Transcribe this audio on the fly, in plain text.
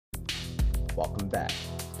Welcome back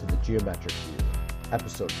to the Geometric View,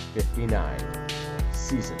 episode 59,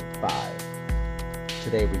 season 5.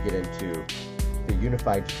 Today we get into the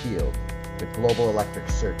unified field, the global electric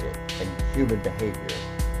circuit, and human behavior,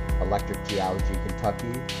 Electric Geology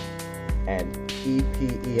Kentucky, and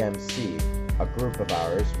EPEMC, a group of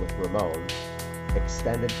ours with Ramon,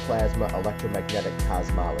 Extended Plasma Electromagnetic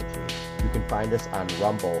Cosmology. You can find us on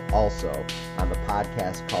Rumble, also on the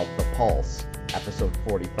podcast called The Pulse. Episode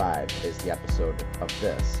 45 is the episode of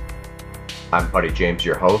this. I'm Buddy James,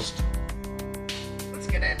 your host. Let's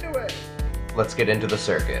get into it. Let's get into the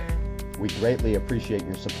circuit. We greatly appreciate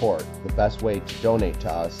your support. The best way to donate to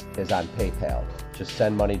us is on PayPal. Just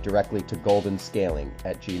send money directly to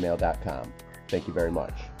goldenscaling@gmail.com. Thank you very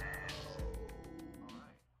much.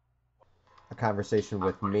 A conversation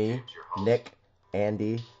with me, Nick,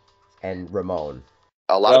 Andy, and Ramon.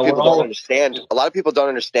 A lot of people don't understand. A lot of people don't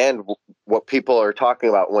understand what people are talking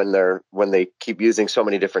about when they keep using so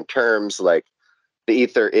many different terms, like the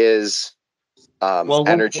ether is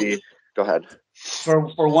energy. Go ahead.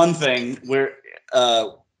 For one thing, we're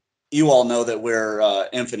you all know that we're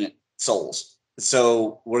infinite souls,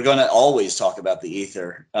 so we're going to always talk about the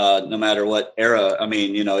ether, no matter what era. I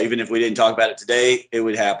mean, even if we didn't talk about it today, it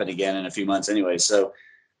would happen again in a few months anyway. So,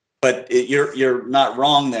 but you're not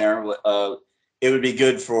wrong there. It would be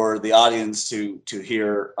good for the audience to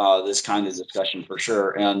hear this kind of discussion for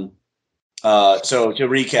sure. And so to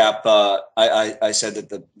recap, I said that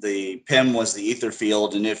the PEM was the ether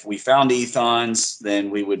field, and if we found ethons, then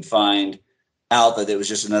we would find out that it was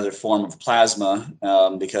just another form of plasma,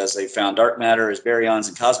 because they found dark matter as baryons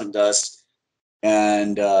and cosmic dust.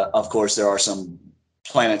 And of course, there are some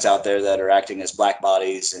planets out there that are acting as black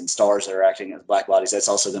bodies and stars that are acting as black bodies. That's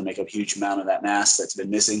also going to make up a huge amount of that mass that's been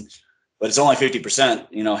missing. But it's only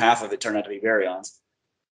 50%, half of it turned out to be baryons.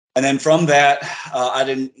 And then from that, I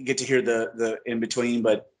didn't get to hear the in between,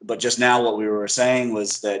 but just now what we were saying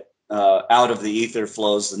was that out of the ether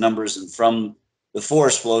flows the numbers, and from the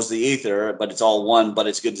force flows the ether, but it's all one, but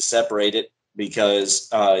it's good to separate it because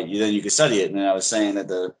then you can study it. And I was saying that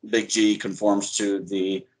the big G conforms to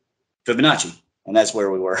the Fibonacci, and that's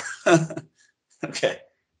where we were. Okay,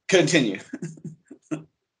 continue.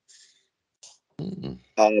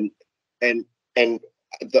 And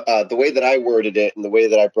the way that I worded it and the way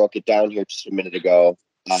that I broke it down here just a minute ago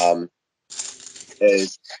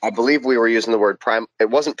is I believe we were using the word prime.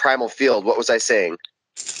 It wasn't primal field. What was I saying?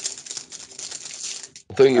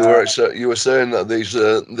 I think you were saying that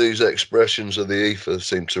these expressions of the ether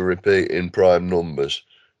seem to repeat in prime numbers.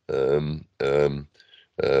 There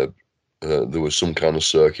was some kind of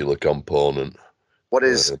circular component. What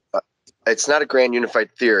is? It's not a grand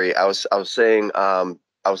unified theory. I was saying.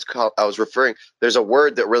 I was referring. There's a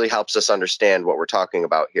word that really helps us understand what we're talking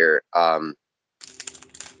about here. And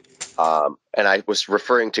I was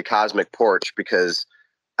referring to Cosmic Porch because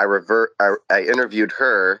I interviewed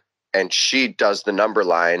her, and she does the number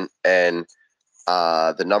line, and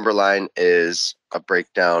the number line is a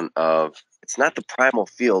breakdown of. It's not the primal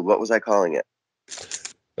field. What was I calling it?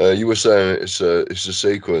 You were saying it's a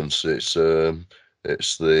sequence. It's the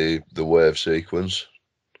wave sequence.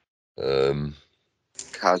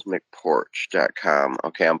 Cosmicporch.com.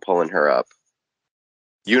 Okay, I'm pulling her up.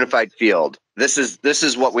 Unified field. This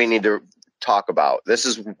is what we need to talk about. This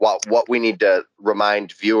is what we need to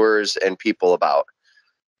remind viewers and people about.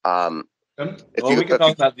 We can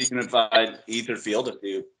talk about the unified ether field if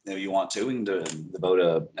you want to. We can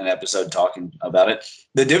devote an episode talking about it.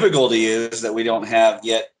 The difficulty is that we don't have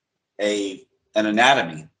yet an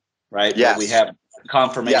anatomy, right? Yes. But we have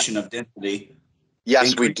confirmation of density.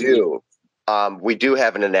 Yes, we do. We do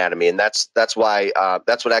have an anatomy, and that's why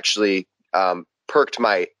that's what actually perked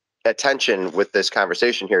my attention with this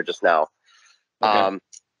conversation here just now. Okay.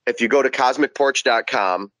 If you go to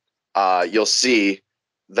cosmicporch.com, you'll see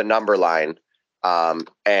the number line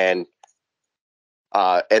and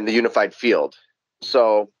the unified field.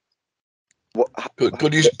 So,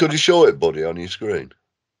 could you show it, buddy, on your screen?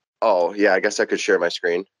 Oh yeah, I guess I could share my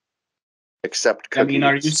screen. Except cookies. I mean,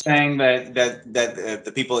 are you saying that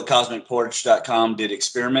the people at cosmicporch.com did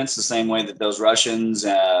experiments the same way that those Russians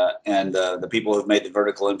and the people who've made the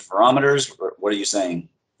vertical interferometers? What are you saying?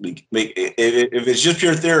 If it's just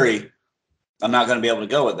pure theory, I'm not going to be able to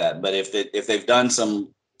go with that. But if they've done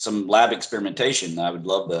some lab experimentation, I would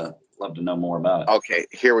love to know more about it. Okay,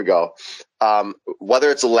 here we go. Whether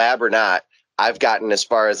it's a lab or not, I've gotten as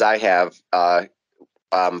far as I have by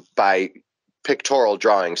pictorial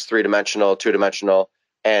drawings, 3-dimensional, 2-dimensional,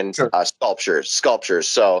 and sure. Sculptures.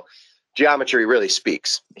 So geometry really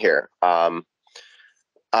speaks here.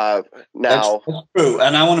 Now, that's true,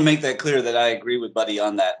 and I want to make that clear that I agree with Buddy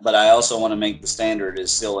on that. But I also want to make the standard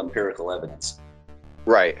is still empirical evidence.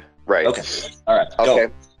 right. Okay. All right. Okay.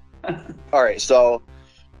 Go. All right. So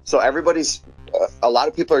everybody's, a lot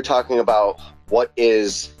of people are talking about what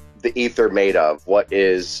is the ether made of? What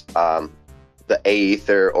is the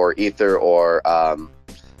aether or ether or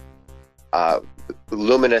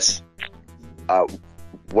luminous?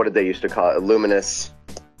 What did they used to call it? Luminous.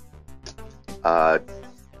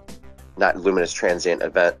 Not luminous transient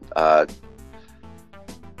event.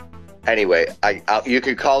 Anyway, you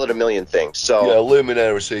could call it a million things. So yeah,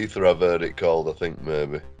 luminarious ether, I've heard it called. I think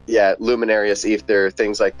maybe. Yeah, luminarious ether,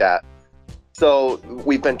 things like that. So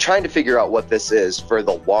we've been trying to figure out what this is for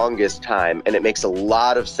the longest time, and it makes a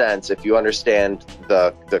lot of sense if you understand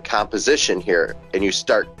the composition here, and you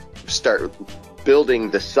start building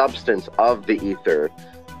the substance of the ether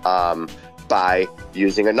by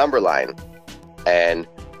using a number line. And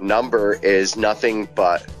number is nothing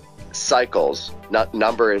but cycles.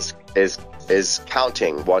 Number is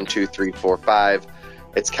counting 1, 2, 3, 4, 5.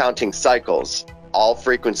 It's counting cycles. All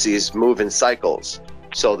frequencies move in cycles.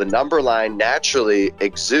 So the number line naturally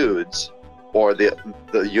exudes, or the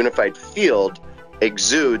unified field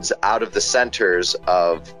exudes out of the centers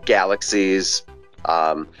of galaxies,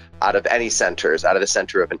 out of any centers, out of the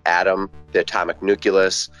center of an atom, the atomic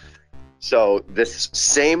nucleus. So this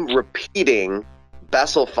same repeating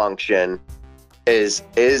Bessel function is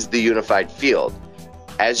the unified field.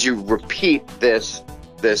 As you repeat this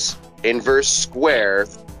inverse square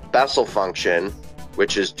Bessel function,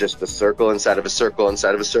 which is just a circle inside of a circle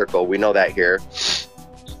inside of a circle, we know that here,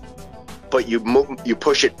 but you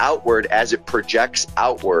push it outward as it projects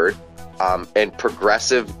outward in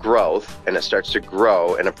progressive growth, and it starts to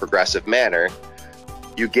grow in a progressive manner,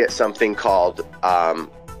 you get something called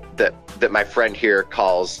that my friend here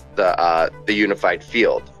calls the unified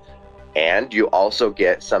field. And you also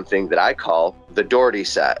get something that I call the Dougherty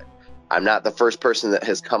set. I'm not the first person that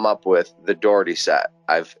has come up with the Dougherty set.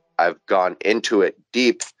 I've gone into it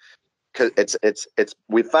deep because it's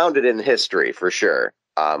we found it in history for sure.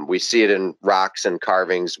 We see it in rocks and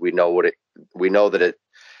carvings. We know that it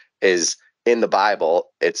is in the Bible.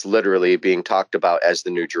 It's literally being talked about as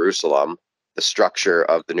the New Jerusalem, the structure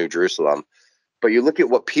of the New Jerusalem. But you look at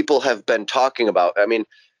what people have been talking about. I mean,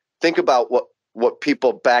 think about what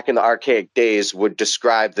people back in the archaic days would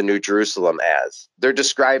describe the New Jerusalem as. They're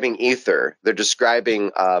describing ether. They're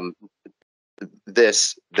describing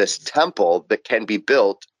this temple that can be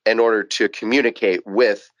built in order to communicate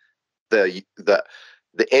with the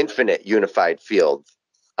infinite unified field.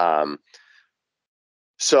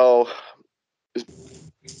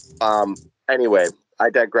 Anyway, I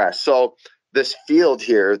digress. So this field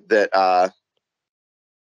here that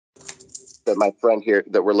my friend here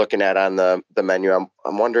that we're looking at on the menu,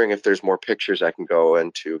 I'm wondering if there's more pictures I can go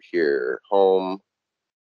into here. Home,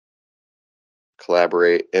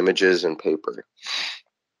 collaborate, images, and paper.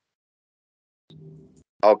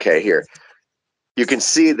 Okay, here. You can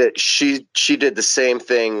see that she did the same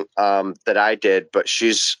thing that I did, but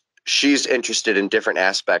she's interested in different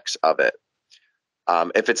aspects of it.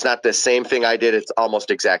 If it's not the same thing I did, it's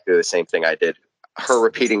almost exactly the same thing I did. Her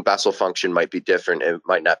repeating Bessel function might be different. It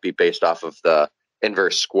might not be based off of the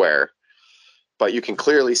inverse square, but you can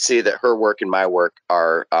clearly see that her work and my work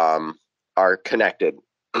are connected.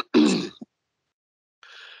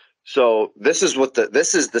 So this is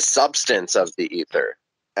the substance of the ether,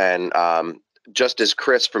 and just as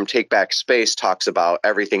Chris from Take Back Space talks about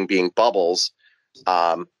everything being bubbles,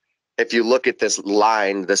 if you look at this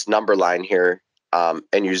line, this number line here,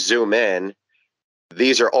 and you zoom in,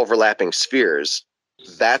 these are overlapping spheres.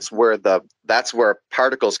 That's where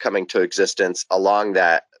particles coming to existence along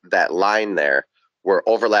that line there, where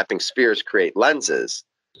overlapping spheres create lenses.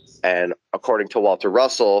 And according to Walter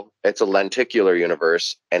Russell, it's a lenticular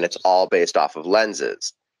universe, and it's all based off of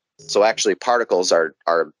lenses. So actually, particles are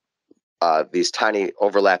these tiny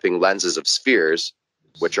overlapping lenses of spheres,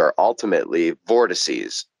 which are ultimately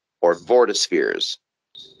vortices or vortispheres.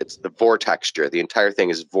 It's the vortexture. The entire thing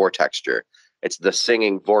is vortexture. It's the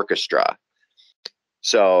singing vorchestra.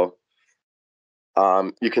 So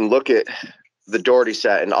you can look at the Dougherty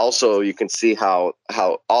set, and also you can see how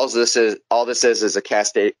all this is a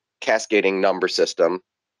cascading number system.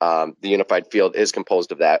 The unified field is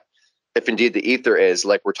composed of that. If indeed the ether is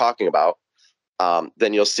like we're talking about,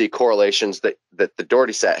 then you'll see correlations that the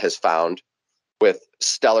Dougherty set has found with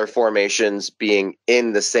stellar formations being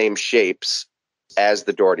in the same shapes as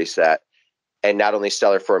the Dougherty set. And not only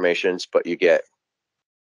stellar formations, but you get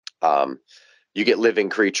living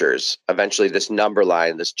creatures. Eventually, this number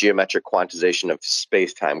line, this geometric quantization of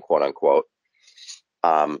space-time, quote unquote,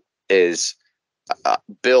 is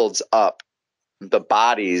builds up the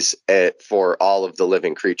bodies for all of the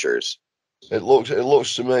living creatures. It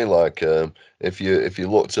looks to me like if you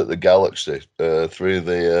looked at the galaxy through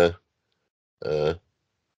the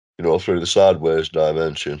through the sideways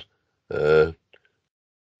dimension, I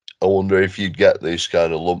wonder if you'd get these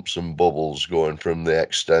kind of lumps and bubbles going from the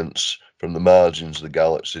extents, from the margins of the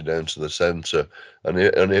galaxy down to the center, and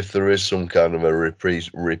if there is some kind of a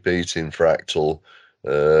repeating fractal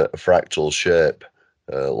shape,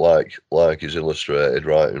 like is illustrated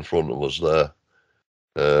right in front of us there.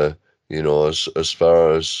 As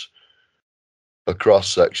far as a cross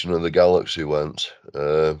section of the galaxy went,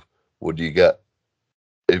 would you get,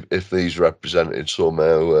 if these represented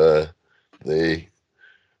somehow the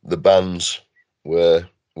bands where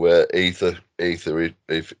ether if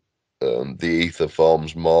the ether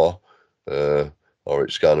forms more, or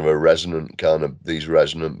it's kind of a resonant kind of these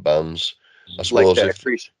resonant bands, I suppose,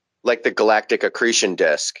 like the galactic accretion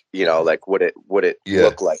disk, like would it Yeah.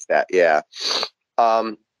 look like that? Yeah.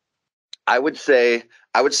 I would say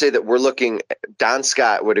that we're looking, Don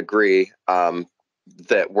Scott would agree,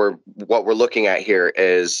 that what we're looking at here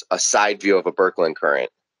is a side view of a Birkeland current.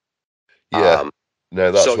 Yeah.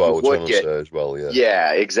 No, that's so what I you was would trying to get, say as well. Yeah.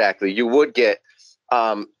 yeah, exactly. You would get,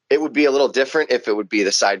 it would be a little different if it would be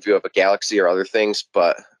the side view of a galaxy or other things,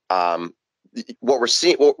 but what we're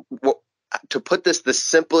seeing, to put this the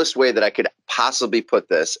simplest way that I could possibly put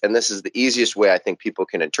this, and this is the easiest way I think people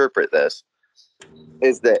can interpret this,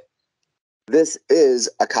 is that this is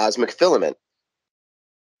a cosmic filament.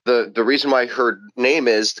 The reason why her name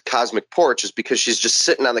is the cosmic porch is because she's just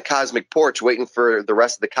sitting on the cosmic porch waiting for the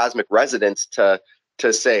rest of the cosmic residents to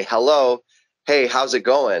say hello, hey, how's it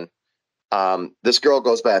going? This girl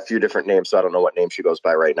goes by a few different names, so I don't know what name she goes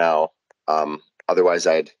by right now. Otherwise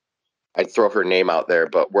I'd throw her name out there,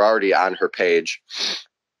 but we're already on her page.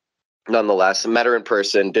 Nonetheless, met her in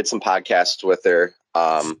person, did some podcasts with her.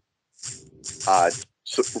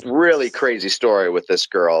 So really crazy story with this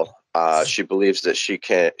girl. She believes that she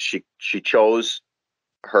chose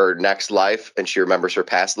her next life, and she remembers her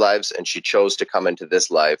past lives, and she chose to come into this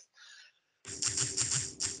life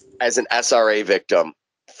as an SRA victim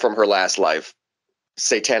from her last life,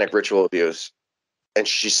 satanic ritual abuse. And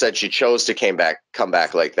she said she chose to come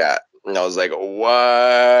back like that. And I was like,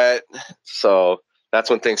 what? So that's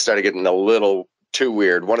when things started getting a little too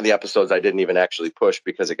weird. One of the episodes I didn't even actually push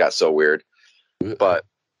because it got so weird. But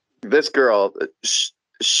this girl,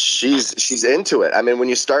 she's into it. I mean, when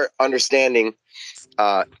you start understanding,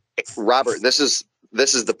 Robert, this is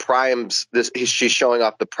the primes. She's showing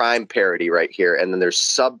off the prime parity right here, and then there's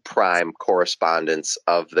subprime correspondence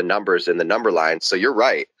of the numbers in the number line. So you're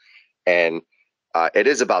right, and it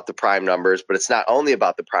is about the prime numbers, but it's not only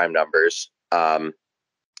about the prime numbers.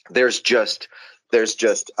 There's just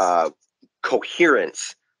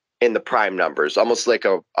coherence in the prime numbers, almost like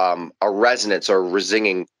a resonance or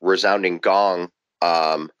resounding gong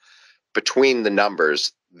between the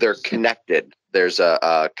numbers. They're connected. There's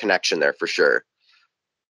a connection there for sure.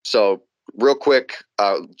 So real quick,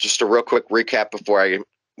 just a real quick recap before I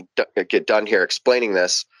get done here explaining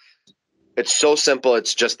this. It's so simple.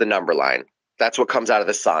 It's just the number line. That's what comes out of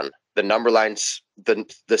the sun. The number lines,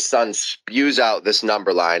 the sun spews out this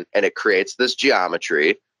number line, and it creates this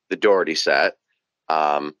geometry, the Dougherty set,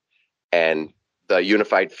 and the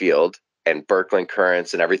unified field and Birkeland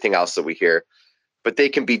currents and everything else that we hear. But they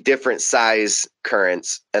can be different size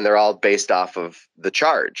currents, and they're all based off of the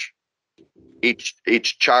charge. Each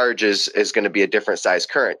charge is going to be a different size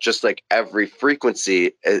current, just like every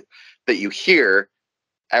frequency that you hear,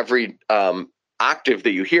 every octave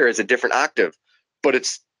that you hear is a different octave, but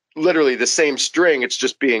it's literally the same string. It's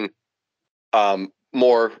just being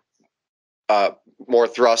more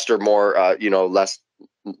thrust or more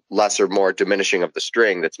less or more diminishing of the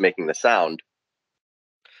string that's making the sound.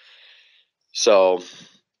 So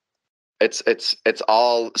it's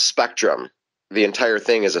all spectrum. The entire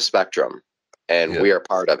thing is a spectrum, and we are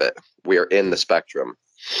part of it. We are in the spectrum.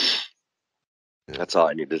 That's all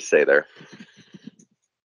I need to say there.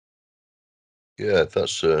 Yeah,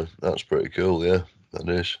 that's pretty cool. Yeah, that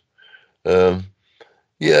is.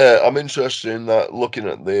 Yeah, I'm interested in that. Looking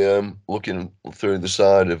at the looking through the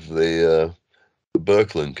side of the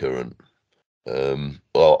Birkeland current,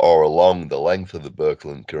 or along the length of the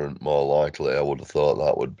Birkeland current, more likely. I would have thought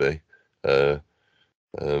that would be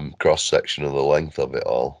cross section of the length of it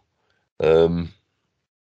all.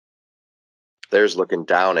 There's looking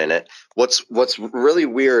down in it. What's really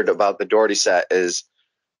weird about the Dougherty set is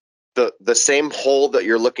the same hole that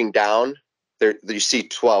you're looking down there. You see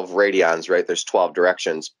 12 radians, right? There's 12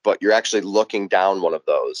 directions, but you're actually looking down one of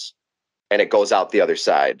those. and it goes out the other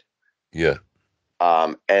side. Yeah.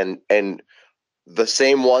 And the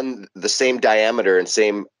same diameter and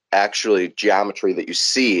same actually geometry that you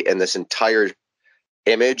see in this entire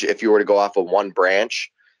image, if you were to go off of one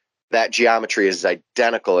branch, that geometry is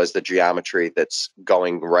identical as the geometry that's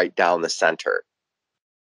going right down the center.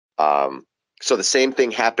 So the same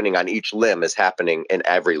thing happening on each limb is happening in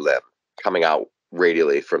every limb, coming out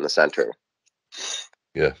radially from the center.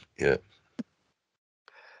 Yeah, yeah.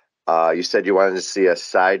 You said you wanted to see a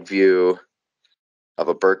side view of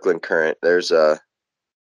a Birkeland current. There's a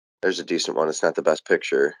decent one. It's not the best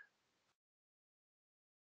picture.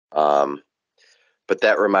 But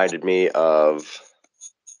that reminded me of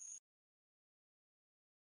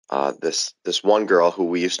this one girl who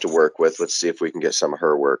we used to work with. Let's see if we can get some of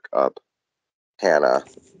her work up. Hannah.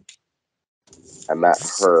 I met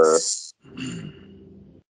her.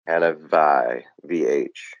 Hannah VH.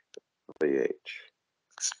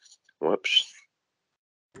 Whoops.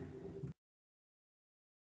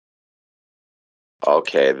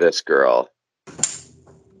 Okay, this girl.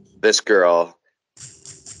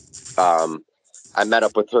 I met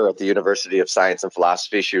up with her at the University of Science and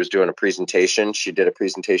Philosophy. She was doing a presentation. She did a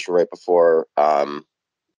presentation right before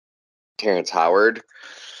Terrence Howard.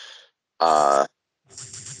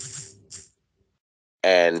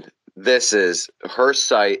 And her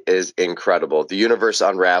site is incredible. The Universe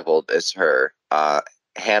Unraveled is her,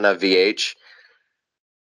 Hannah VH.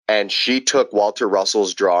 And she took Walter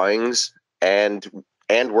Russell's drawings and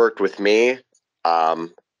worked with me.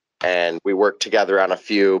 And we worked together on a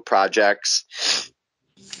few projects.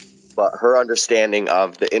 But her understanding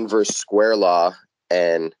of the inverse square law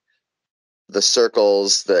and the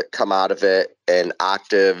circles that come out of it and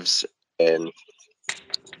octaves and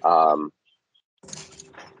a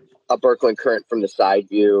Birkeland current from the side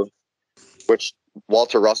view, which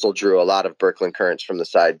Walter Russell drew a lot of Birkeland currents from the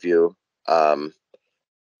side view. Look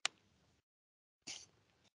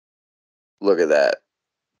at that.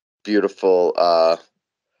 Beautiful.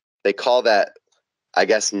 They call that, I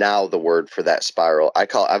guess now the word for that spiral.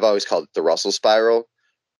 I've always called it the Russell spiral,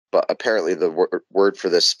 but apparently the word for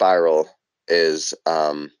this spiral is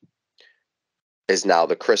now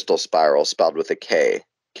the crystal spiral, spelled with a K,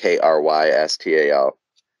 Krystal,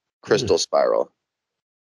 crystal spiral.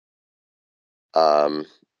 Let's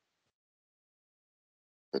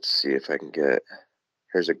see if I can get.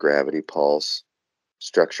 Here's a gravity pulse.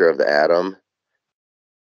 Structure of the atom.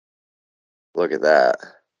 Look at that.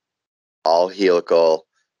 All helical,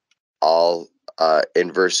 all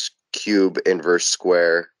inverse cube, inverse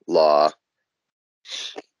square law.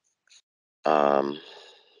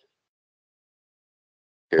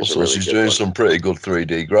 Here's Also, she's doing some pretty good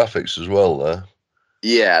 3D graphics as well there.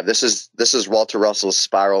 Yeah, this is Walter Russell's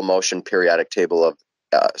spiral motion periodic table of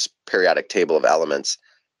elements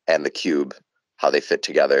and the cube, how they fit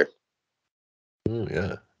together. Oh,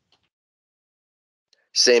 yeah.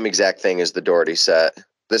 Same exact thing as the Dougherty set.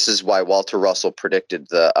 This is why Walter Russell predicted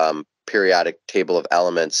the periodic table of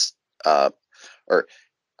elements, or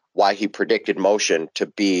why he predicted motion to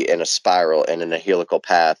be in a spiral and in a helical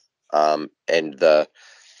path, and the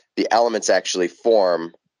elements actually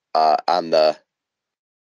form on the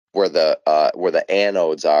where the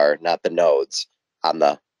anodes are, not the nodes, on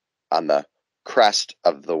the crest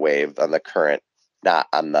of the wave, on the current, not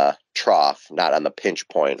on the trough, not on the pinch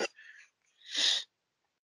point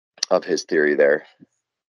of his theory there.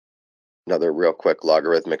 Another real quick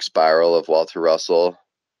logarithmic spiral of Walter Russell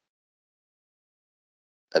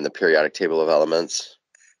and the periodic table of elements.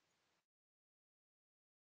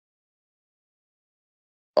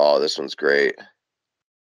 Oh, this one's great.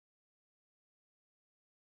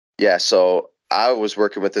 Yeah, so I was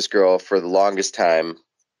working with this girl for the longest time.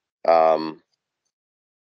 The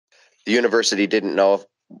university didn't know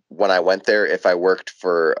when I went there if I worked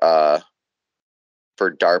for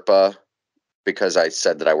DARPA, because I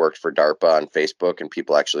said that I worked for DARPA on Facebook, and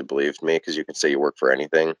people actually believed me, because you can say you work for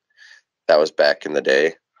anything. That was back in the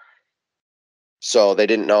day. So they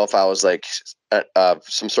didn't know if I was like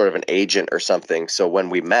some sort of an agent or something. So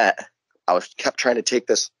when we met, I kept trying to take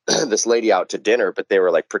this this lady out to dinner, but they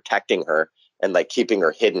were like protecting her and like keeping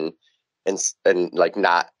her hidden and like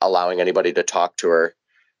not allowing anybody to talk to her.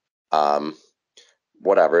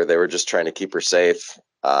 Whatever, they were just trying to keep her safe.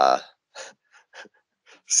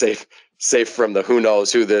 Safe from the who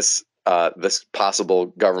knows who this possible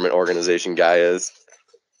government organization guy is.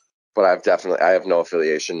 But I have no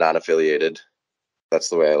affiliation, non-affiliated. That's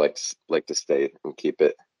the way I like to stay and keep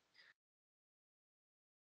it.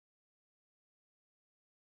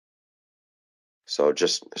 So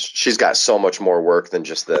she's got so much more work than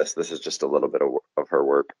just this. This is just a little bit of her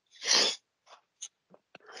work.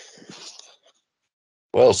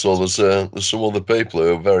 Well, so there's some other people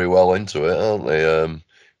who are very well into it, aren't they?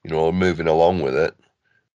 Moving along with it.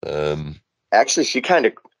 Actually,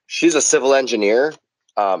 she's a civil engineer.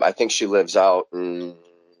 I think she lives out in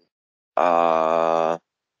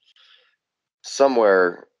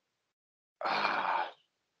somewhere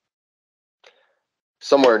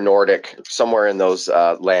somewhere Nordic, somewhere in those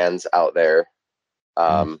lands out there.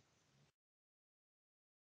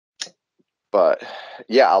 But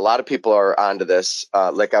yeah, a lot of people are onto this.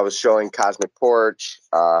 Like I was showing Cosmic Porch,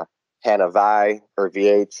 Hannah Vi or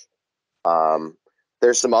VH.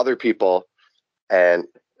 There's some other people, and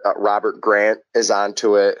Robert Grant is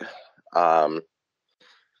onto it.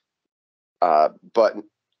 But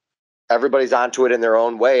everybody's onto it in their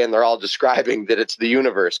own way, and they're all describing that it's the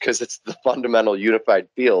universe because it's the fundamental unified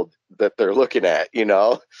field that they're looking at, you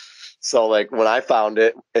know? So like when I found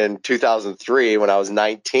it in 2003, when I was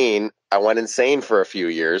 19, I went insane for a few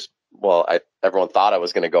years. Well, everyone thought I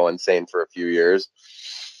was going to go insane for a few years.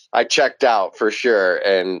 I checked out for sure.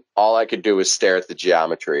 And all I could do was stare at the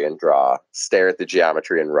geometry and draw, stare at the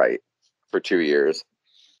geometry and write for 2 years.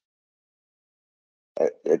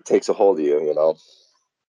 It takes a hold of you, you know?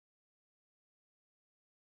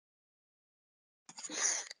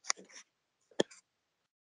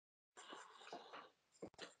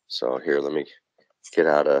 So here, let me get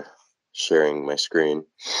out of sharing my screen.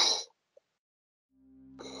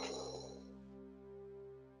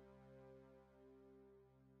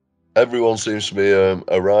 Everyone seems to be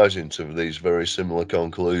arising to these very similar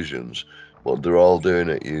conclusions, but they're all doing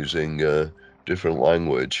it using different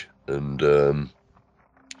language, and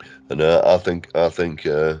I think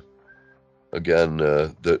again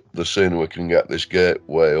that the sooner we can get this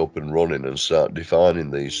gateway up and running and start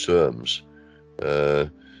defining these terms,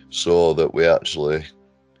 so that we actually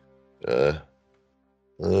kind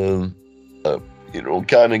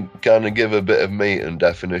of give a bit of meat and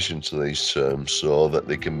definition to these terms so that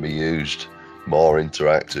they can be used more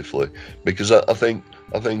interactively. Because I think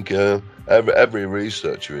every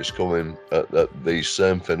researcher is coming at these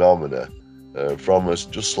same phenomena from a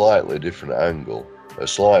just slightly different angle, a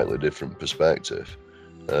slightly different perspective.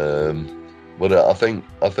 But I think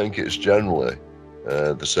it's generally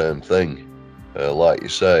the same thing. Like you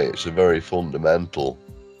say, it's a very fundamental.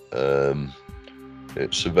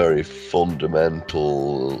 It's a very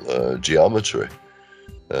fundamental geometry,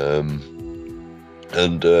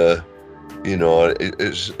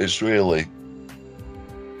 it's really,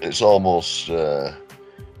 it's almost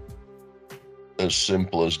as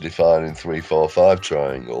simple as defining 3, 4, 5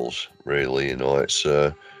 triangles. Really, it's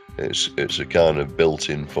a kind of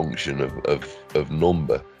built-in function of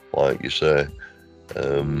number, like you say,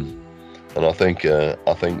 and I think.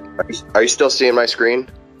 Are you still seeing my screen?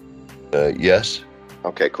 Yes.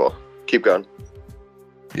 Okay, cool. Keep going.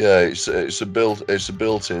 Yeah, it's a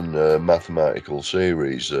built-in mathematical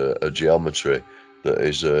series, a geometry that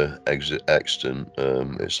is extant.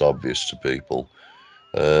 It's obvious to people,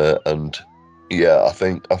 and yeah, I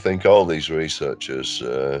think all these researchers,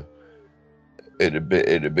 it'd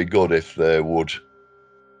be good if they would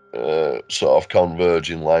sort of converge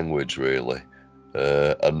in language, really,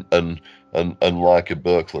 and like a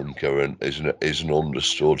birkeland current is an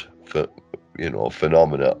understood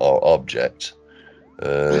phenomena or object.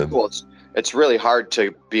 Well, it's really hard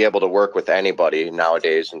to be able to work with anybody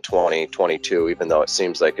nowadays in 2022, even though it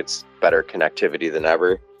seems like it's better connectivity than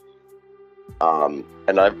ever. And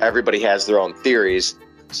everybody has their own theories.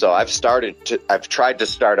 So I've tried to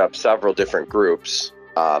start up several different groups.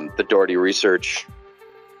 The Dougherty Research,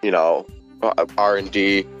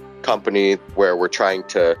 R&D company where we're trying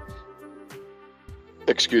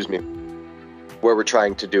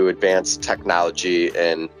to do advanced technology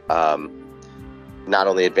and not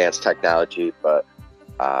only advanced technology, but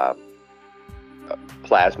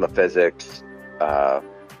plasma physics, the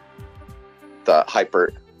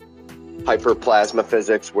hyperplasma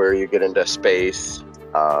physics, where you get into space.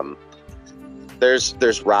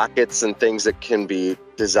 There's rockets and things that can be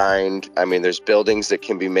designed. I mean, there's buildings that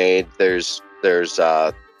can be made. There's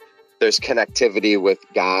connectivity with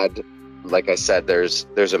God. Like I said, there's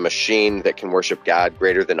a machine that can worship God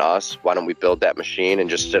greater than us. Why don't we build that machine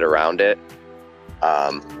and just sit around it?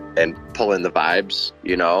 And pull in the vibes,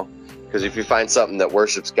 because if you find something that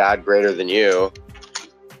worships God greater than you,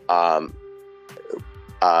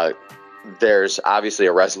 there's obviously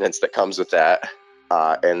a resonance that comes with that,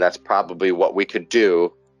 and that's probably what we could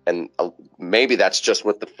do. And maybe that's just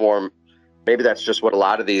what maybe that's just what a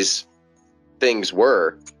lot of these things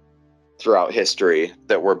were throughout history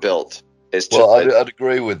that were built. I'd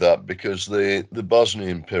agree with that, because the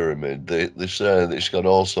Bosnian pyramid, they say that it's got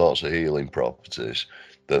all sorts of healing properties,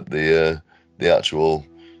 that the the actual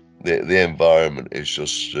the environment is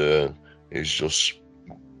just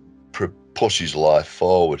pushes life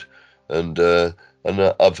forward, and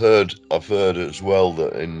I've heard as well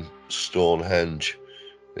that in Stonehenge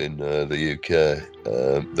in the UK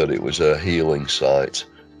that it was a healing site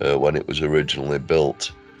when it was originally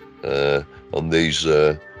built, and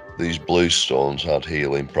these blue stones had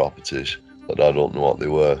healing properties, but I don't know what they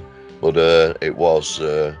were, but it was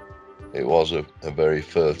a very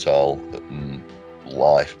fertile and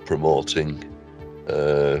life promoting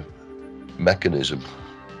mechanism.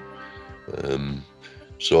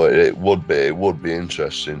 So it would be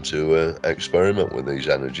interesting to experiment with these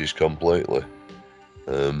energies completely.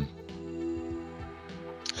 And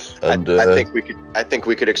I think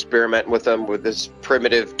we could experiment with them with as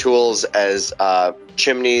primitive tools as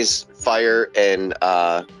chimneys, fire, and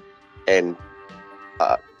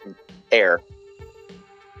air.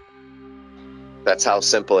 That's how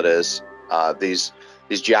simple it is. These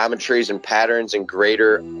geometries and patterns and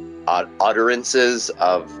greater utterances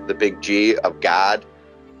of the big G of God.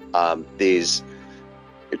 These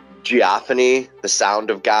geophony, the sound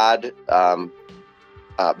of God,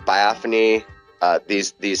 biophony.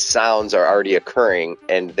 These sounds are already occurring,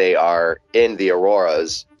 and they are in the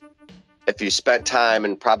auroras. If you spent time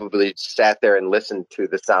and probably sat there and listened to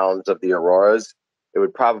the sounds of the auroras, it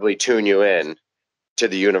would probably tune you in to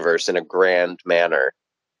the universe in a grand manner.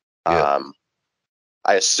 Yeah.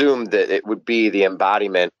 I assume that it would be the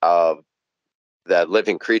embodiment of the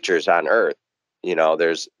living creatures on Earth. You know,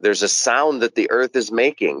 there's a sound that the Earth is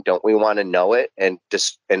making. Don't we want to know it and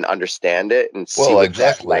understand it and see what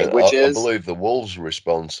exactly. that language I is? believe the wolves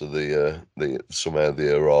respond to the somehow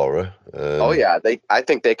the aurora. Oh yeah, I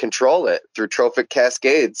think they control it through trophic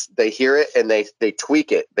cascades. They hear it and they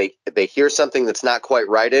tweak it. They hear something that's not quite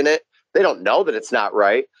right in it. They don't know that it's not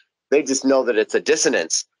right. They just know that it's a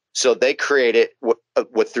dissonance. So they create it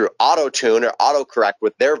with through auto tune or autocorrect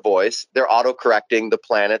with their voice. They're auto correcting the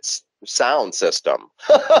planet's sound system.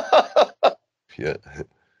 Yeah,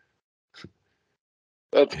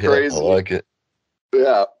 That's crazy. I like it.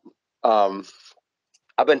 Yeah.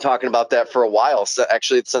 I've been talking about that for a while. So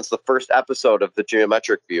actually, since the first episode of the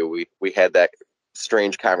Geometric View, we had that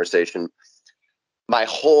strange conversation. My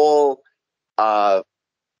whole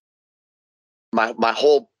my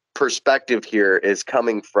whole perspective here is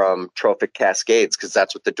coming from trophic cascades, because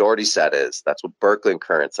that's what the Dougherty set is. That's what birkeland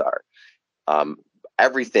currents are.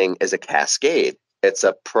 Everything is a cascade. It's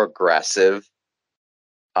a progressive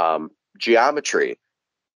geometry.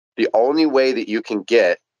 The only way that you can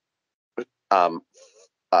get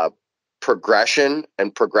progression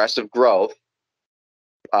and progressive growth,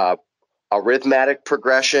 arithmetic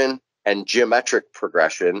progression and geometric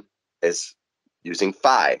progression, is using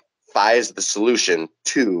phi. Phi is the solution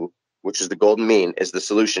to, which is the golden mean, is the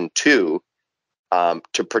solution to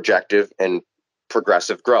projective and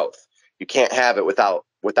progressive growth. You can't have it without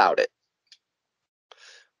it.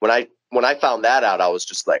 When I found that out, I was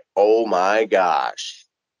just like, oh my gosh.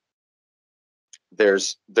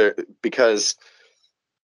 Because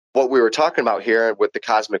what we were talking about here with the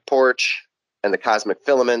cosmic porch and the cosmic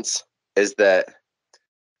filaments is that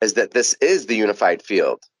this is the unified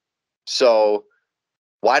field. So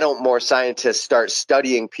why don't more scientists start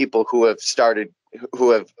studying people who have shown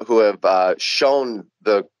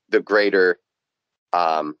the greater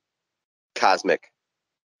cosmic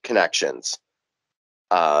connections?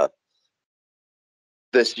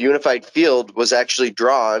 This unified field was actually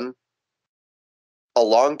drawn a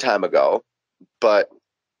long time ago, but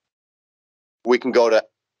we can go to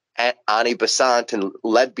Ani Besant and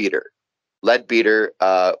Leadbeater. Leadbeater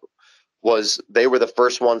they were the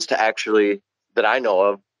first ones to actually, that I know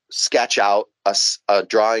of, sketch out a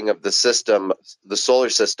drawing of the system, the solar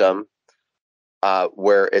system,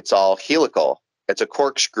 where it's all helical. It's a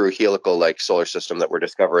corkscrew helical like solar system that we're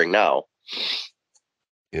discovering now.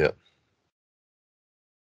 Yeah.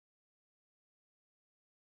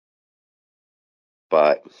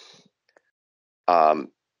 But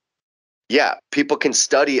yeah, people can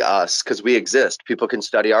study us because we exist. People can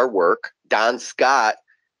study our work. Don Scott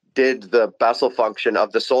did the Bessel function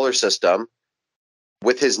of the solar system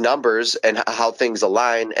with his numbers and how things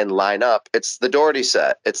align and line up. It's the Dougherty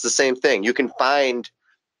set. It's the same thing. You can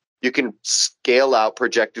scale out,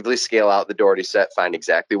 projectively scale out the Dougherty set, find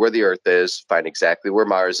exactly where the Earth is, find exactly where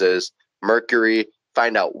Mars is, Mercury,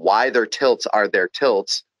 find out why their tilts are their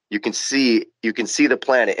tilts. You can see the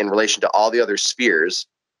planet in relation to all the other spheres,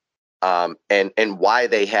 and why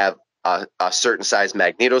they have a certain size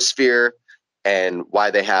magnetosphere, and why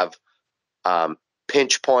they have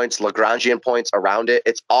pinch points, Lagrangian points around it.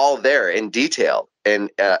 It's all there in detail,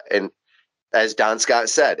 and as Don Scott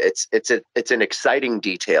said, it's an exciting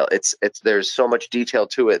detail. There's so much detail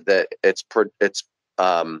to it that it's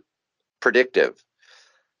predictive.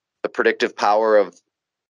 The predictive power of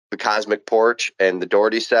the cosmic porch and the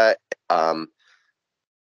Dougherty set.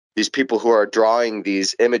 These people who are drawing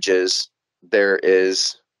these images, there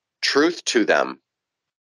is truth to them.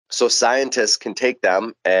 So scientists can take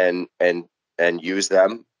them and use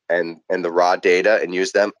them and the raw data and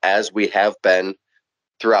use them as we have been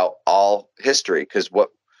throughout all history. Because what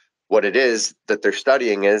it is that they're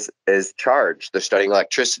studying is charge. They're studying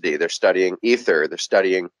electricity. They're studying ether. They're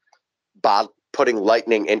studying putting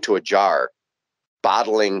lightning into a jar,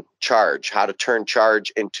 bottling charge, how to turn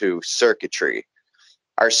charge into circuitry.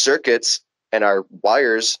 Our circuits and our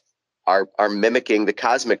wires are mimicking the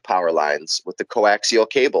cosmic power lines with the coaxial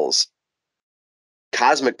cables.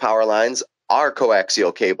 Cosmic power lines are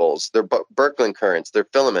coaxial cables. They're Birkeland currents. They're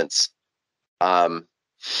filaments. But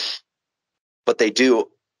they do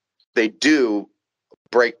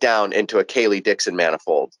break down into a Cayley-Dixon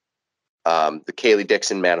manifold. The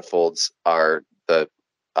Cayley-Dixon manifolds are the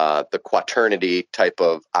quaternity type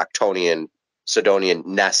of octonian Sidonian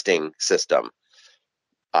nesting system.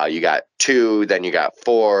 You got 2, then you got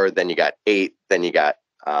 4, then you got 8, then you got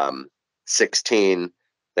 16,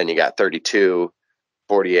 then you got 32,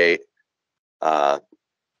 48.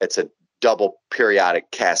 It's a double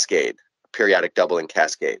periodic cascade, periodic doubling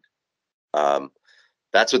cascade.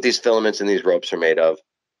 That's what these filaments and these ropes are made of.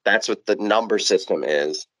 That's what the number system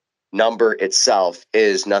is. Number itself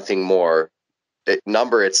is nothing more.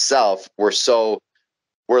 Number itself,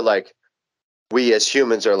 we as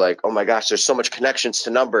humans are like, oh my gosh, there's so much connections to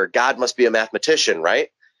number. God must be a mathematician, right?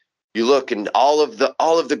 You look, and all of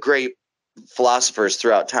the great philosophers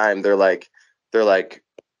throughout time, they're like,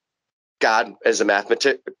 God is a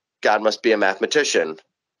mathematician. God must be a mathematician.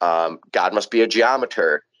 God must be a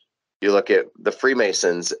geometer. You look at the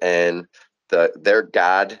Freemasons, and their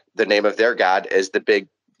God, the name of their God is the big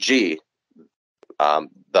G,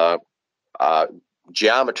 the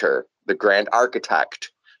geometer, the grand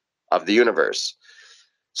architect of the universe.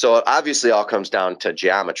 So it obviously all comes down to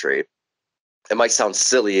geometry. It might sound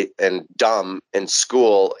silly and dumb in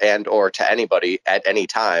school and or to anybody at any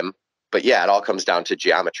time, but yeah, it all comes down to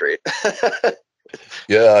geometry.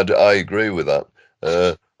 Yeah, I agree with that.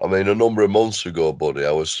 I mean, a number of months ago, buddy,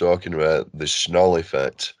 I was talking about the Snell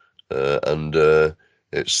effect, and it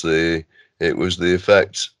was the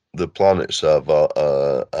effect the planets have,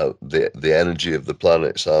 the energy of the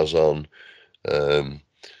planets has on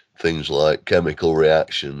things like chemical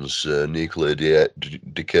reactions, nuclear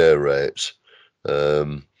decay rates,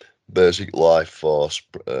 um, basic life force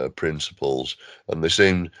principles, and they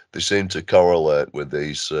seem to correlate with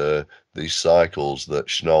these cycles that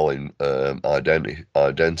Schnelling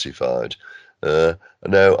identified.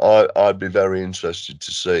 Now, I'd be very interested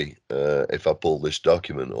to see if I pull this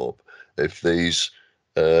document up, if these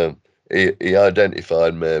he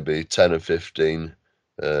identified maybe 10 or 15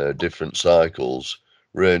 different cycles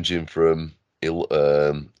ranging from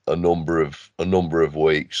a number of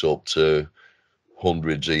weeks up to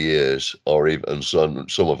hundreds of years, or even some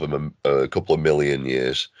of them a couple of million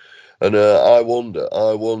years. And I wonder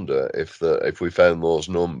if we found those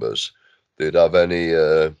numbers, they'd have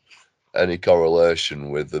any correlation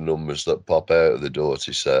with the numbers that pop out of the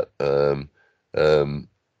Dougherty set um,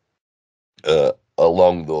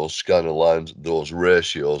 along those kind of lines, those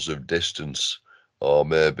ratios of distance, or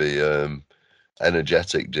maybe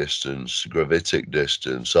energetic distance, gravitic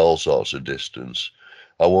distance, all sorts of distance.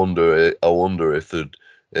 I wonder if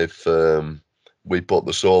we put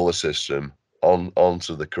the solar system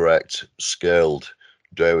onto the correct scaled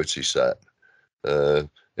Dougherty set.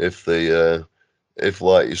 If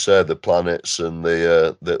like you said, the planets and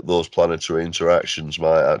those planetary interactions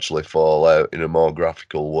might actually fall out in a more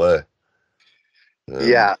graphical way.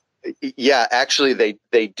 Yeah, actually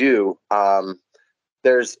they do.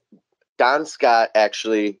 There's Don Scott,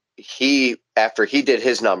 actually, after he did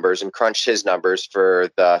his numbers and crunched his numbers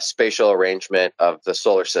for the spatial arrangement of the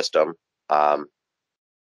solar system, within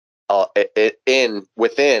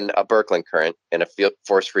a Birkeland current, in a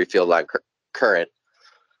force-free field line current,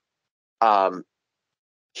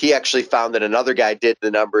 he actually found that another guy did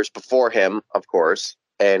the numbers before him, of course,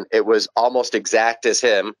 and it was almost exact as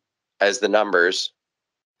him as the numbers,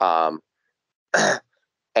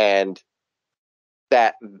 and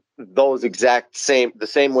that the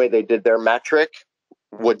same way they did their metric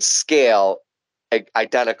would scale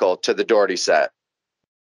identical to the Dougherty set.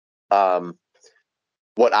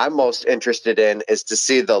 What I'm most interested in is to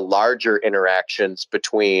see the larger interactions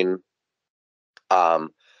between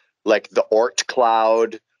like the Oort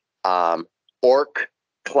cloud, Orc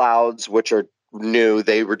clouds, which are new.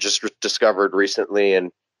 They were just discovered recently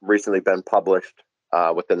and recently been published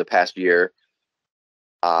within the past year.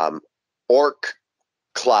 Oort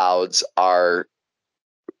clouds are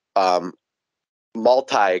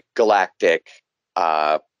multi-galactic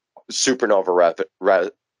supernova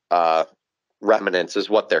remnants is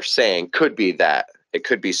what they're saying. Could be that. It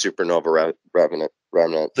could be supernova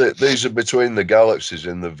remnants. These are between the galaxies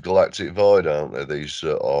in the galactic void, aren't they? These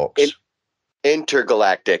arcs.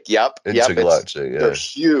 Intergalactic. Yep. Intergalactic. They're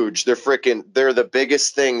huge. They're the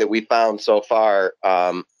biggest thing that we found so far.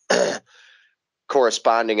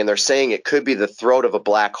 Corresponding, and they're saying it could be the throat of a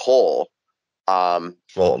black hole. Oh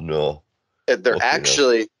no. They're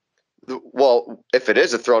actually, well, if it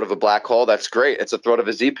is a throat of a black hole, that's great. It's a throat of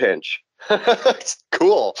a Z-pinch. It's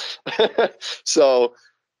cool. So,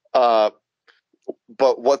 but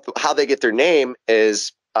how they get their name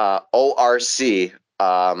is ORC,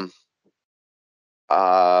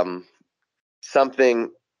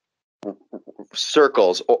 something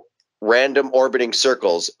circles, random orbiting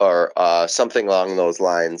circles, or something along those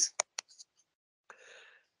lines.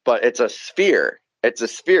 But it's a sphere. It's a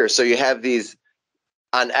sphere. So you have these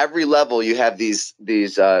on every level. You have these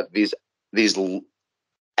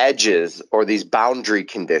edges or these boundary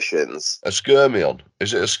conditions. A skyrmion.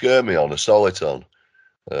 Is it a skyrmion? A soliton?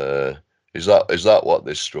 Is that what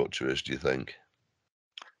this structure is? Do you think?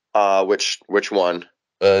 Which one?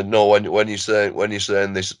 No, when you're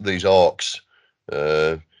saying these arcs,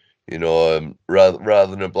 rather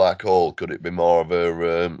than a black hole, could it be more of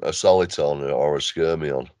a soliton or a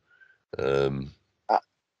skyrmion?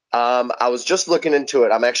 I was just looking into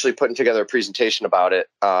it. I'm actually putting together a presentation about it.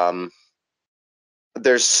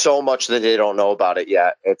 There's so much that they don't know about it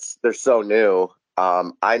yet. They're so new.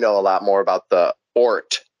 I know a lot more about the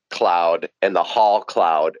Oort cloud and the Hall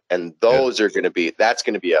cloud, and those are going to be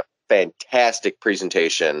a fantastic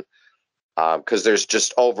presentation because there's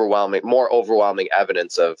just more overwhelming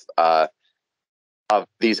evidence of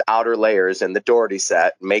these outer layers in the Dougherty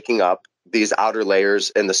set making up these outer layers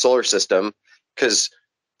in the solar system. Because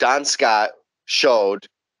Don Scott showed,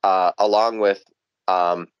 along with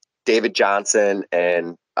David Johnson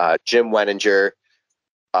and Jim Wenninger,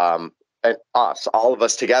 and us, all of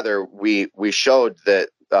us together, we showed that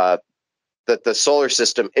the solar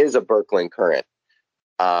system is a Birkeland current.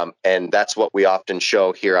 And that's what we often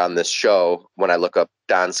show here on this show. When I look up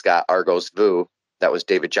Don Scott Argos Vu, that was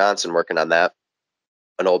David Johnson working on that,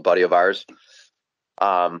 an old buddy of ours.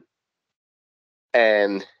 The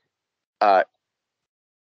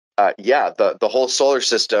whole solar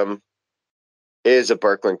system is a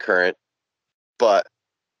Birkeland current. But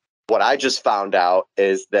what I just found out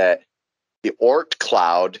is that the Oort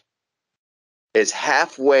cloud is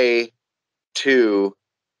halfway to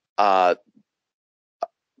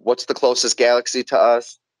what's the closest galaxy to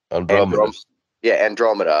us? Andromeda.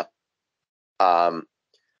 Andromeda. Our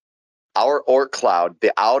Oort cloud,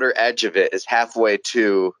 the outer edge of it is halfway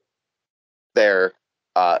to their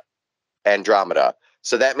Andromeda.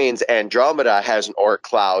 So that means Andromeda has an Oort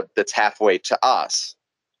cloud that's halfway to us.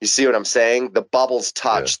 You see what I'm saying? The bubbles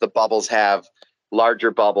touch. Yeah. The bubbles have larger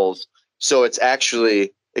bubbles. So it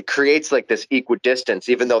creates like this equidistance,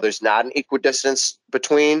 even though there's not an equidistance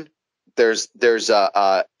between. There's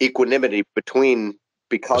a equanimity between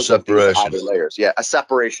because of these outer layers. Yeah, a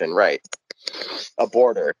separation, right? A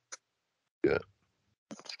border. Yeah.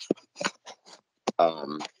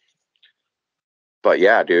 But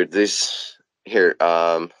yeah, dude, this here.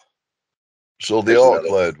 So the Oort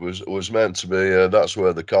cloud was meant to be. That's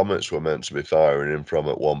where the comets were meant to be firing in from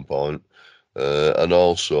at one point, and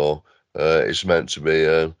also it's meant to be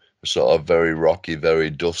a sort of very rocky, very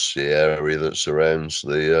dusty area that surrounds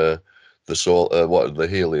the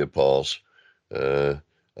heliopause,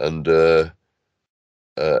 and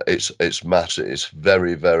it's massive. It's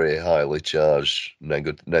very, very highly charged,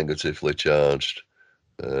 negatively charged,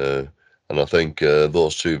 and I think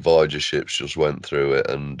those two Voyager ships just went through it,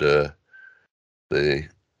 and they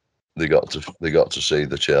got to see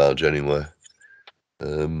the charge anyway.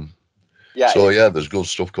 There's good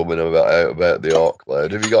stuff coming about the Oort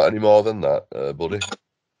cloud. Have you got any more than that, buddy?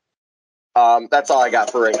 That's all I got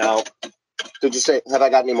for right now. Did you say, have I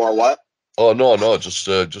got any more what? Oh, no, just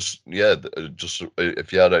if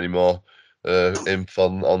you had any more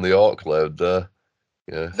info on the Oort cloud,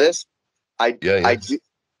 yeah.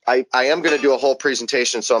 I am going to do a whole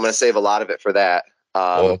presentation, so I'm going to save a lot of it for that.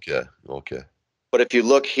 Okay. But if you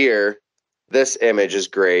look here, this image is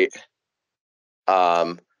great.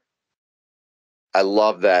 I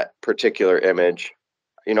love that particular image.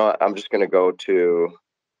 You know what? I'm just going to go to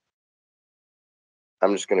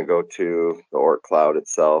the Oort cloud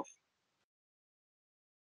itself.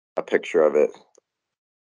 a picture of it,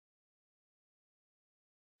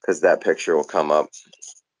 because that picture will come up.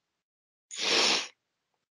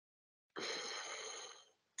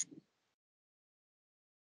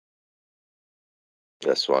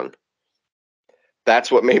 This one.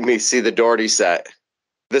 That's what made me see the Dougherty set.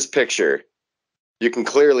 This picture. You can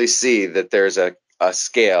clearly see that there's a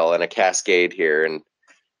scale and a cascade here,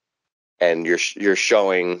 and you're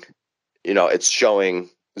showing, it's showing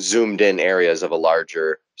zoomed in areas of a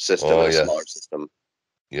larger system and a smaller system.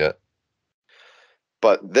 Yeah.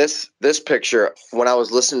 But this picture, when I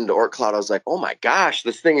was listening to Oort Cloud, I was like, oh my gosh,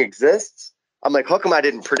 this thing exists. I'm like, how come I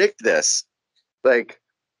didn't predict this? Like,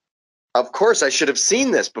 of course I should have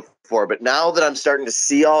seen this before, but now that I'm starting to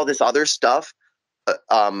see all this other stuff,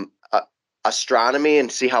 astronomy,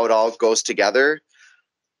 and see how it all goes together,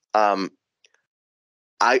 I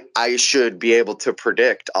should be able to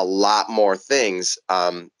predict a lot more things.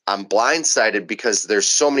 I'm blindsided because there's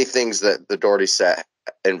so many things that the Dougherty set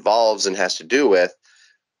involves and has to do with,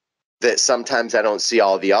 that sometimes I don't see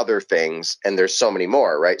all the other things, and there's so many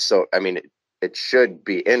more, right? So, I mean, it should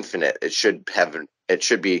be infinite. It should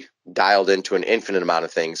be dialed into an infinite amount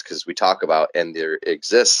of things, because we talk about, and there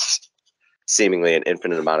exists seemingly an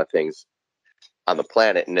infinite amount of things on the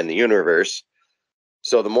planet and in the universe.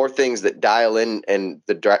 So the more things that dial in and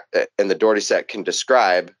the Dougherty set can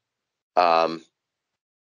describe, the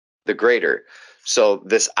greater. So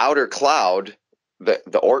this outer cloud, the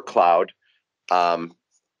Oort cloud,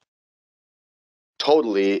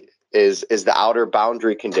 totally is the outer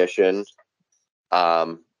boundary condition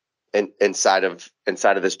inside of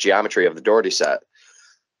this geometry of the Dougherty set.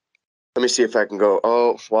 Let me see if I can go.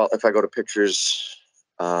 Oh, well, if I go to pictures,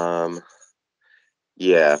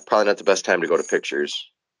 yeah, probably not the best time to go to pictures.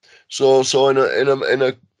 So in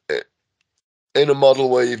a model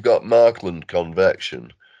where you've got Markland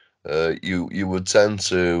convection, you would tend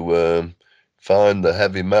to find the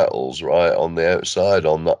heavy metals right on the outside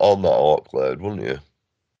on that Oort cloud, wouldn't you?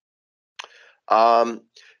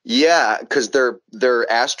 Yeah, because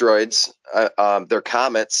they're asteroids, they're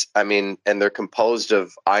comets. I mean, and they're composed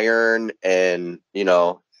of iron and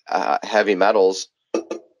heavy metals,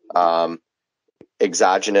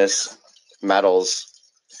 exogenous metals.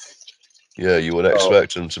 Yeah, you would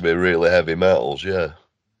expect them to be really heavy metals. Yeah.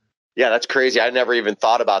 Yeah, that's crazy. I never even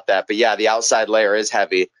thought about that. But yeah, the outside layer is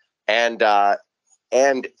heavy, and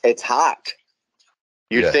it's hot.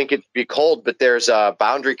 You'd think it'd be cold, but there's a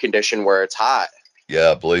boundary condition where it's hot.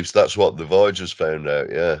 Yeah, I believe that's what the Voyagers found out.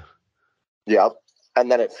 Yeah. Yep. And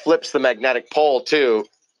then it flips the magnetic pole too.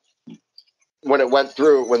 When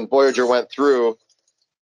Voyager went through,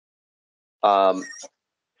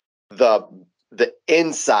 the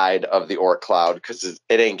inside of the Oort cloud, because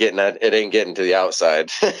it ain't getting to the outside.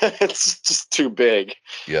 It's just too big.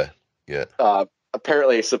 Yeah. Yeah.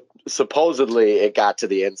 Apparently, supposedly, it got to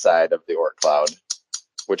the inside of the Oort cloud,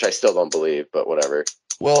 which I still don't believe, but whatever.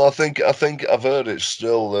 Well, I think I've heard it's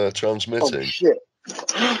still transmitting. Oh shit!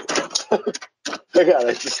 Hang on,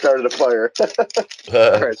 I just started a fire.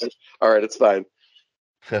 All right, it's fine.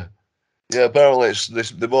 Yeah, apparently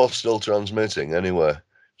they're both still transmitting anyway.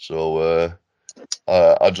 So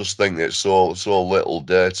I just think it's so little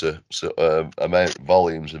data,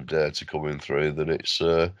 volumes of data coming through, that it's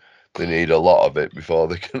they need a lot of it before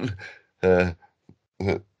they can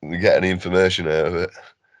get any information out of it.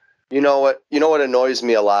 You know what annoys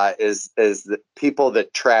me a lot is the people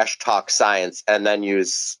that trash talk science and then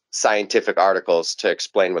use scientific articles to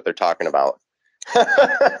explain what they're talking about.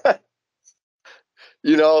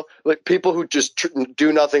 Like people who just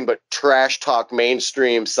do nothing but trash talk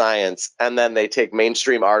mainstream science, and then they take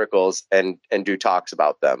mainstream articles and do talks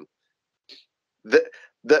about them. The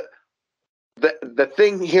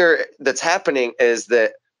thing here that's happening is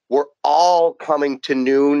that we're all coming to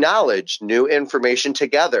new knowledge, new information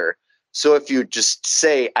together. So if you just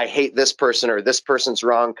say, I hate this person, or this person's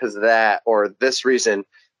wrong because of that, or this reason,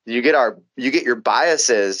 you get your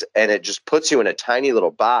biases, and it just puts you in a tiny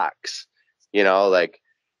little box. Like,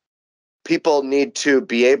 people need to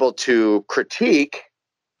be able to critique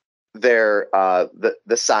their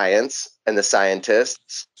the science and the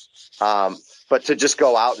scientists, but to just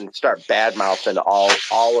go out and start badmouthing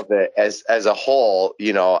all of it as a whole,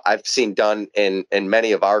 I've seen done in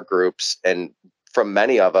many of our groups and from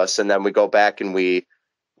many of us, and then we go back and we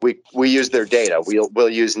use their data. We'll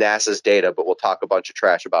use NASA's data, but we'll talk a bunch of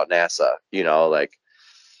trash about NASA,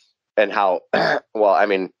 and how well, I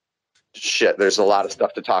mean, shit, there's a lot of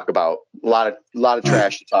stuff to talk about, a lot of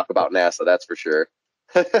trash to talk about NASA, that's for sure.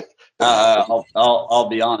 I'll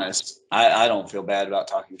be honest, I don't feel bad about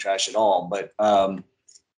talking trash at all, but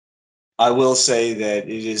I will say that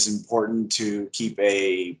it is important to keep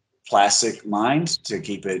a plastic mind, to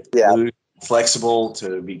keep it Yeah. loose, flexible,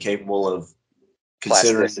 to be capable of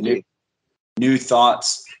considering Plasticity. new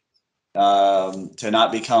thoughts, to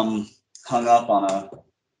not become hung up on a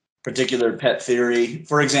particular pet theory.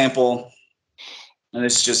 For example, and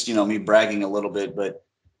it's just, me bragging a little bit, but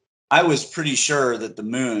I was pretty sure that the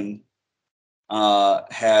moon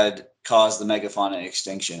had caused the megafauna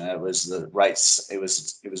extinction. It was the right. It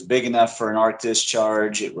was big enough for an arc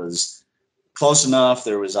discharge. It was close enough.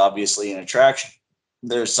 There was obviously an attraction.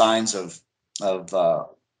 There's signs of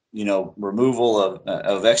removal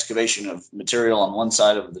of excavation of material on one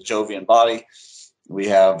side of the Jovian body. We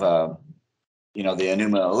have the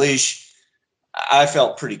Enuma Elish. I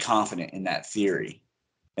felt pretty confident in that theory.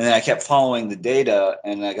 And then I kept following the data,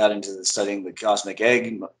 and I got into studying the cosmic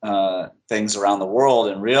egg things around the world,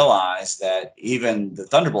 and realized that even the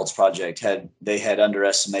Thunderbolts project had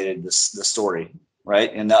underestimated the story,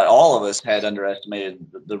 right? And that all of us had underestimated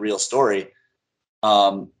the real story,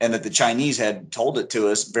 and that the Chinese had told it to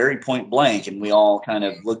us very point blank, and we all kind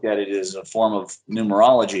of looked at it as a form of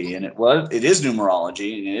numerology, and it is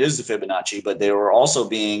numerology, and it is the Fibonacci, but they were also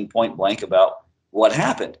being point blank about what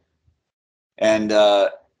happened. And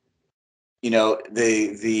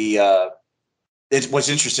what's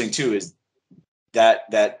interesting too is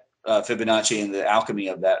that Fibonacci and the alchemy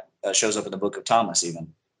of that shows up in the Book of Thomas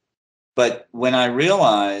even. But when I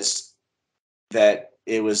realized that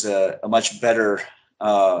it was a much better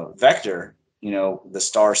vector, the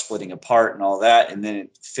star splitting apart and all that, and then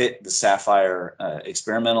it fit the Sapphire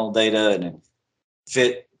experimental data, and it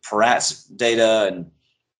fit Peratt's data, and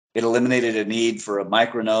it eliminated a need for a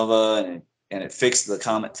micronova, and it fixed the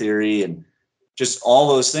comet theory, and just all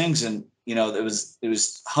those things. And it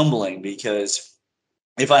was humbling, because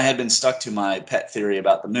if I had been stuck to my pet theory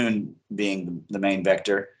about the moon being the main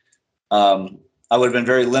vector, I would have been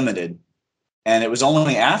very limited. And it was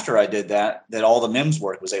only after I did that all the MIMS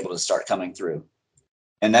work was able to start coming through.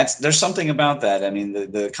 And there's something about that. I mean,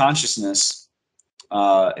 the consciousness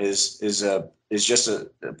is just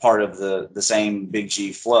a part of the same big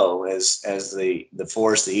G flow as the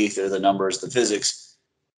force, the ether, the numbers, the physics,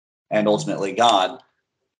 and ultimately God.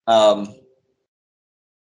 And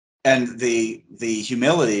the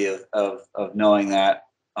humility of knowing that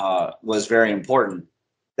was very important.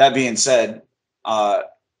 That being said,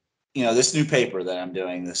 this new paper that I'm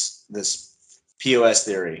doing, this POS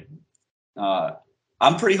theory,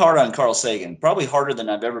 I'm pretty hard on Carl Sagan, probably harder than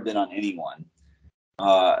I've ever been on anyone.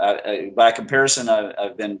 By comparison,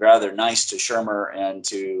 I've been rather nice to Shermer and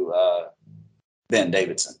to Ben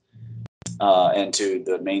Davidson, and to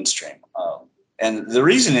the mainstream. And the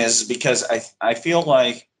reason is because I feel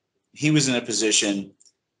like he was in a position,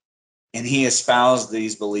 and he espoused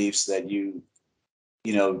these beliefs that you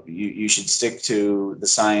should stick to the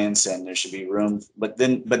science, and there should be room. But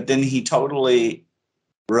then he totally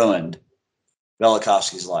ruined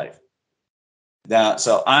Velikovsky's life. Now,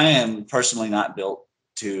 so I am personally not built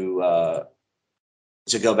to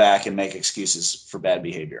go back and make excuses for bad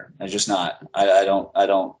behavior. I'm just not. I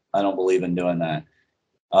don't believe in doing that.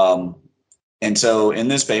 And so in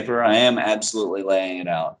this paper, I am absolutely laying it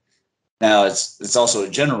out. Now, it's also a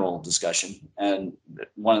general discussion, and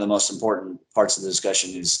one of the most important parts of the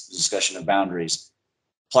discussion is the discussion of boundaries.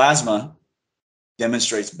 Plasma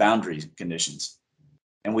demonstrates boundary conditions,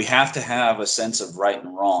 and we have to have a sense of right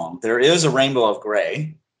and wrong. There is a rainbow of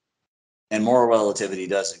gray, and moral relativity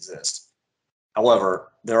does exist.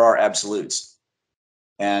 However, there are absolutes,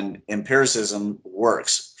 and empiricism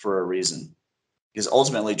works for a reason, because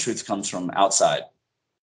ultimately truth comes from outside.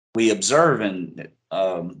 We observe and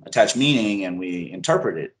attach meaning, and we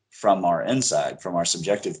interpret it from our inside, from our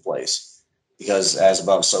subjective place, because as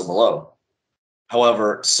above, so below.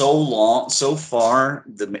 However, so far,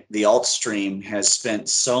 the alt stream has spent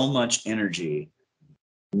so much energy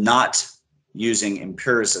not using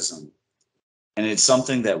empiricism. And it's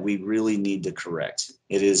something that we really need to correct.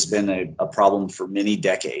 It has been a problem for many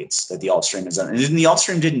decades that the alt stream has done. And the alt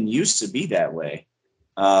stream didn't used to be that way.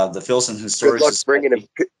 The Filson Historic Society.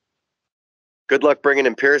 Good luck bringing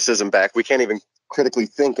empiricism back. We can't even critically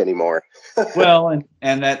think anymore. Well,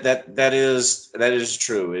 and that is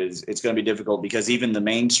true. It's going to be difficult, because even the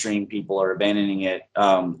mainstream people are abandoning it.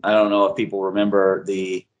 I don't know if people remember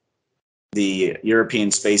the European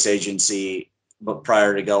Space Agency, but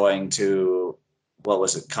prior to going to, what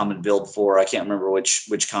was it, Comet Build 4? I can't remember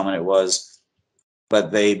which comet it was,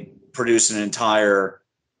 but they produced an entire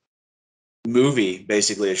movie,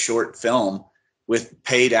 basically a short film, with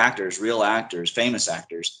paid actors, real actors, famous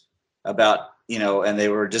actors, about, and they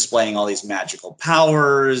were displaying all these magical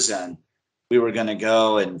powers, and we were going to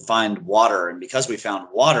go and find water. And because we found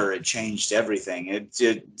water, it changed everything. It's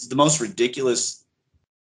the most ridiculous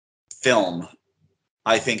film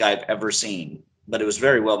I think I've ever seen, but it was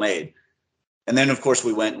very well made. And then, of course,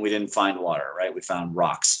 we went and we didn't find water, right? We found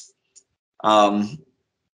rocks. And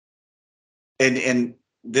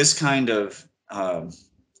this kind of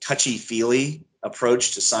touchy-feely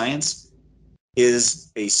approach to science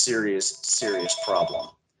is a serious problem.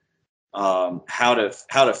 How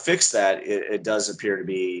to fix that? It does appear to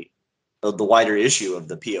be the wider issue of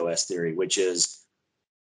the POS theory, which is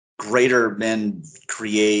greater men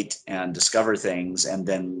create and discover things, and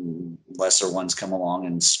then lesser ones come along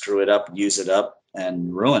and screw it up, use it up,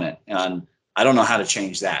 and ruin it. And I don't know how to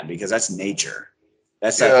change that, because that's nature.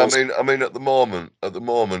 That's yeah. I mean, at the moment,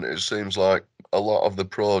 it seems like a lot of the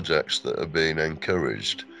projects that are being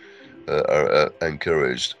encouraged are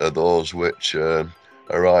those which are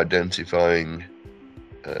identifying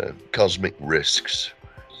cosmic risks.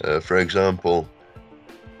 For example,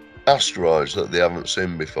 asteroids that they haven't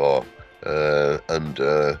seen before, and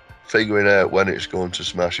figuring out when it's going to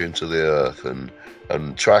smash into the Earth,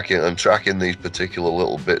 and tracking these particular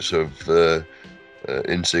little bits of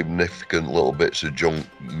insignificant little bits of junk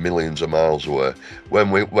millions of miles away,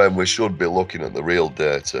 when we should be looking at the real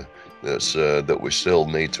data that we still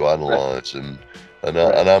need to analyze. Right. And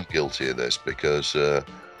I'm guilty of this, because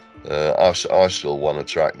I still want to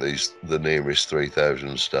track the nearest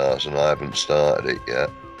 3,000 stars, and I haven't started it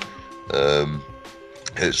yet.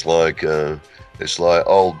 It's like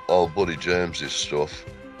old buddy James's stuff.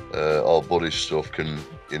 Old buddy's stuff can,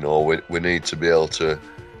 we need to be able to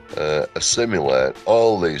assimilate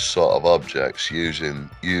all these sort of objects using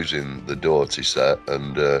the Dougherty set,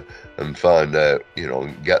 and find out,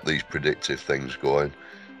 get these predictive things going.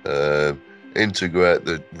 Integrate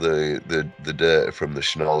the data from the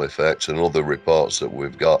Schnell effect and other reports that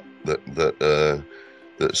we've got that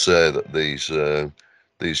say that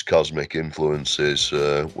these cosmic influences,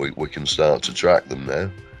 we can start to track them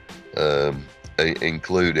now,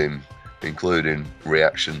 including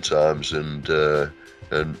reaction times and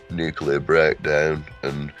nuclear breakdown,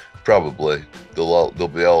 and probably there'll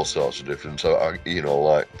be all sorts of different,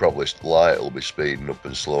 like probably light will be speeding up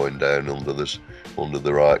and slowing down under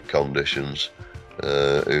the right conditions.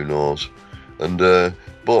 Who knows? And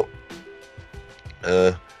but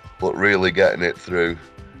really getting it through,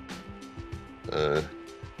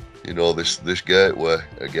 this gateway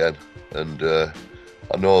again. And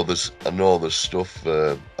I know there's stuff.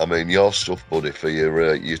 I mean, your stuff, buddy, for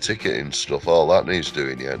your ticketing stuff, all that needs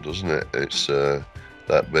doing yet, doesn't it? It's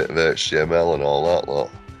that bit of HTML and all that lot.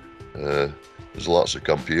 There's lots of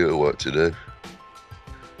computer work to do.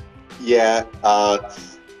 Yeah,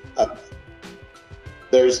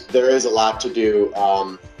 there is a lot to do.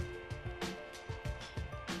 I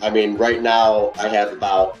mean, right now I have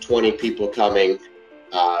about 20 people coming,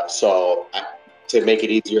 so to make it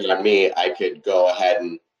easier on me, I could go ahead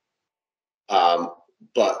and.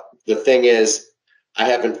 But the thing is, I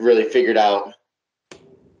haven't really figured out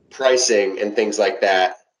pricing and things like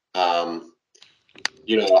that. I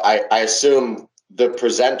assume the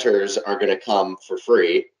presenters are going to come for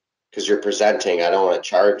free because you're presenting. I don't want to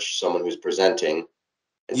charge someone who's presenting.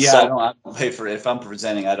 And I don't pay for it. If I'm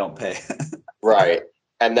presenting, I don't pay. Right.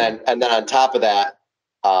 And then on top of that,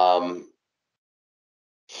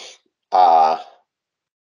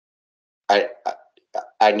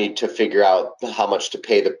 I need to figure out how much to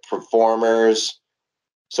pay the performers.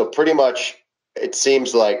 So pretty much it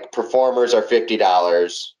seems like performers are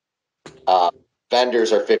 $50,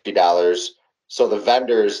 vendors are $50. So the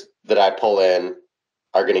vendors that I pull in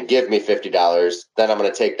are going to give me $50. Then I'm going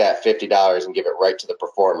to take that $50 and give it right to the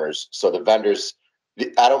performers. So the vendors,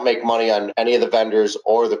 I don't make money on any of the vendors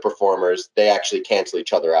or the performers. They actually cancel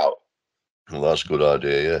each other out. Well, that's a good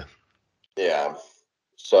idea, yeah. Yeah.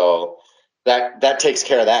 So that takes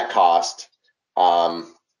care of that cost.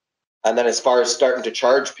 And then as far as starting to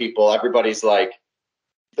charge people, everybody's like,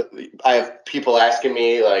 I have people asking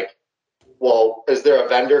me like, well, is there a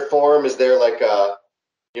vendor form? Is there like a,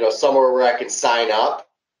 somewhere where I can sign up,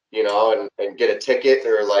 and get a ticket,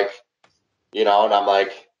 or like, and I'm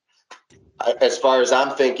like, as far as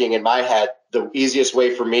I'm thinking in my head, the easiest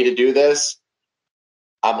way for me to do this,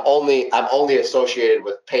 I'm only associated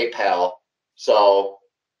with PayPal. So,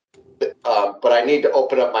 but I need to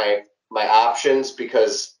open up my options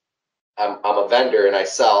because I'm a vendor and I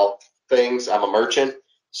sell things. I'm a merchant.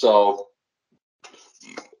 So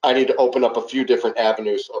I need to open up a few different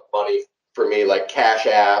avenues of money for me, like Cash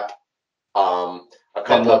App, a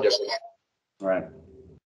couple of different. Right.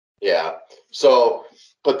 Yeah. So,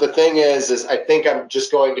 but the thing is I think I'm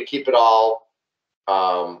just going to keep it all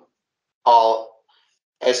all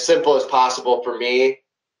as simple as possible for me,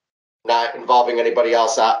 not involving anybody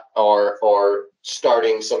else or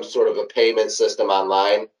starting some sort of a payment system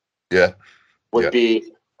online. Yeah. Would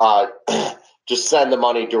be just send the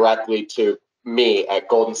money directly to me at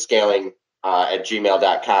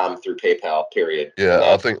goldenscaling@gmail.com through PayPal, period.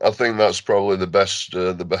 Yeah, I think that's probably the best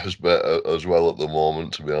bet as well at the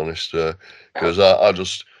moment, to be honest. Because I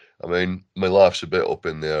mean, my life's a bit up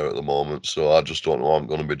in the air at the moment, so I just don't know what I'm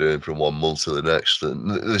going to be doing from 1 month to the next,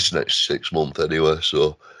 and this next 6 months anyway.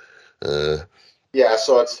 So, yeah,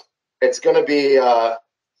 so it's going to be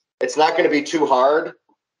it's not going to be too hard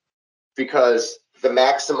because the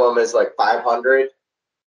maximum is like 500,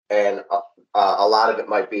 and a lot of it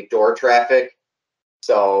might be door traffic.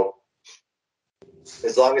 So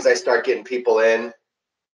as long as I start getting people in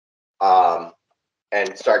and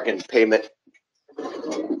start getting payment.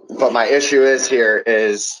 But my issue is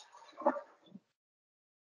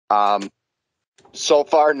so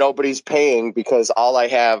far nobody's paying because all I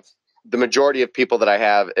have, the majority of people that I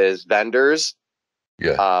have is vendors.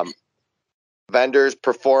 yeah. Vendors,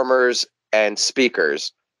 performers, and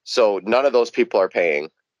speakers. So none of those people are paying.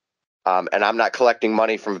 And I'm not collecting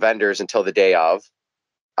money from vendors until the day of.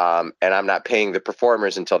 And I'm not paying the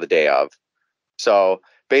performers until the day of. So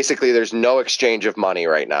basically there's no exchange of money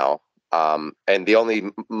right now. And the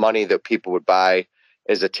only money that people would buy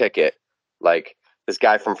is a ticket. Like this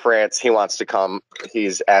guy from France, he wants to come.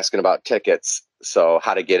 He's asking about tickets. So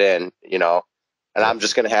how to get in, you know, and I'm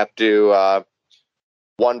just going to have to,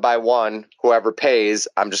 one by one, whoever pays,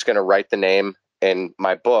 I'm just going to write the name in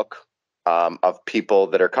my book of people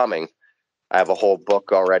that are coming. I have a whole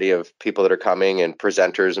book already of people that are coming and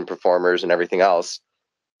presenters and performers and everything else.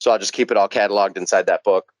 So I'll just keep it all cataloged inside that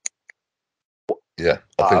book. Yeah,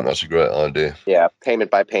 I think that's a great idea. Yeah,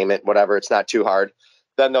 payment by payment, whatever. It's not too hard.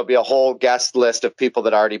 Then there'll be a whole guest list of people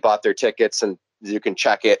that already bought their tickets, and you can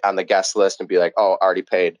check it on the guest list and be like, oh, already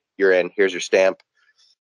paid. You're in. Here's your stamp.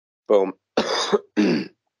 Boom.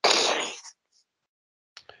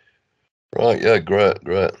 Right, yeah, great.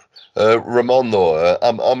 Ramon, though,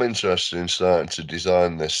 I'm interested in starting to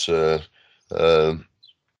design this the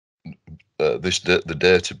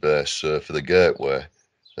database for the gateway,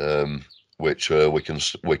 which we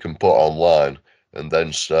can put online and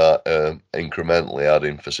then start incrementally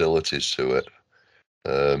adding facilities to it,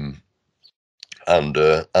 and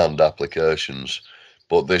applications.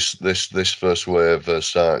 But this first way of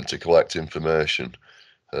starting to collect information,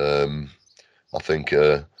 I think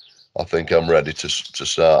I'm ready to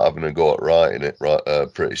start having a go at writing it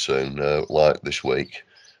pretty soon, like this week.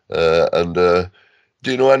 Do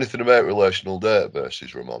you know anything about relational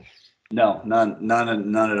databases, Ramon? No,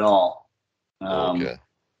 none at all. Okay.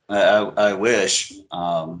 I wish.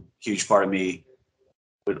 Huge part of me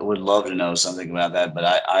would love to know something about that, but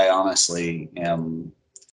I honestly am.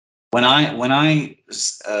 When I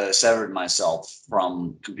severed myself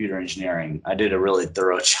from computer engineering, I did a really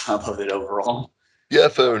thorough job of it overall. Yeah,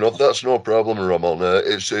 fair enough. That's no problem, Ramon.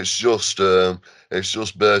 It's just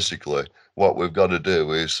basically what we've got to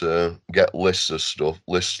do is get lists of stuff,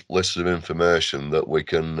 lists of information that we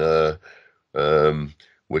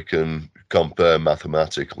can compare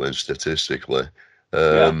mathematically and statistically,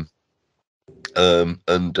 Yeah.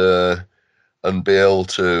 And be able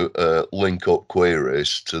to link up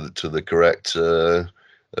queries to the correct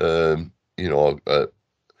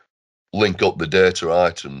link up the data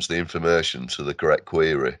items, the information to the correct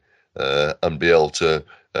query, and be able to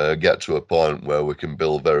get to a point where we can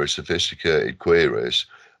build very sophisticated queries,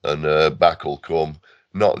 and back will come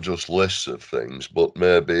not just lists of things, but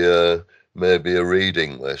maybe a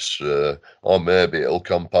reading list, or maybe it'll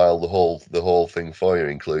compile the whole thing for you,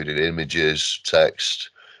 including images,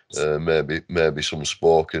 text, maybe some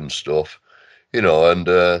spoken stuff. You know, and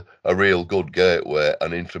a real good gateway,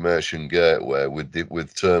 an information gateway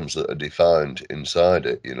with terms that are defined inside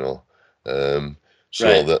it. You know, so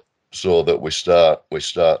Right. that we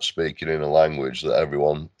start speaking in a language that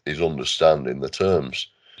everyone is understanding the terms.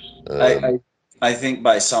 I think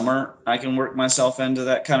by summer I can work myself into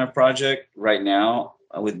that kind of project. Right now,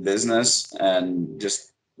 with business and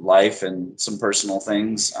just life and some personal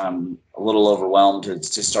things, I'm a little overwhelmed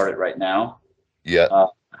to start it right now. Yeah.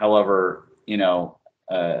 However,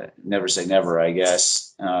 never say never, I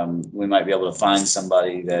guess. We might be able to find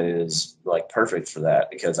somebody that is like perfect for that,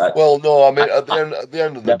 because Well, no, I mean, at the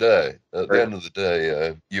end of the day,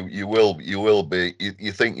 you will be.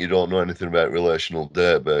 You think you don't know anything about relational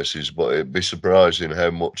databases, but it'd be surprising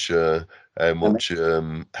how much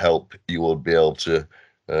help you would be able to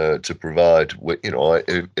to provide, you know,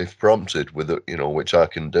 if prompted with, you know, which I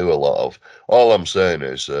can do a lot of. All I'm saying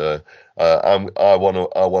is, I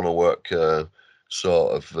want to work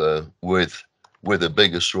sort of with a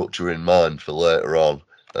bigger structure in mind for later on,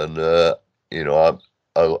 and you know,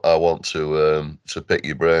 I want to pick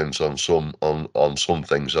your brains on some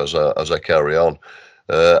things as I carry on.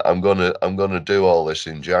 I'm gonna do all this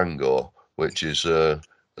in Django, which is a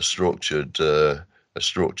structured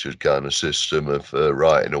kind of system of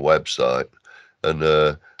writing a website, and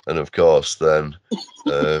of course then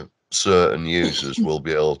certain users will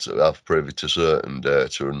be able to have privy to certain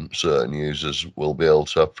data, and certain users will be able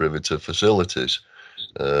to have privy to facilities.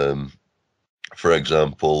 For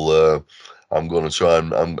example, I'm going to try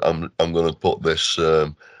and I'm going to put this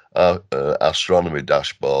astronomy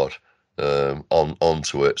dashboard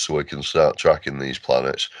onto it, so we can start tracking these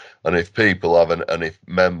planets. And if people have and if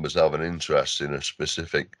members have an interest in a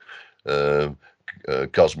specific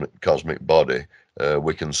cosmic body,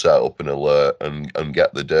 we can set up an alert and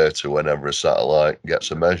get the data whenever a satellite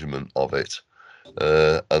gets a measurement of it,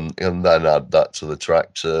 and then add that to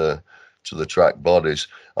the track bodies.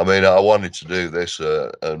 I mean, I wanted to do this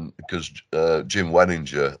and because Jim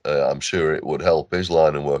Wenninger, I'm sure it would help his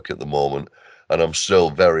line of work at the moment, and I'm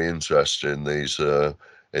still very interested in these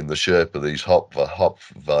in the shape of these hop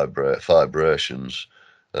vibrations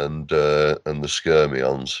and the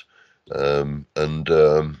skyrmions,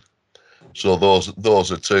 so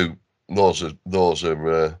those are two. Those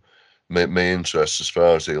are my interests as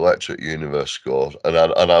far as the electric universe goes, and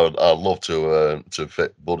I'd love to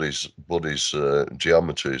fit Buddy's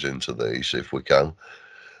geometries into these if we can.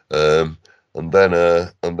 Um, and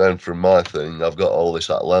then from my thing, I've got all this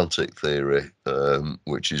Atlantic theory,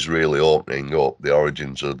 which is really opening up the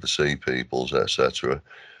origins of the sea peoples, etc.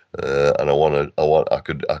 And I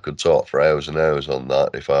could talk for hours and hours on that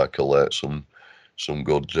if I collect some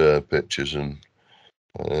good pictures and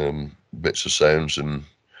bits of sounds and,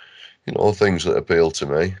 you know, things that appeal to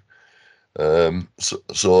me.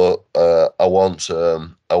 So I want to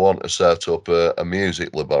set up a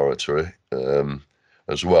music laboratory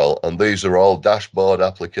as well, and these are all dashboard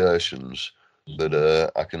applications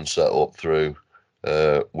that I can set up through,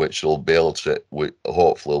 which will be able to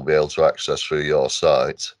hopefully will be able to access through your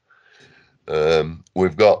site.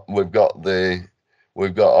 We've got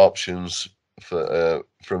options for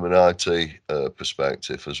from an IT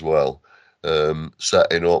perspective as well,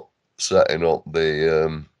 setting up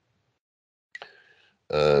the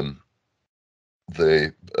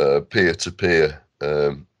peer-to-peer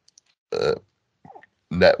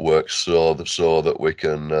networks, so that we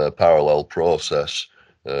can parallel process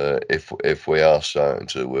if we are starting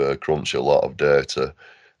to crunch a lot of data,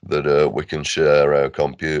 that we can share our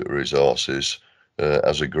computer resources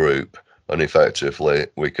as a group, and effectively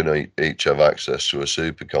we can each have access to a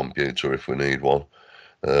supercomputer if we need one,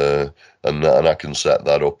 and I can set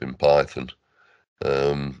that up in Python.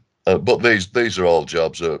 But these are all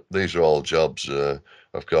jobs.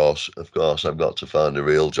 Of course, I've got to find a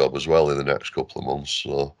real job as well in the next couple of months.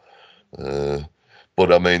 So,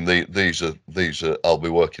 but I mean, these are. I'll be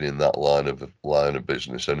working in that line of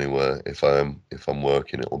business anyway. If I'm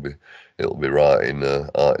working, it'll be writing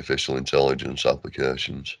artificial intelligence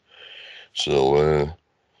applications. So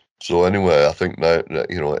anyway, I think now,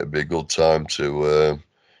 you know, it'd be a good time to.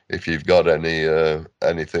 If you've got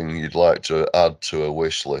anything you'd like to add to a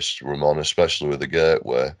wish list, Ramon, especially with the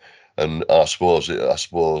gateway, and I suppose you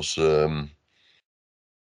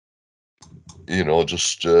know,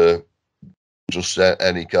 just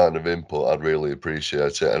any kind of input, I'd really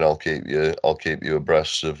appreciate it, and I'll keep you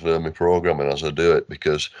abreast of my programming as I do it,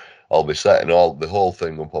 because I'll be setting the whole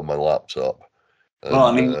thing up on my laptop, and Well,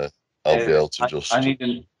 I mean, I'll be able to just. I need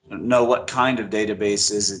to know what kind of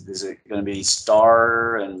database is it. Is it going to be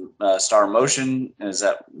star and star motion? Is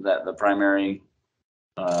that the primary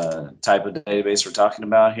type of database we're talking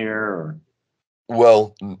about here? Or?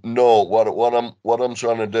 Well, no. What I'm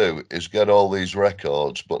trying to do is get all these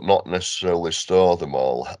records, but not necessarily store them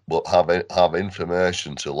all, but have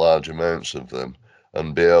information to large amounts of them,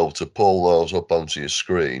 and be able to pull those up onto your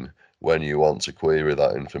screen when you want to query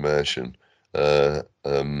that information.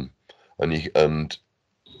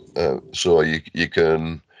 So you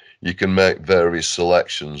can make various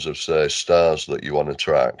selections of, say, stars that you want to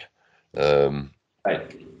track,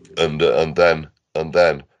 Right. and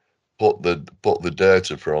then put the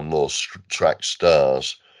data from those tracked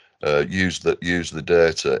stars, use the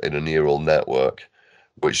data in a neural network,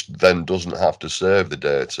 which then doesn't have to save the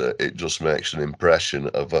data. It just makes an impression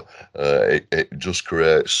of it just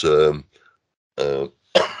creates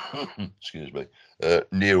excuse me,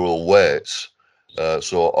 neural weights.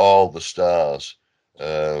 So all the stars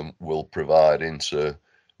will provide into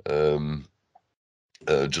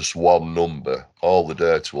just one number. All the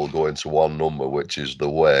data will go into one number, which is the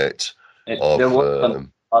weight of. There was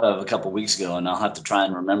a couple of weeks ago, and I'll have to try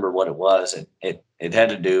and remember what it was. It had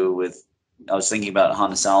to do with, I was thinking about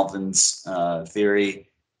Hannes Alfvén's theory,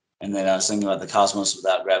 and then I was thinking about the cosmos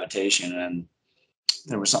without gravitation, and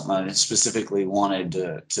there was something I specifically wanted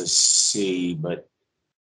to see, but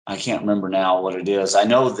I can't remember now what it is. I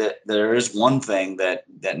know that there is one thing that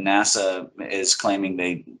NASA is claiming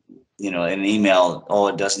they, in an email,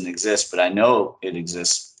 it doesn't exist, but I know it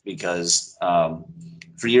exists because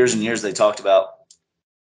for years and years they talked about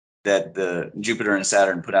that the Jupiter and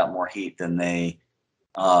Saturn put out more heat than they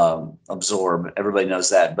absorb. Everybody knows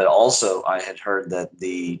that. But also I had heard that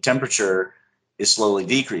the temperature is slowly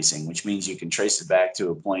decreasing, which means you can trace it back to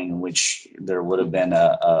a point in which there would have been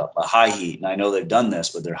a high heat. And I know they've done this,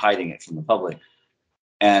 but they're hiding it from the public.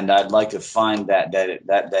 And I'd like to find that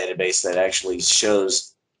database that actually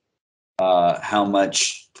shows how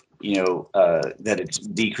much, that it's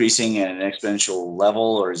decreasing at an exponential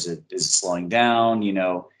level, or is it slowing down?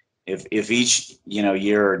 If each,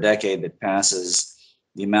 year or decade that passes,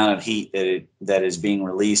 the amount of heat that is being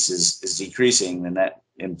released is decreasing, then that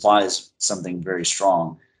implies something very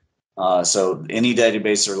strong. So any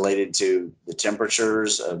database related to the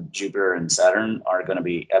temperatures of Jupiter and Saturn are going to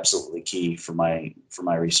be absolutely key for my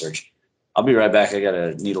research. I'll be right back. I got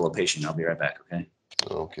to needle a patient. I'll be right back. Okay.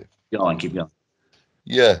 Okay. Keep going.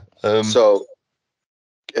 Yeah. So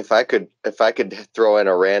if I could throw in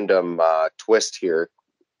a random twist here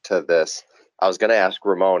to this, I was going to ask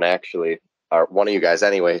Ramon, actually, or one of you guys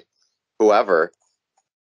anyway, whoever,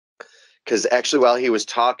 because actually while he was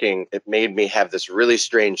talking, it made me have this really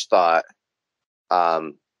strange thought.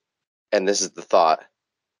 And this is the thought: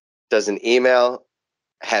 does an email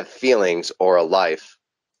have feelings or a life?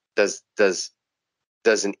 Does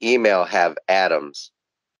an email have atoms?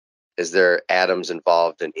 Is there atoms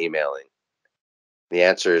involved in emailing? The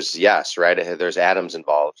answer is yes, right? There's atoms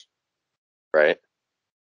involved, right?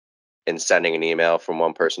 In sending an email from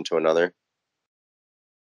one person to another.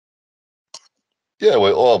 Yeah,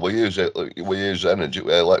 we use it. We use energy,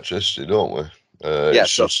 electricity, don't we?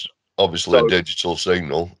 It's just obviously a digital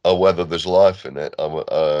signal. Whether there's life in it,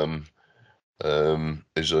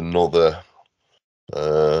 is another.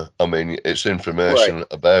 It's information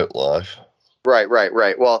about life.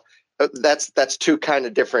 Right. Well, that's two kind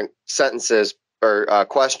of different sentences or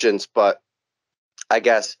questions, but I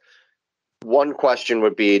guess one question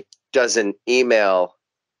would be: does an email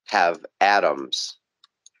have atoms?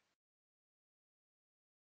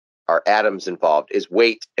 Are atoms involved? Is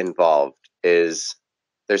weight involved? There's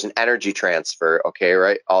an energy transfer? Okay,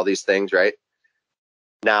 right? All these things, right?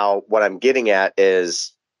 Now, what I'm getting at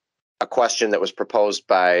is a question that was proposed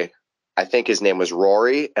by, I think his name was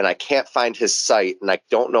Rory, and I can't find his site, and I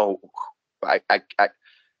don't know. I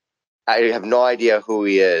have no idea who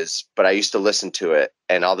he is, but I used to listen to it,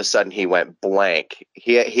 and all of a sudden he went blank.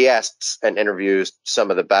 He asked and interviews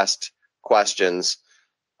some of the best questions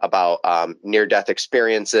about near-death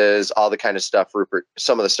experiences, all the kind of stuff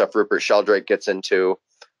some of the stuff Rupert Sheldrake gets into.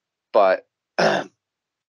 But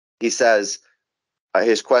he says,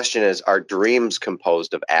 his question is, are dreams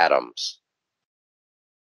composed of atoms?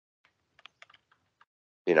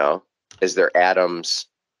 Is there atoms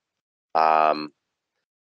in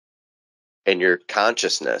your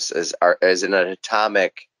consciousness? Is it an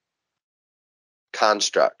atomic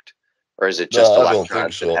construct, or is it just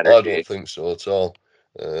electrons and energy? I don't think so at all.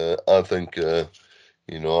 I think I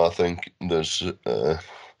think there's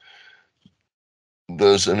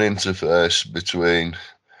an interface between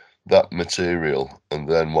that material and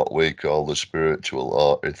then what we call the spiritual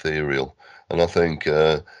or ethereal. And I think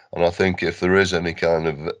if there is any kind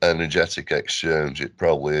of energetic exchange, it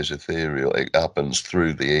probably is ethereal. It happens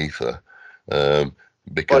through the ether.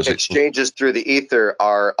 Because but exchanges through the ether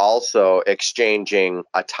are also exchanging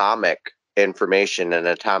atomic information and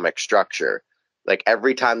atomic structure. Like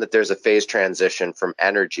every time that there's a phase transition from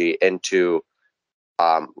energy into,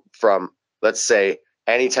 from, let's say,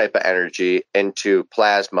 any type of energy into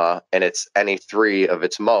plasma, and it's any three of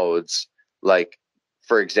its modes, like,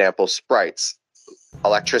 for example, sprites,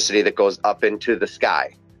 electricity that goes up into the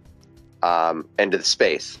sky, into the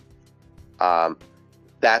space.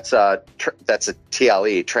 That's a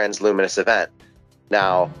TLE, transluminous event.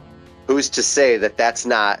 Now, who's to say that that's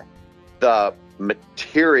not the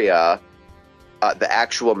materia, the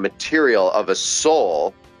actual material of a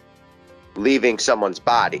soul leaving someone's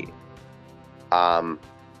body?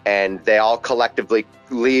 And they all collectively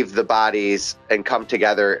leave the bodies and come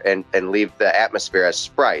together and leave the atmosphere as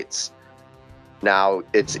sprites. Now,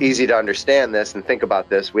 it's easy to understand this and think about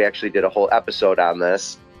this. We actually did a whole episode on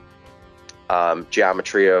this.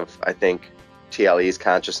 Geometry of, I think, TLE's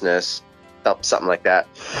consciousness, something like that.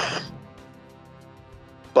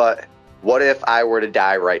 But what if I were to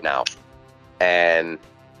die right now and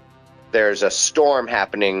there's a storm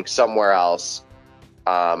happening somewhere else?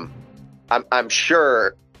 I'm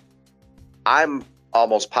sure, I'm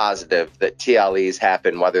almost positive that TLEs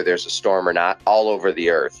happen whether there's a storm or not all over the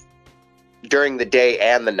earth during the day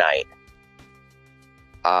and the night.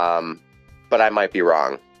 But I might be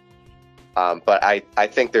wrong. But I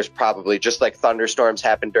think there's probably, just like thunderstorms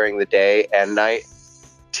happen during the day and night,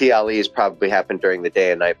 TLEs probably happen during the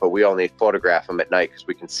day and night, but we only photograph them at night because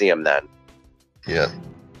we can see them then. Yeah.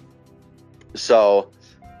 So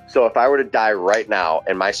if I were to die right now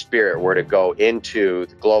and my spirit were to go into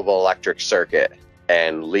the global electric circuit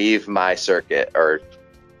and leave my circuit, or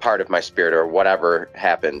part of my spirit, or whatever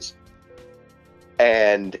happens,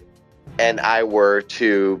 and I were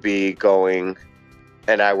to be going,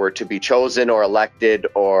 and I were to be chosen or elected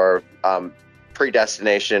or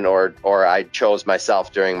predestination, or I chose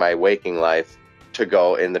myself during my waking life to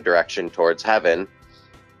go in the direction towards heaven,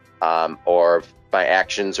 or my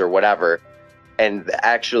actions or whatever. And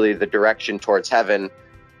actually the direction towards heaven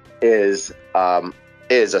is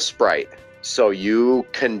a sprite. So you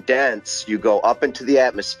condense, you go up into the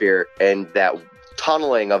atmosphere, and that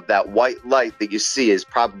tunneling of that white light that you see is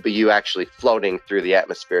probably you actually floating through the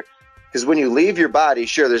atmosphere. Because when you leave your body,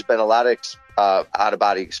 sure, there's been a lot of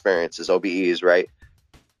out-of-body experiences, OBEs, right?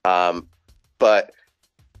 But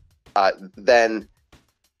then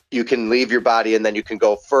you can leave your body, and then you can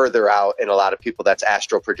go further out. And a lot of people, that's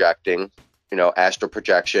astral projecting, astral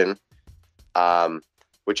projection,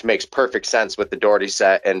 which makes perfect sense with the Dougherty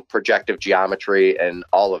set and projective geometry and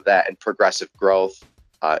all of that, and progressive growth,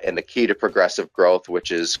 and the key to progressive growth,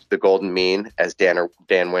 which is the golden mean, as Dan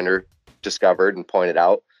Winter discovered and pointed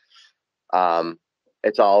out.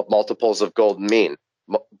 It's all multiples of golden mean,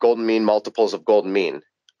 multiples of golden mean.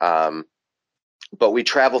 But we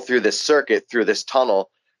travel through this circuit, through this tunnel,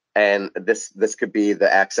 and this could be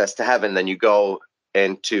the access to heaven. Then you go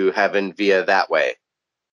into heaven via that way.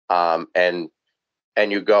 And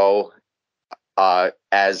you go,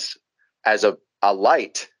 as a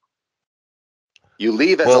light. You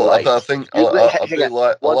leave as a light. I think I like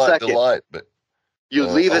the light, but you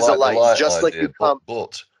leave as a light, just like you come.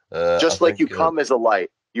 But just like you come as a light,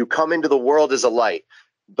 you come into the world as a light.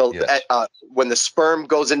 Yes. When the sperm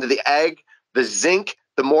goes into the egg,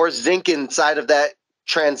 the more zinc inside of that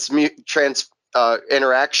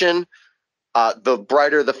interaction, the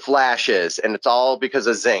brighter the flash is, and it's all because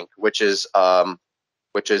of zinc, which is a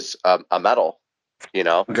metal,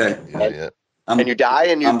 Okay. Yeah. And you die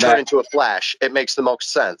and you turn into a flash. It makes the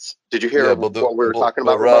most sense. Did you hear what we were talking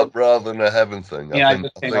about? Rather than a heaven thing, Yeah, I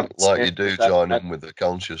think like you do join in with the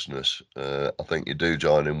consciousness. I think you do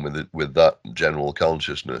join in with that general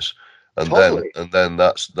consciousness, and Totally. then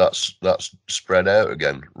that's spread out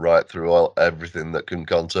again right through everything that can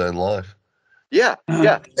contain life. Yeah.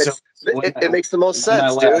 It makes the most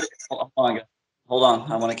sense, dude. Hold on,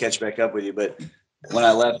 I want to catch back up with you, but when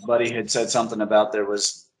I left, Buddy had said something about there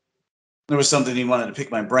was something he wanted to pick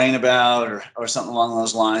my brain about, or something along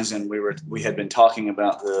those lines, and we had been talking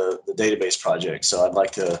about the database project. So I'd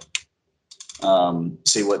like to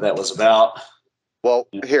see what that was about. Well,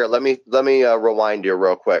 here, let me rewind you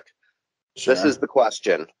real quick. Sure. This is the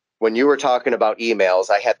question. When you were talking about emails,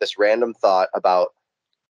 I had this random thought about,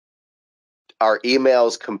 are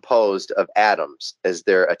emails composed of atoms? Is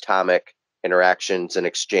there atomic interactions and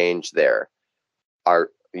exchange there? Do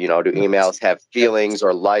emails have feelings,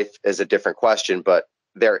 or life is a different question, but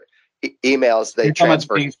they're emails, they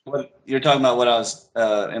transfer. You're talking about what I was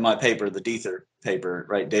in my paper, the Dether paper,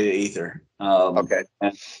 right? Data ether. Okay.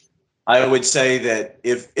 And I would say that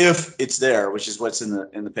if it's there, which is what's in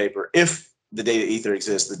the paper, if the data ether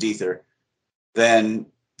exists, the Dether, then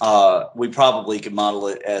we probably could model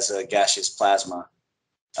it as a gaseous plasma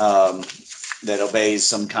that obeys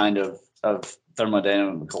some kind of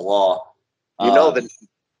thermodynamical law. The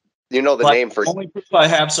name for only proof I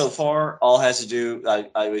have so far all has to do.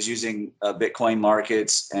 I was using Bitcoin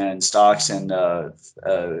markets and stocks and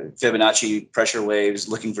Fibonacci pressure waves,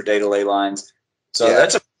 looking for data ley lines. So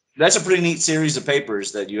that's a pretty neat series of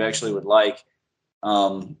papers that you actually would like.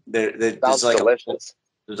 Sounds delicious.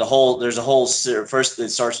 There's a whole first. It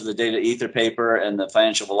starts with the data ether paper and the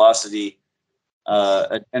financial velocity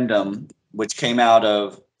addendum, which came out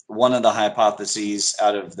of one of the hypotheses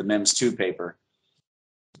out of the MEMS2 paper.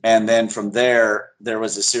 And then from there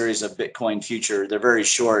was a series of Bitcoin future. They're very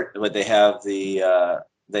short, but they have the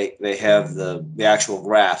actual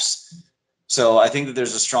graphs. So I think that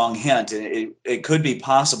there's a strong hint, and it could be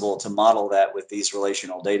possible to model that with these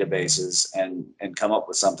relational databases and come up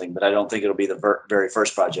with something, but I don't think it'll be the very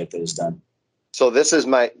first project that is done. So this is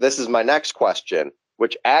my next question,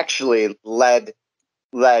 which actually led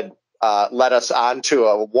us on to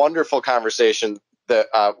a wonderful conversation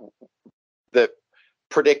that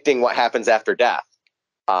predicting what happens after death.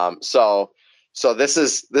 So this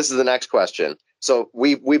is the next question. So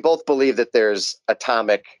we both believe that there's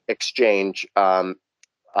atomic exchange in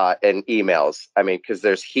emails. I mean, because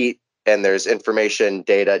there's heat and there's information,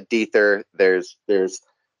 data, ether. There's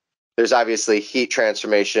obviously heat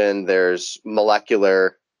transformation. There's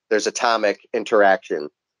molecular. There's atomic interaction.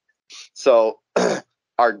 So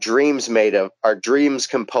are dreams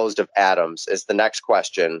composed of atoms? Is the next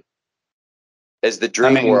question. Is the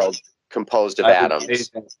dream world composed of atoms?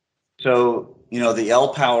 So, the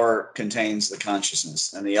L power contains the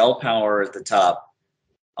consciousness, and the L power at the top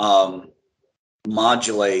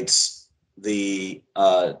modulates the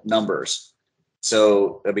numbers.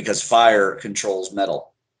 So, because fire controls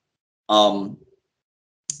metal, and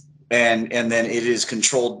then it is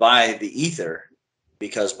controlled by the ether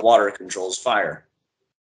because water controls fire.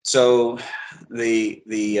 So the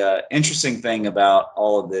interesting thing about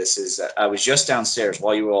all of this is that I was just downstairs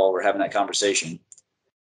while you all were having that conversation.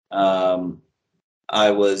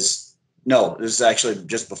 This is actually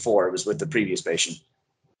just before, it was with the previous patient,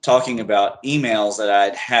 talking about emails that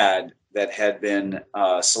I'd had that had been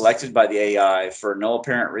selected by the AI for no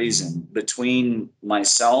apparent reason between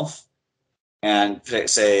myself and,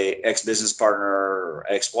 say, ex-business partner or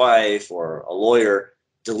ex-wife or a lawyer,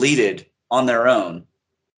 deleted on their own,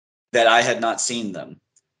 that I had not seen them.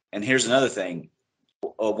 And here's another thing.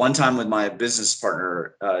 One time with my business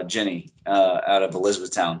partner, Jenny, out of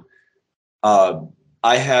Elizabethtown,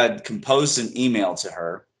 I had composed an email to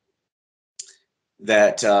her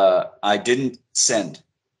that I didn't send.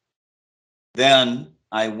 Then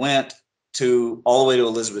I went all the way to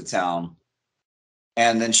Elizabethtown,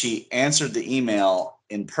 and then she answered the email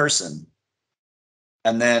in person.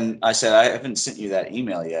 And then I said, I haven't sent you that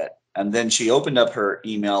email yet. And then she opened up her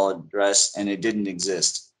email address and it didn't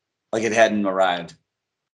exist, like it hadn't arrived.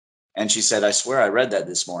 And she said, I swear I read that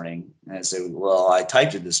this morning. And I said, well, I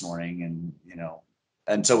typed it this morning, and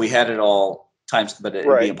and so we had it all times, but it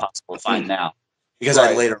would be impossible to find now because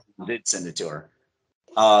I later did send it to her.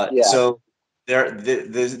 So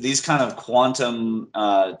these kind of quantum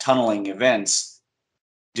tunneling events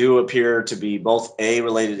do appear to be both A,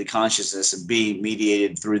 related to consciousness, and B,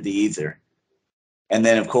 mediated through the ether. And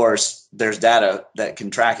then, of course, there's data that can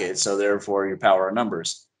track it. So therefore, your power of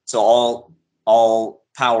numbers. So all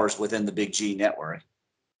powers within the big G network.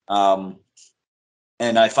 And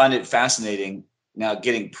I find it fascinating. Now,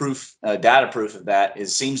 getting data proof of that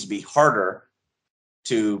seems to be harder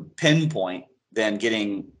to pinpoint than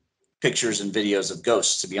getting pictures and videos of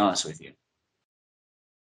ghosts, to be honest with you.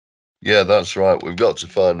 Yeah, that's right. We've got to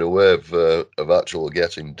find a way of actually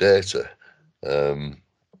getting data.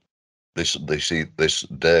 This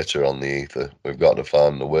data on the ether. We've got to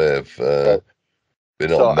find a way of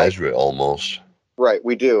being able to measure it almost. Right,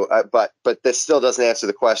 we do. But this still doesn't answer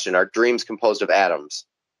the question. Are dreams composed of atoms?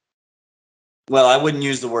 Well, I wouldn't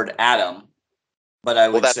use the word atom, but I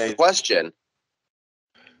would say the question.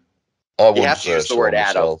 I wouldn't say use the word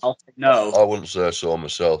atom. I'll say no. I wouldn't say so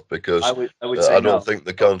myself because I would say I don't think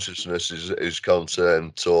the consciousness is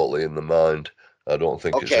contained totally in the mind. I don't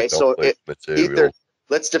think it's a complete material. Ether,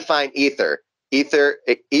 let's define ether.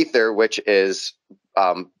 Ether, which is,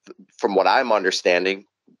 from what I'm understanding,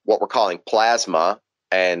 what we're calling plasma,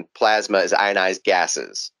 and plasma is ionized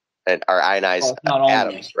gases and are ionized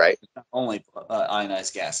atoms, right? It's not only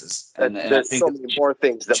ionized gases. There's so many more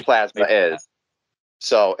things that plasma is.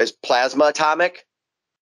 So is plasma atomic?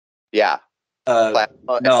 Yeah.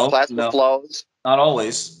 Plasma flows. Not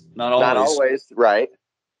always. Not always, right.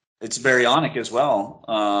 It's baryonic as well,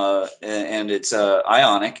 and it's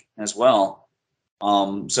ionic as well.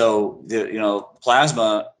 So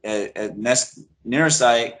plasma,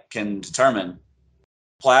 Neurosite can determine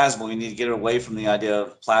plasma. We need to get away from the idea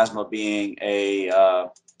of plasma being a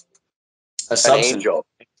substance,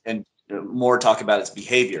 and more talk about its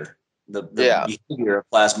behavior. The behavior of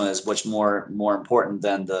plasma is much more important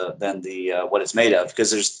than the what it's made of,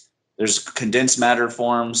 because there's condensed matter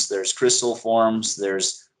forms, there's crystal forms,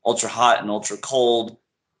 there's ultra hot and ultra cold.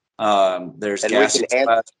 There's gas.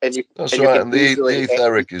 That's right. And the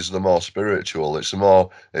etheric is the more spiritual. It's a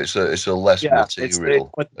less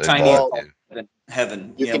material. It's tiny than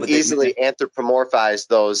heaven. You can easily anthropomorphize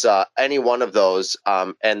those, any one of those,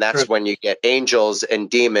 and that's when you get angels and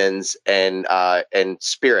demons and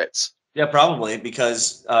spirits. Yeah, probably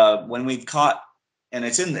because when we've caught, and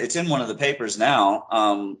it's in one of the papers now.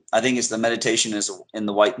 I think it's the meditation is in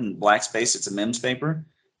the white and black space. It's a MIMS paper.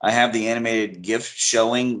 I have the animated GIF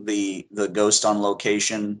showing the ghost on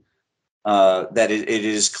location. That it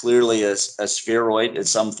is clearly a spheroid.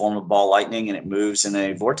 It's some form of ball lightning, and it moves in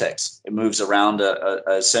a vortex. It moves around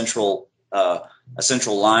a central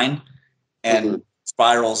line and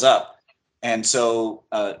spirals up. And so,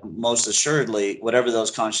 most assuredly, whatever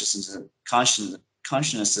those consciousnesses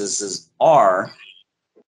are,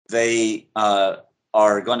 they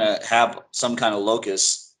are going to have some kind of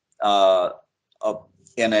locus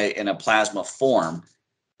in a plasma form.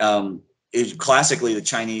 Classically, the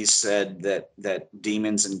Chinese said that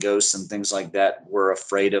demons and ghosts and things like that were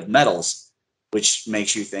afraid of metals, which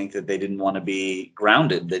makes you think that they didn't want to be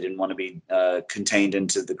grounded. They didn't want to be contained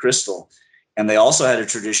into the crystal. And they also had a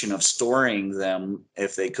tradition of storing them,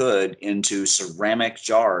 if they could, into ceramic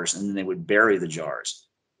jars, and then they would bury the jars.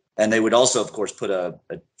 And they would also, of course, put a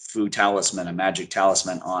foo talisman, a magic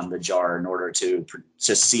talisman, on the jar in order to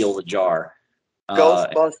seal the jar.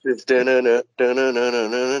 Ghostbusters.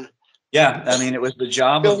 Yeah, I mean, it was the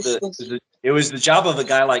job of the job of a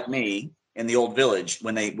guy like me in the old village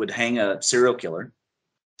when they would hang a serial killer.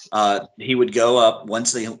 He would go up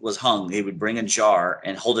once he was hung. He would bring a jar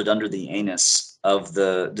and hold it under the anus of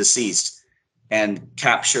the deceased and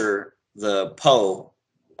capture the Po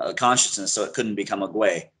consciousness so it couldn't become a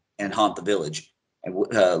Gui and haunt the village and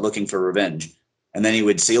looking for revenge. And then he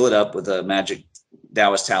would seal it up with a magic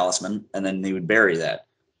Taoist talisman, and then he would bury that.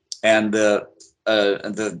 And the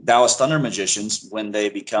Taoist thunder magicians, when they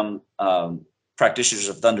become practitioners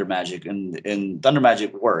of thunder magic, and thunder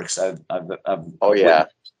magic works.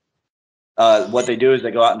 What they do is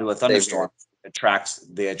they go out into a thunderstorm.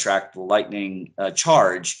 They attract the lightning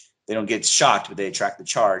charge. They don't get shocked, but they attract the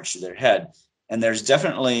charge to their head. And there's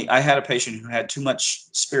definitely, I had a patient who had too much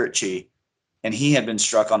spirit chi, and he had been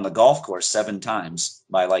struck on the golf course 7 times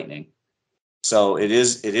by lightning. So it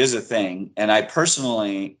is a thing. And I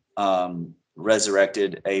personally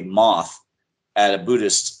resurrected a moth at a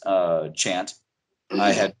Buddhist chant.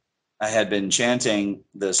 I had been chanting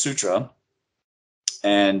the sutra,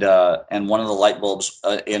 and one of the light bulbs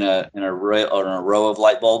in a row of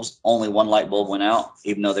light bulbs, only one light bulb went out,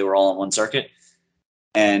 even though they were all on one circuit.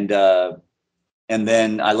 And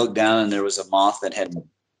then I looked down, and there was a moth that had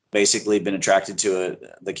basically been attracted to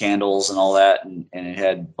the candles and all that, and it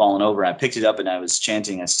had fallen over. I picked it up and I was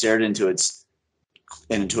chanting. I stared into its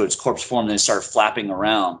corpse form, and then it started flapping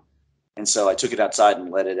around. And so I took it outside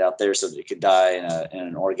and let it out there so that it could die in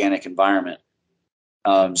an organic environment.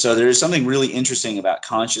 So there's something really interesting about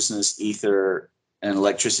consciousness, ether, and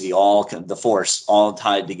electricity, the force, all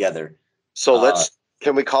tied together. So let's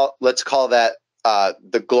call that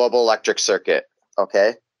the global electric circuit.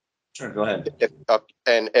 Okay. Sure. Go ahead.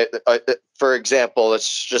 For example,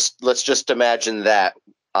 let's just imagine that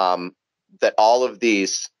that all of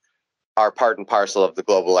these are part and parcel of the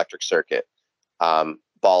global electric circuit.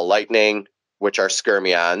 Ball lightning, which are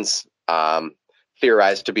skyrmions,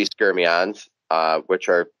 theorized to be skyrmions, which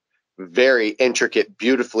are very intricate,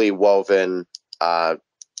 beautifully woven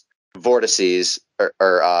vortices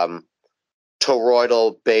or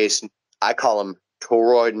toroidal based. I call them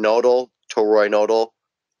toroidal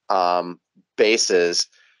bases,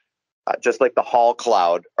 just like the Hall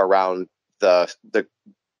cloud around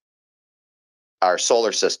our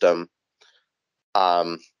solar system.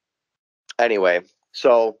 Anyway,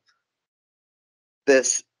 so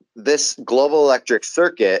this global electric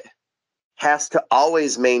circuit has to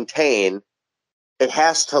always maintain, it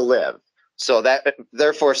has to live. So that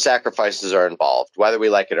therefore sacrifices are involved, whether we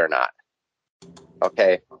like it or not.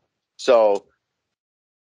 Okay. So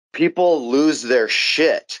people lose their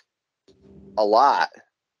shit a lot.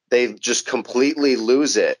 They just completely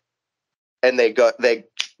lose it. And they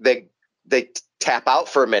tap out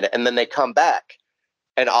for a minute, and then they come back.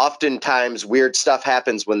 And oftentimes weird stuff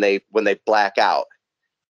happens when they black out.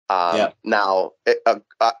 Now,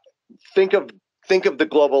 think of the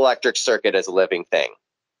global electric circuit as a living thing.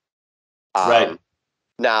 Right.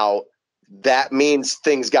 Now, that means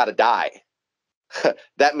things got to die.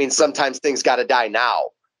 That means sometimes things got to die now.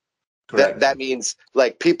 Correct. That means,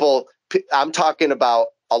 like, people. I'm talking about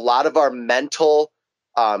a lot of our mental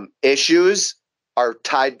issues are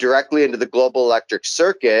tied directly into the global electric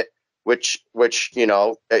circuit, which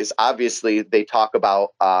is obviously they talk about.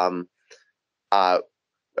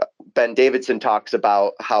 Ben Davidson talks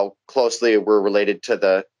about how closely we're related to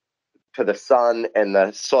the sun and the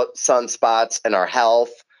sunspots and our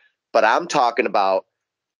health, but I'm talking about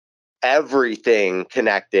everything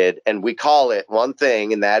connected, and we call it one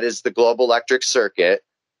thing, and that is the global electric circuit.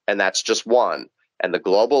 and that's just one. And the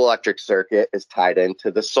global electric circuit is tied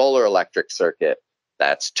into the solar electric circuit.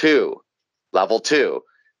 That's two, level two.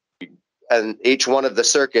 And each one of the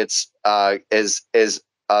circuits is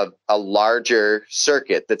a larger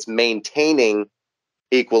circuit that's maintaining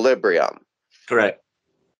equilibrium. Correct.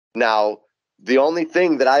 Now, the only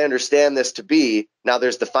thing that I understand this to be, now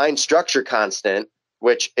there's the fine structure constant,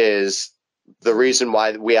 which is the reason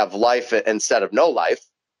why we have life instead of no life,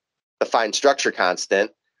 the fine structure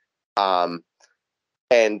constant.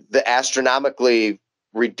 And the astronomically,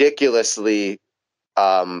 ridiculously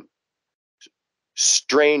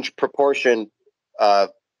strange proportion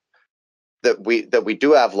that we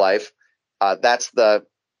do have life. That's the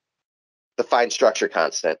fine structure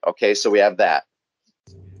constant. Okay, so we have that.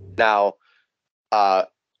 Now,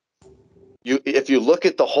 if you look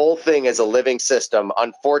at the whole thing as a living system,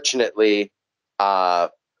 unfortunately,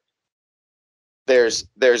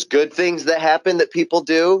 there's good things that happen that people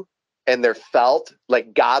do, and they're felt,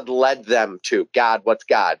 like God led them to. God, what's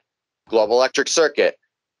God? Global electric circuit.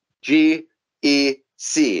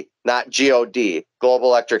 GEC, not GOD. Global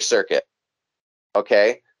electric circuit.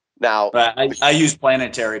 Okay. Now, I use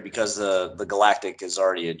planetary because the galactic is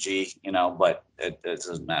already a G, but it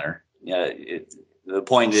doesn't matter. Yeah. The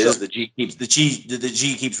point is the G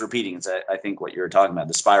keeps repeating. It's I think what you're talking about,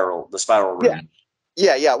 the spiral ring.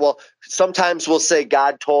 Yeah. Well, sometimes we'll say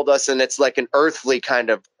God told us, and it's like an earthly kind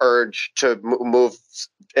of urge to move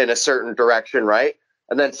in a certain direction, right?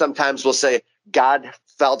 And then sometimes we'll say God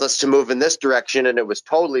felt us to move in this direction, and it was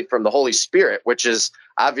totally from the Holy Spirit, which is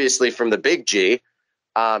obviously from the big G.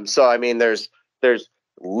 So I mean, there's a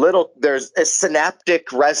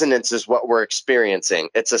synaptic resonance is what we're experiencing.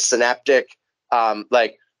 It's a synaptic,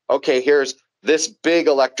 like, okay, here's this big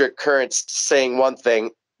electric current saying one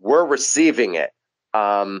thing, we're receiving it.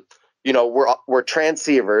 We're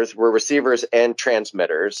transceivers, we're receivers and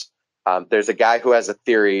transmitters. There's a guy who has a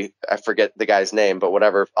theory, I forget the guy's name, but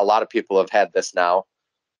whatever, a lot of people have had this now,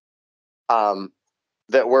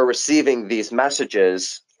 that we're receiving these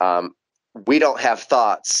messages. We don't have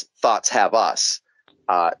thoughts have us.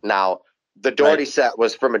 Now, the Dougherty set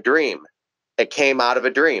was from a dream. It came out of a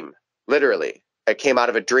dream, literally. It came out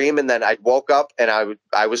of a dream, and then I woke up and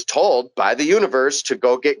I was told by the universe to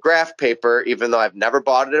go get graph paper, even though I've never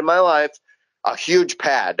bought it in my life, a huge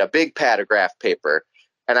pad, a big pad of graph paper.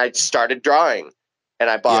 And I started drawing, and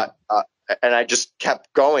I bought, and I just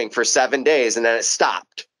kept going for 7 days, and then it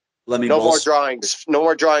stopped. No more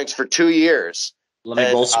drawings for 2 years. Let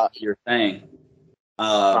me bolster what you're saying.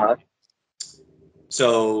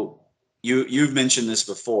 So you've mentioned this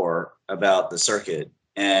before about the circuit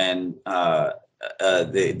and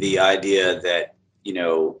the idea that,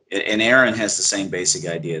 and Aaron has the same basic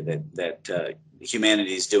idea that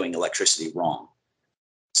humanity is doing electricity wrong.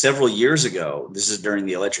 Several years ago, this is during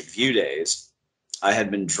the Electric View days, I had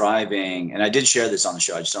been driving, and I did share this on the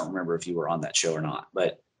show. I just don't remember if you were on that show or not.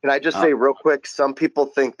 But can I just say real quick, some people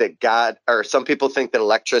think that some people think that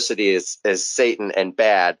electricity is Satan and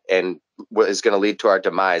bad and is going to lead to our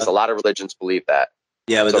demise. A lot of religions believe that.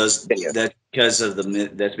 Yeah, but that's because of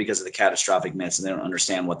the catastrophic myths, and they don't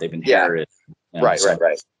understand what they've inherited. Yeah. Right.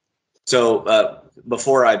 So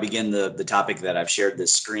before I begin the topic that I've shared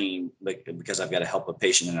this screen, because I've got to help a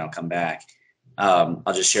patient and I'll come back, I'll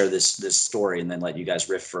just share this story and then let you guys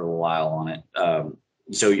riff for a little while on it.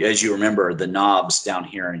 So as you remember, the knobs down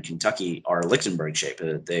here in Kentucky are Lichtenberg shape.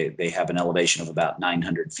 They have an elevation of about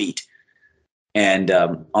 900 feet. And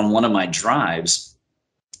on one of my drives,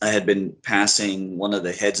 I had been passing one of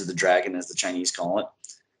the heads of the dragon, as the Chinese call it.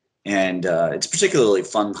 And it's a particularly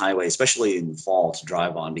fun highway, especially in the fall, to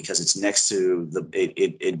drive on because it's next to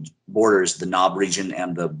it borders the knob region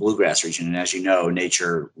and the bluegrass region. And as you know,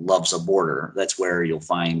 nature loves a border. That's where you'll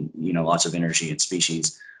find, lots of energy and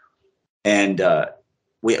species. And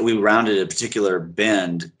we rounded a particular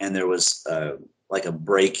bend, and there was like a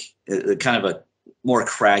break, kind of a more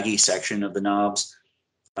craggy section of the knobs.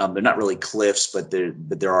 They're not really cliffs, but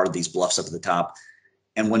there are these bluffs up at the top.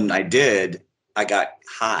 And when I did, I got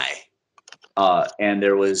high. And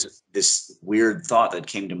there was this weird thought that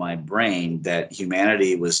came to my brain that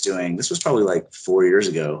humanity was doing, this was probably like 4 years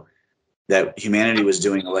ago, that humanity was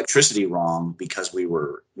doing electricity wrong because we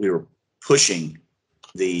were pushing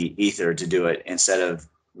the ether to do it instead of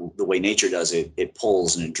the way nature does it. It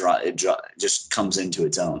pulls and it just comes into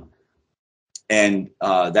its own. And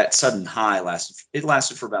that sudden high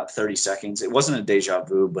lasted for about 30 seconds. It wasn't a deja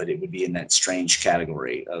vu, but it would be in that strange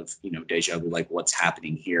category of, deja vu, like what's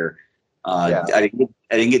happening here. I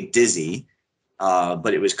didn't get dizzy,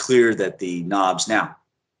 but it was clear that the knobs. Now,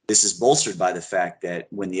 this is bolstered by the fact that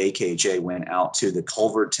when the AKHA went out to the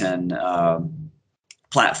Culverton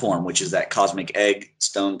platform, which is that cosmic egg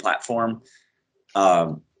stone platform.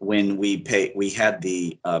 When we had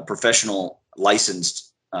the professional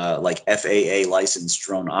licensed, like FAA licensed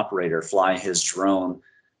drone operator fly his drone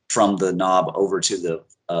from the knob over to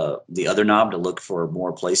the other knob to look for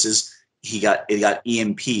more places. It got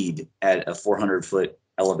EMP'd at a 400-foot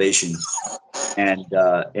elevation,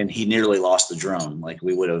 and he nearly lost the drone. Like,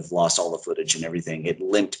 we would have lost all the footage and everything. It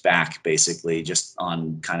limped back basically just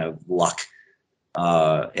on kind of luck.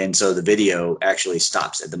 And so the video actually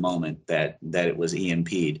stops at the moment that it was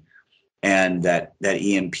EMP'd, and that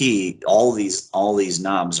EMP, all these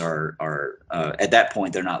knobs are at that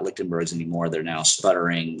point, they're not Lichtenbergs anymore. They're now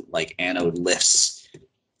sputtering like anode lifts.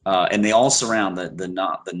 And they all surround the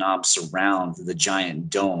knobs surround the giant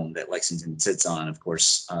dome that Lexington sits on. Of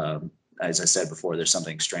course, as I said before, there's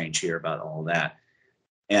something strange here about all that.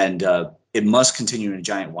 And it must continue in a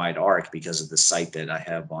giant wide arc because of the site that I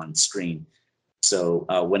have on screen. So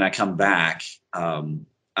when I come back, I'm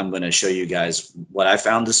going to show you guys what I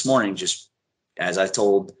found this morning, just as I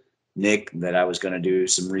told Nick that I was going to do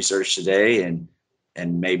some research today, and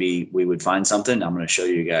maybe we would find something. I'm going to show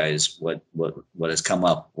you guys what has come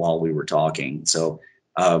up while we were talking. So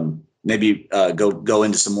maybe go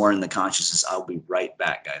into some more in the consciousness. I'll be right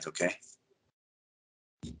back, guys. Okay.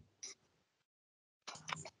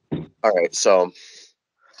 All right. So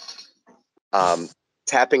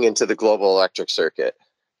tapping into the global electric circuit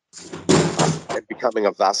and becoming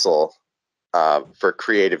a vessel for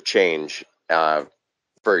creative change,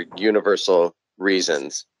 for universal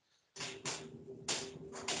reasons.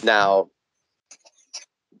 Now,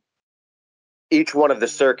 each one of the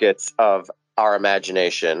circuits of our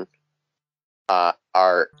imagination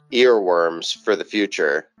are earworms for the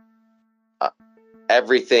future.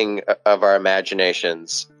 Everything of our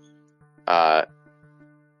imaginations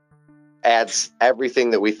adds,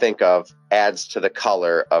 everything that we think of adds to the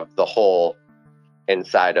color of the whole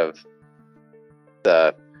inside of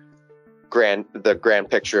the grand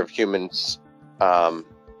picture of humans,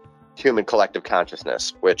 human collective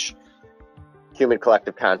consciousness, which human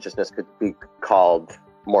collective consciousness could be called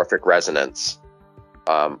morphic resonance,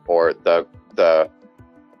 or the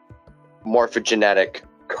morphogenetic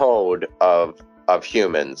code of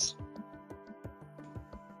humans.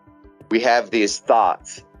 We have these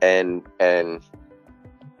thoughts, and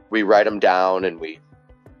we write them down, and we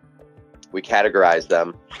categorize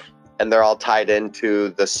them, and they're all tied into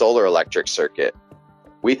the solar electric circuit.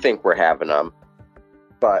 We think we're having them,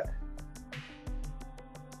 but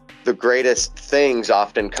the greatest things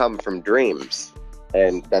often come from dreams.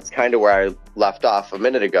 And that's kind of where I left off a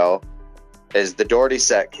minute ago, is the Dougherty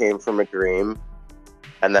set came from a dream,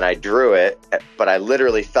 and then I drew it, but I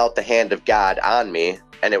literally felt the hand of God on me,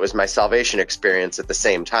 and it was my salvation experience at the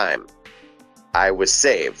same time. I was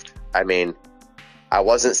saved. I mean, I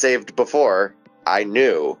wasn't saved before. I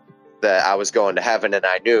knew that I was going to heaven, and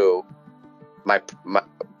I knew my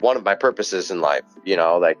one of my purposes in life, you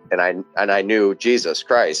know, like, and I knew Jesus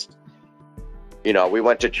Christ. You know, we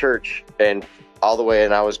went to church and all the way,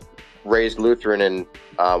 and I was raised Lutheran, and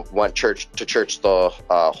went to church the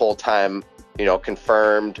whole time, you know,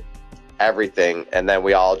 confirmed everything. And then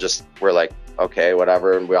we all just were like, okay,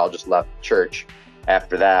 whatever. And we all just left church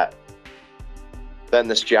after that. Then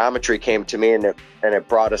this geometry came to me, and it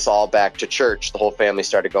brought us all back to church. The whole family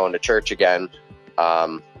started going to church again,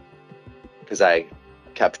 because I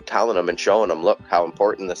kept telling them and showing them, look how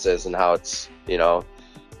important this is, and how it's, it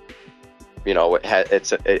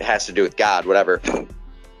has to do with God, whatever.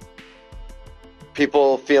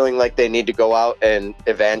 People feeling like they need to go out and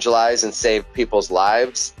evangelize and save people's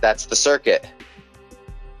lives, that's the circuit.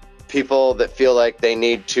 People that feel like they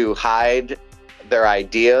need to hide their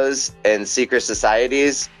ideas in secret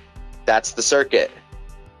societies, that's the circuit.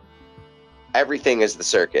 Everything is the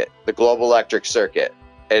circuit, the global electric circuit.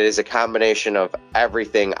 It is a combination of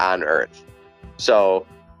everything on Earth. So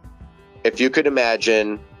if you could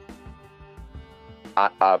imagine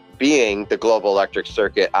being the global electric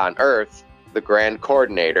circuit on Earth, the grand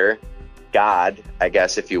coordinator, God, I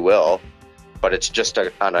guess, if you will, but it's just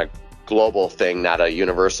on a global thing, not a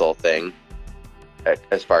universal thing,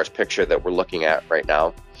 as far as picture that we're looking at right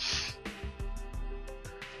now.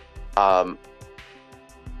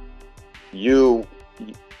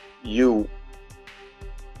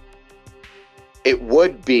 It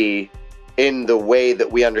would be in the way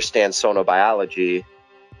that we understand sonobiology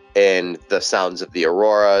and the sounds of the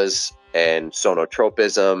auroras and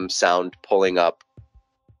sonotropism, sound pulling up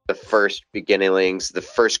the first beginnings. The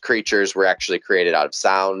first creatures were actually created out of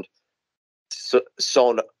sound.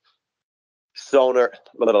 Sono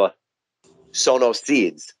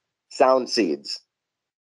seeds, sound seeds,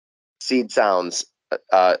 seed sounds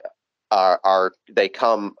they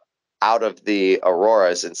come out of the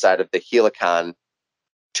auroras inside of the helicon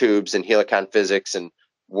tubes and helicon physics and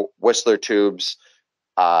Whistler tubes.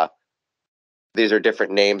 These are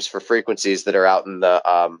different names for frequencies that are out in the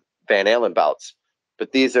Van Allen belts,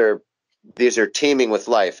 but these are teeming with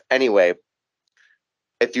life. Anyway,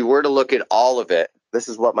 if you were to look at all of it, this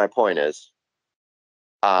is what my point is.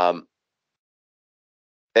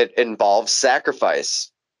 It involves sacrifice.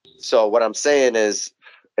 So what I'm saying is,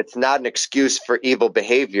 it's not an excuse for evil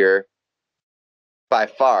behavior by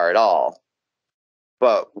far at all.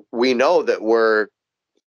 But we know that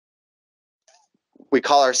we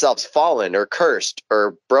call ourselves fallen or cursed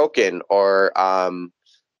or broken or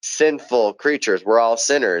sinful creatures. We're all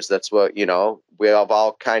sinners. That's what, we have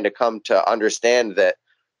all kind of come to understand, that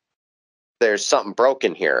there's something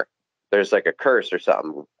broken here. There's like a curse or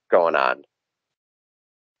something going on.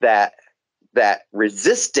 That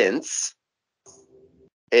resistance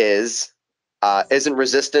isn't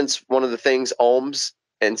resistance one of the things, ohms,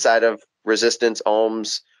 inside of resistance,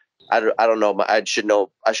 ohms? I don't know. I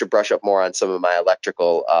should brush up more on some of my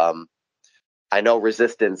electrical. I know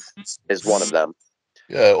resistance is one of them.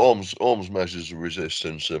 Yeah, ohms measures the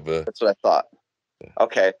resistance of That's what I thought.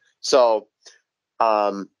 Okay, so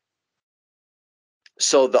the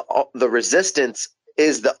resistance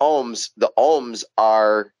is the ohms. The ohms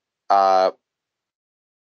are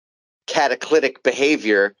cataclytic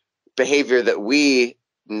behavior that we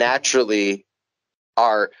naturally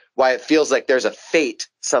are. Why it feels like there's a fate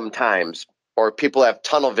sometimes, or people have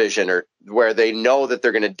tunnel vision, or where they know that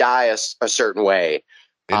they're going to die a certain way.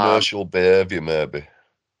 Inertial behavior, maybe.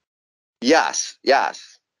 Yes.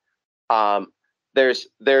 There's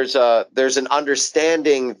an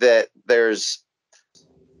understanding that there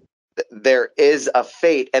is a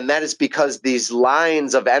fate, and that is because these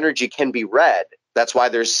lines of energy can be read. That's why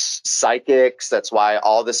there's psychics. That's why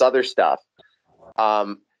all this other stuff.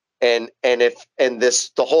 The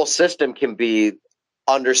whole system can be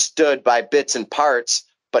understood by bits and parts,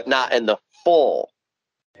 but not in the full.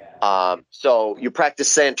 So you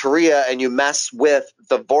practice Santeria and you mess with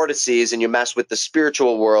the vortices and you mess with the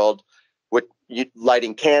spiritual world with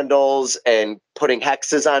lighting candles and putting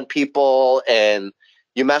hexes on people, and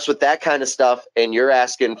you mess with that kind of stuff, and you're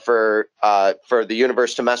asking for the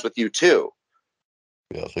universe to mess with you too.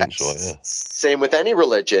 Yeah, I think so, yeah. Same with any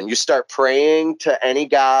religion. You start praying to any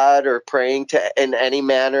god or praying in any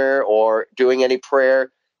manner or doing any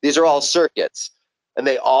prayer. These are all circuits, and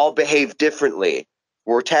they all behave differently.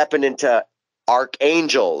 We're tapping into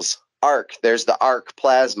archangels. There's the arc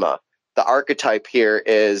plasma. The archetype here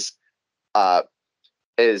is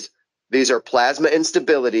these are plasma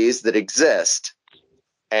instabilities that exist.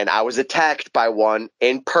 And I was attacked by one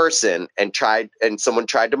in person and someone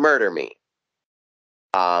tried to murder me.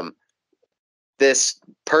 This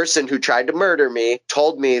person who tried to murder me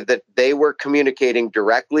told me that they were communicating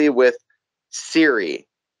directly with Siri.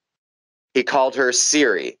 He called her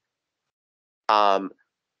Siri.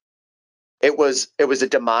 It was a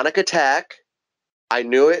demonic attack. I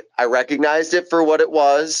knew it. I recognized it for what it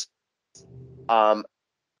was.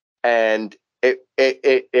 And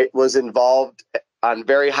it was involved on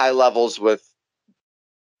very high levels with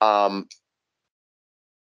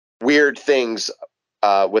weird things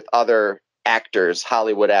with other actors,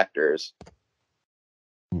 Hollywood actors.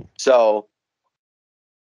 So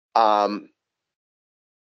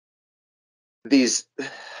these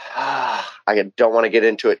I don't want to get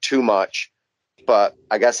into it too much, but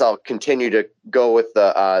I guess I'll continue to go with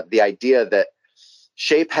the idea that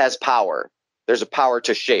shape has power. There's a power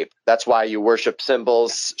to shape. That's why you worship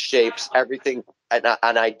symbols, shapes, everything.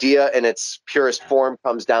 An idea in its purest form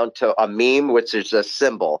comes down to a meme, which is a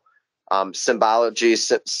symbol. Symbology,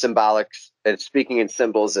 symbolic, and speaking in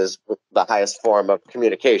symbols is the highest form of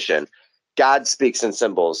communication. God speaks in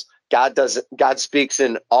symbols. God speaks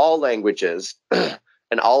in all languages,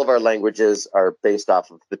 and all of our languages are based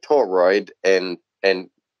off of the toroid, and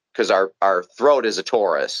because our throat is a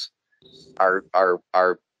torus,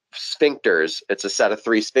 our sphincters, it's a set of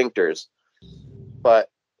 3 sphincters, but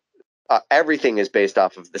everything is based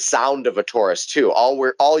off of the sound of a torus too.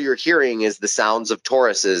 All you're hearing is the sounds of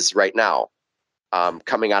toruses right now,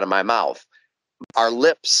 coming out of my mouth. Our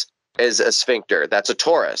lips is a sphincter. That's a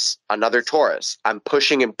torus, another torus. I'm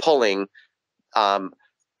pushing and pulling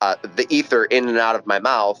the ether in and out of my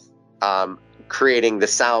mouth, creating the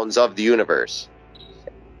sounds of the universe.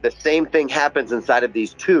 The same thing happens inside of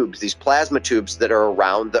these tubes, these plasma tubes that are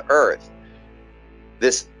around the Earth.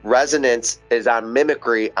 This resonance is on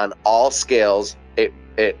mimicry on all scales. It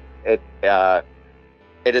is a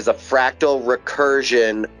fractal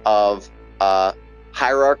recursion of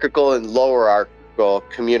hierarchical and lower cosmological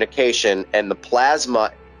communication, and the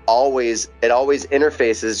plasma always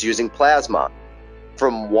interfaces using plasma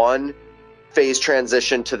from one phase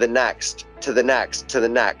transition to the next, to the next, to the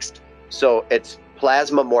next. So it's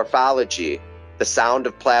plasma morphology. The sound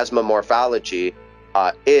of plasma morphology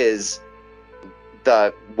is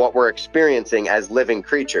what we're experiencing as living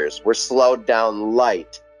creatures. We're slowed down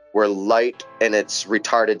light. We're light in its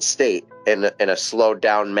retarded state in a slowed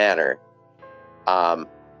down manner,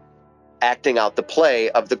 acting out the play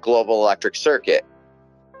of the global electric circuit.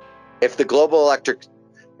 If the global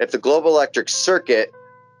electric circuit,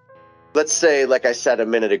 let's say, like I said a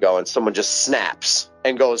minute ago, and someone just snaps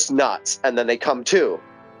and goes nuts, and then they come to,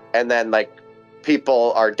 and then like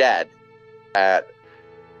people are dead.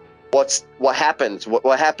 What happens?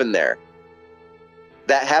 What happened there?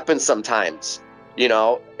 That happens sometimes. You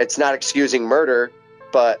know, it's not excusing murder,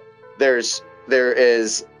 but there is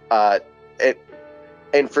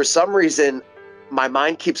and for some reason, my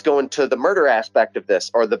mind keeps going to the murder aspect of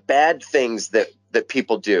this, or the bad things that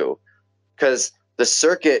people do, because the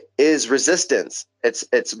circuit is resistance. It's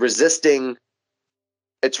resisting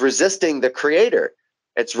the creator.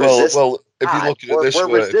 It's resisting. Well, if you look at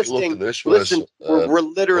it this way, listen, we're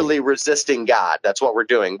literally resisting God. That's what we're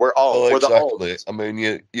doing. We're exactly. the ohms. I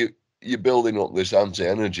mean, you're building up this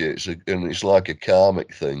anti-energy. It's like a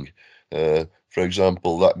karmic thing. For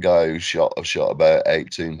example, that guy who shot about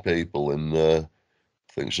 18 people in, I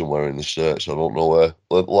think somewhere in the States, I don't know where,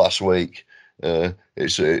 last week.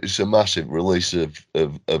 It's a massive release of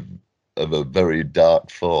a very dark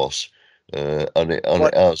force, and it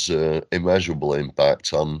has immeasurable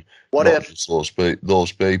impact on just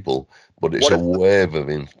those people, but it's a wave of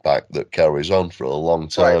impact that carries on for a long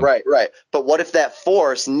time. Right. But what if that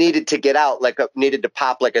force needed to get out, needed to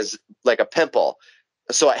pop like a pimple?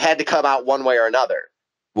 So it had to come out one way or another.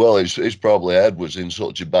 Well, his probably head was in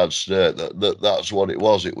such a bad state that's what it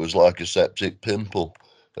was. It was like a septic pimple,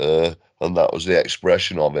 and that was the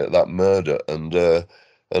expression of it, that murder, and the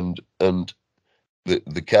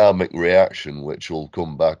karmic reaction, which will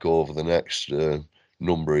come back over the next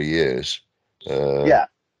number of years.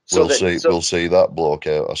 We'll see that block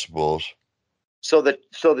out, I suppose. So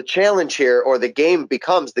the challenge here, or the game,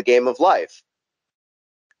 becomes the game of life.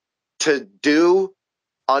 To do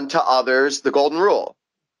unto others, the golden rule,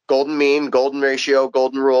 golden mean, golden ratio,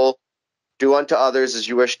 golden rule. Do unto others as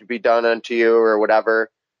you wish to be done unto you, or whatever.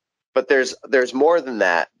 But there's more than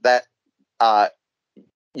that. That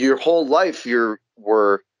your whole life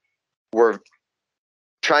we're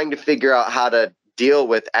trying to figure out how to deal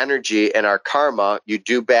with energy and our karma. You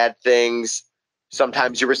do bad things.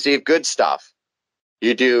 Sometimes you receive good stuff.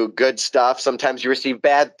 You do good stuff. Sometimes you receive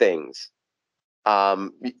bad things.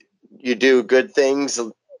 You do good things,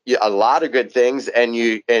 a lot of good things, and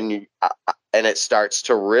it starts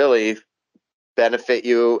to really benefit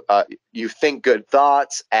you. You think good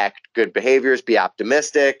thoughts, act good behaviors, be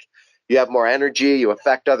optimistic. You have more energy. You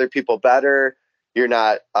affect other people better. You're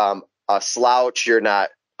not a slouch. You're not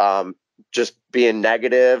just being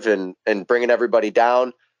negative and bringing everybody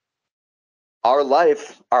down. Our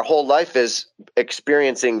whole life is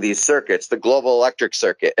experiencing these circuits, the global electric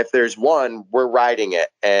circuit. If there's one, we're riding it,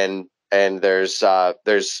 and there's a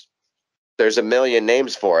million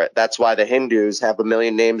names for it. That's why the Hindus have a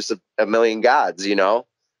million names of a million gods,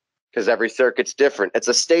 because every circuit's different. It's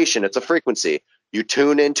a station, it's a frequency. You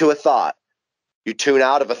tune into a thought, you tune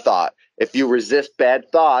out of a thought. If you resist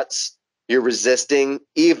bad thoughts, you're resisting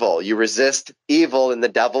evil. You resist evil and the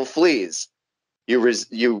devil flees.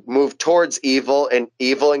 You move towards evil, and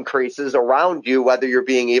evil increases around you, whether you're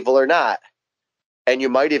being evil or not. And you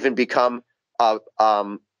might even become a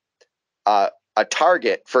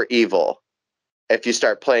target for evil if you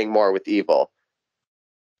start playing more with evil.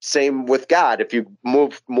 Same with God. If you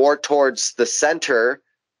move more towards the center,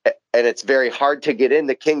 and it's very hard to get in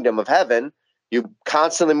the kingdom of heaven, you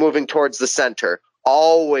constantly moving towards the center,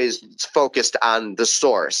 always focused on the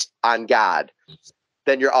source, on God.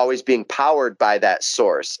 Then you're always being powered by that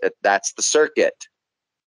source. That's the circuit.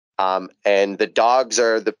 And the dogs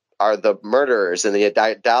are the murderers and the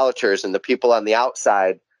idolaters and the people on the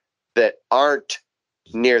outside that aren't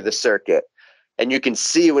near the circuit. And you can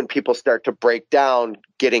see when people start to break down,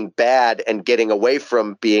 getting bad and getting away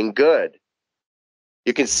from being good.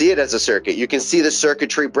 You can see it as a circuit. You can see the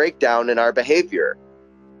circuitry breakdown in our behavior.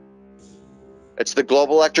 It's the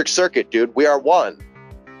global electric circuit, dude. We are one.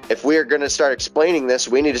 If we are going to start explaining this,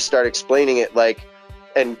 we need to start explaining it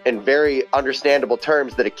in very understandable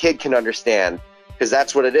terms that a kid can understand, because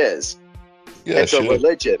that's what it is. Yeah, it's a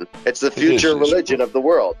religion. It's the future religion of the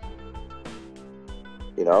world.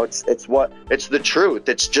 It's the truth.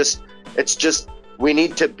 It's just we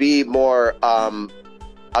need to be more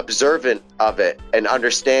observant of it and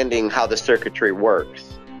understanding how the circuitry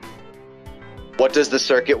works. What does the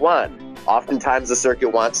circuit want? Oftentimes the circuit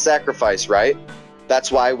wants sacrifice, right?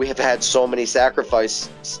 That's why we have had so many sacrifice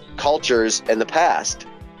cultures in the past.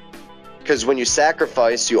 Because when you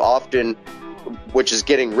sacrifice, you often, which is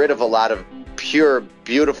getting rid of a lot of pure,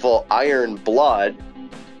 beautiful iron blood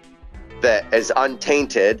that is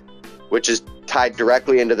untainted, which is tied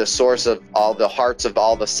directly into the source of all the hearts of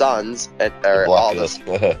all the suns, or all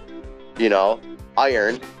the, you know,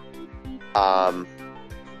 iron.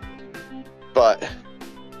 But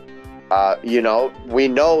you know, we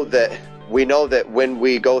know that when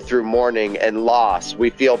we go through mourning and loss,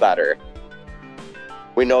 we feel better.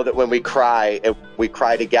 We know that when we cry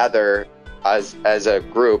together as a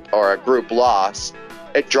group, or a group loss,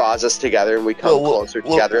 it draws us together and we come closer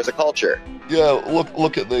together as a culture. Yeah,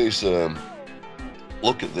 look at these.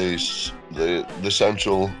 Look at these. The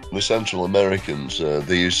Central Americans.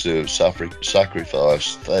 They used to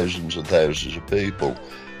sacrifice thousands and thousands of people.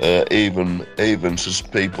 Even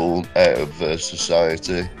people out of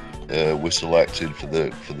society were selected for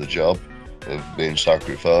the job of being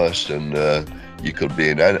sacrificed, and you could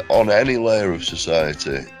be on any layer of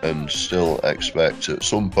society and still expect at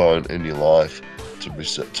some point in your life to be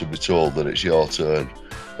told that it's your turn,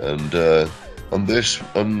 and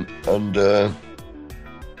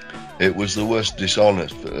it was the worst dishonour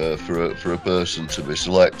for a person to be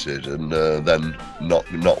selected and then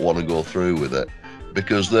not want to go through with it,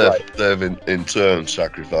 because they've in turn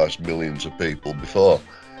sacrificed millions of people before,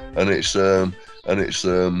 and it's a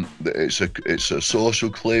social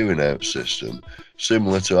clearing out system,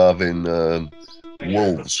 similar to having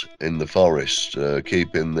wolves in the forest,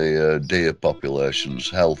 keeping the deer populations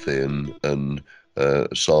healthy and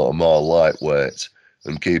sort of more lightweight,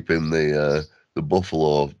 and keeping the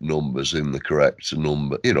buffalo numbers in the correct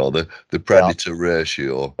number, you know, the predator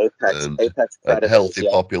ratio, apex and healthy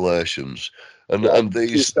populations, and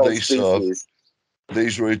these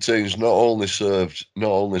routines not only served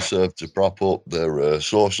to prop up their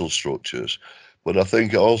social structures, but I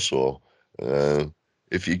think also,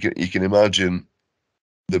 if you can imagine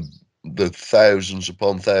the thousands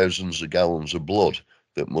upon thousands of gallons of blood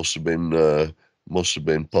that must have been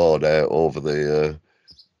poured out over the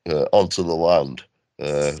onto the land.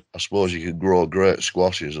 I suppose you could grow great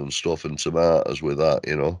squashes and stuff and tomatoes with that,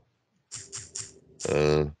 you know.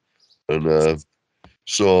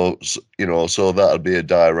 So you know, so that'd be a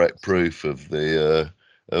direct proof of the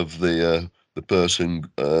person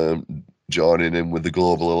joining in with the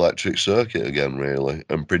global electric circuit again, really,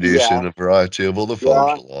 and producing a variety of other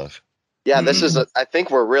forms of life. Yeah, this is. I think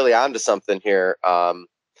we're really onto something here. I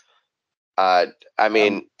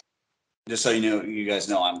mean, just so you guys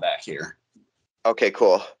know, I'm back here. Okay,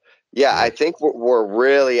 cool. Yeah, I think we're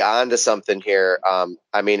really onto something here.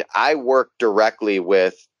 I mean, I work directly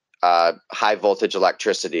with high voltage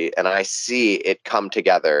electricity, and I see it come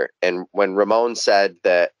together. And when Ramon said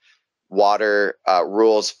that water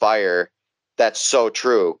rules fire, that's so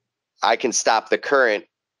true. I can stop the current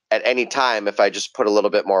at any time if I just put a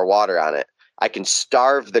little bit more water on it. I can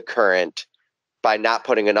starve the current by not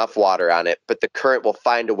putting enough water on it, but the current will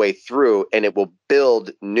find a way through, and it will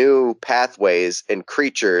build new pathways and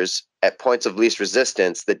creatures at points of least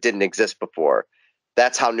resistance that didn't exist before.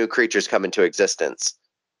 That's how new creatures come into existence.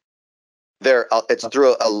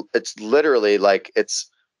 It's literally like it's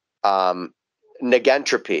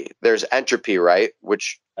negentropy. There's entropy, right?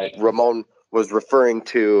 Which Ramon was referring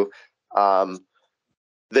to.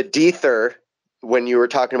 The dether, when you were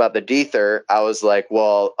talking about the dether, I was like,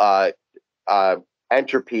 well,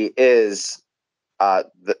 entropy is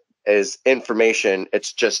information.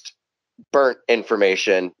 It's just burnt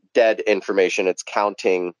information, dead information. It's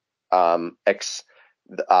counting it's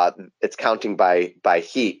counting by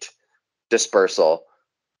heat dispersal,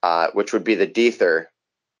 which would be the dether,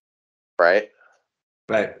 right?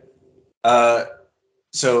 Right.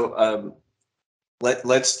 So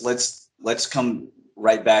let's come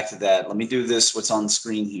right back to that. Let me do this. What's on the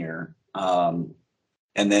screen here. And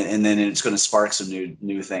then it's going to spark some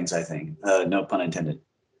new things, I think. No pun intended.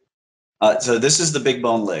 So this is the Big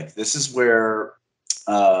Bone Lick. This is where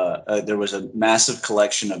there was a massive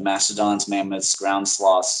collection of mastodons, mammoths, ground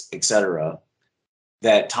sloths, etc.,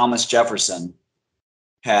 that Thomas Jefferson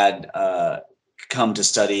had come to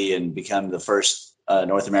study and become the first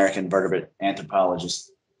North American vertebrate anthropologist.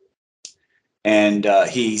 And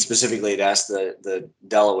he specifically had asked the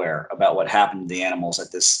Delaware about what happened to the animals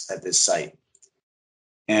at this site.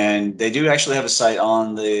 And they do actually have a site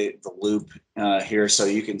on the loop here, so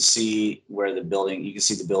you can see where the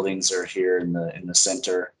buildings are here in the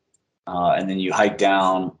center. and then you hike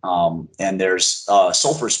down, and there's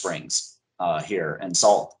sulfur springs here, and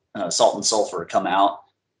salt and sulfur come out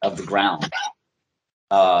of the ground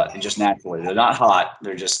just naturally. They're not hot;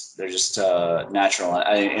 they're just natural.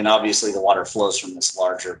 And obviously, the water flows from this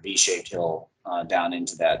larger V-shaped hill down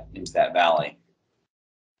into that valley.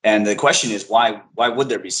 And the question is, why would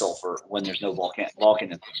there be sulfur when there's no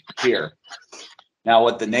volcanism here? Now,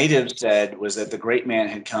 what the natives said was that the great man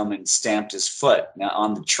had come and stamped his foot. Now,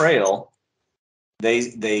 on the trail, they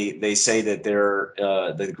say that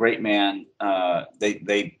the great man,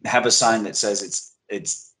 they have a sign that says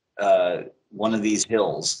it's one of these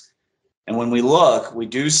hills. And when we look, we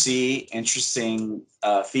do see interesting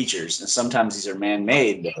features, and sometimes these are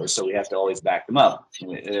man-made, though, so we have to always back them up.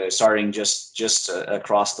 Starting just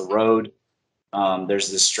across the road,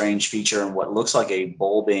 there's this strange feature in what looks like a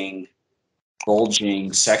bulging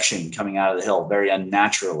section coming out of the hill, very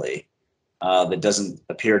unnaturally, that doesn't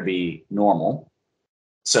appear to be normal.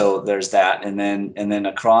 So there's that, and then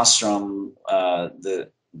across from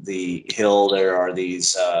the hill, there are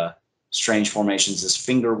these strange formations. This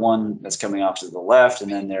finger one that's coming off to the left,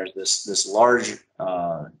 and then there's this large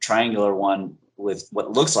triangular one with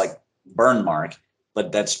what looks like burn mark,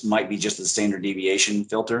 but that's might be just the standard deviation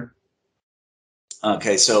filter.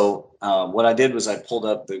 Okay, so what I did was I pulled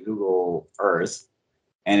up the Google Earth,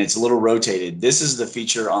 and it's a little rotated. This is the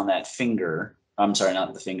feature on that finger. I'm sorry,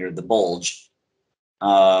 not the finger, the bulge.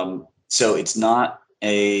 So it's not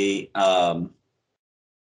it's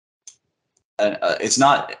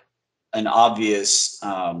not an obvious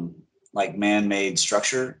like man-made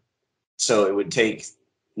structure. So it would take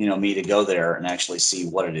me to go there and actually see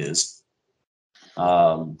what it is.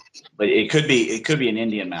 But it could be an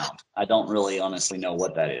Indian mound. I don't really honestly know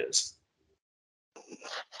what that is.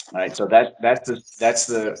 All right, so that's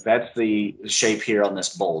the shape here on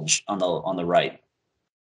this bulge on the right.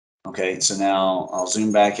 Okay, so now I'll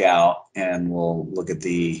zoom back out and we'll look at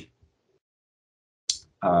the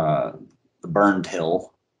burned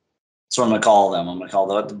hill. That's what I'm going to call them. I'm going to call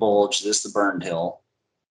that the bulge, this the burned hill.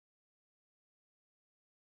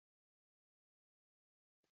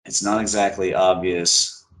 It's not exactly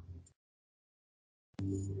obvious.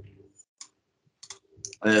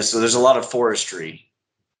 So there's a lot of forestry.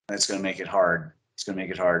 That's going to make it hard. It's going to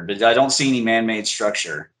make it hard. But I don't see any man-made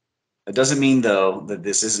structure. It doesn't mean, though, that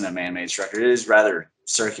this isn't a man-made structure. It is rather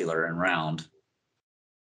circular and round.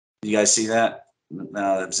 You guys see that?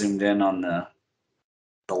 I've zoomed in on the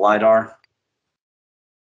LiDAR.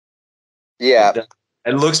 Yeah.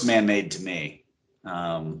 It looks man-made to me.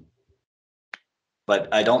 But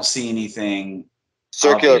I don't see anything.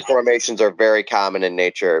 Circular obvious. Formations are very common in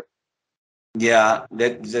nature. Yeah,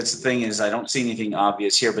 that's the thing is I don't see anything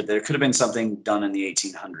obvious here, but there could have been something done in the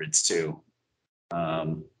 1800s too.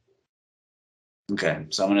 Okay,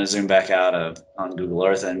 so I'm going to zoom back out on Google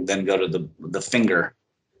Earth and then go to the finger.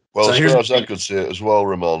 Well, So as here's far as I could see it as well,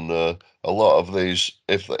 Ramon, a lot of these,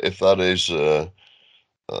 if that is a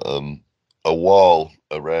wall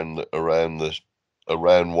around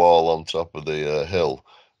wall on top of the hill,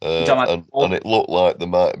 and it looked like there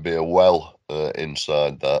might be a well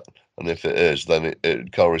inside that, and if it is, then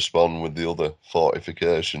it correspond with the other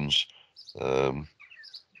fortifications.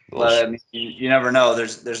 Well, I mean, you never know.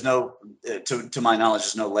 There's no, to my knowledge,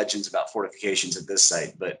 there's no legends about fortifications at this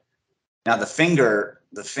site. But now the finger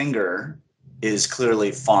is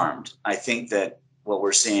clearly farmed. I think that what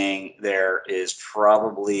we're seeing there is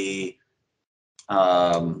probably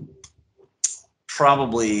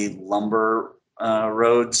lumber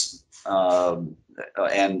roads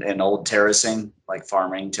and old terracing, like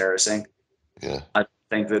farming terracing. Yeah. I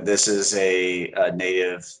think that this is a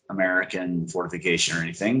Native American fortification or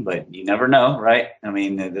anything, but you never know, right? I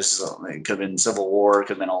mean, it could have been Civil War, it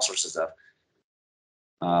could have been all sorts of stuff.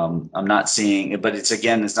 I'm not seeing it, but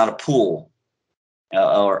it's not a pool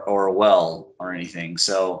or a well or anything.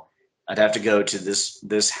 So I'd have to go to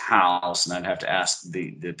this house, and I'd have to ask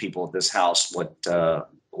the people at this house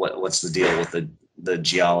what's the deal with the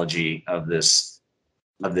geology of this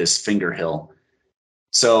finger hill.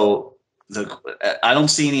 So I don't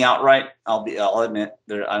see any outright. I'll admit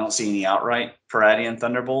I don't see any outright Palladian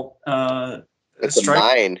thunderbolt. It's a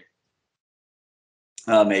mine.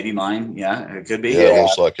 Maybe mine. Yeah, it could be. Yeah, it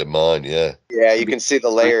looks like a mine. Yeah. Yeah, you can see the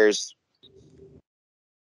layers.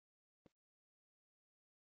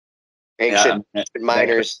 Ancient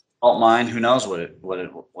miners. Salt mine. Who knows what it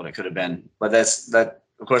could have been? But that.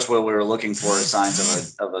 Of course, what we were looking for is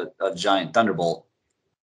signs of a giant thunderbolt.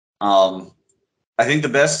 I think the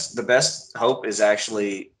best hope is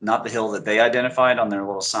actually not the hill that they identified on their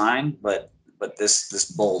little sign, but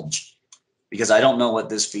this bulge, because I don't know what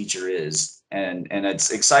this feature is. and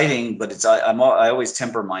it's exciting, but I always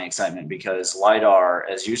temper my excitement because LiDAR,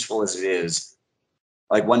 as useful as it is,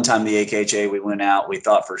 like one time the AKHA, we went out, we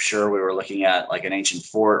thought for sure we were looking at like an ancient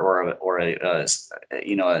fort or a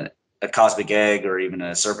cosmic egg or even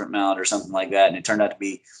a serpent mound or something like that, and it turned out to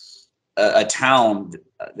be a town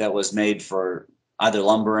that was made for either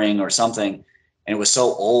lumbering or something, and it was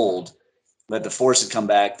so old that the force had come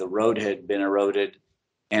back, the road had been eroded,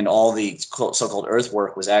 and all the so-called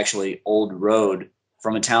earthwork was actually old road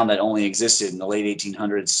from a town that only existed in the late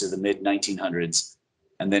 1800s to the mid 1900s,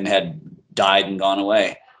 and then had died and gone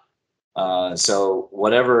away. So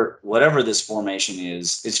whatever this formation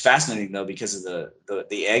is, it's fascinating though because of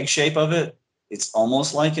the egg shape of it. It's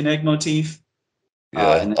almost like an egg motif.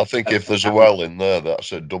 Yeah, I think if there's a well in there,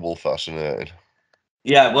 that's a double fascinating.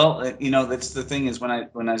 Yeah, well, that's the thing is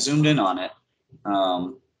when I zoomed in on it,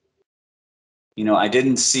 I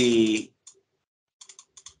didn't see.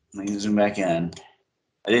 Let me zoom back in.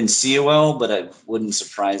 I didn't see it well, but it wouldn't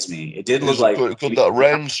surprise me. It did look like. Could that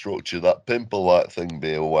round structure, that pimple-like thing,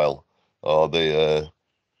 be a well, or the?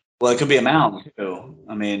 Well, it could be a mound too.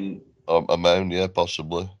 I mean, a mound, yeah,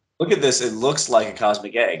 possibly. Look at this. It looks like a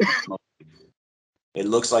cosmic egg. It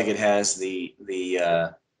looks like it has the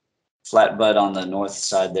flat butt on the north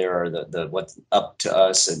side there, or the what's up to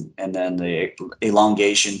us, and then the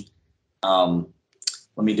elongation.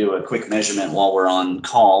 Let me do a quick measurement while we're on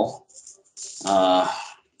call. I'm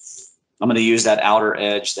going to use that outer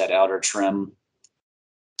edge, that outer trim.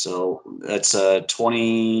 So that's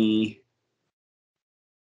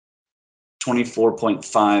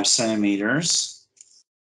 24.5 centimeters.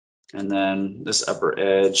 And then this upper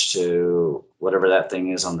edge to whatever that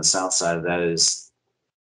thing is on the south side of that is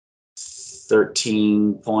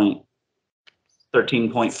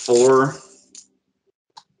 13.4.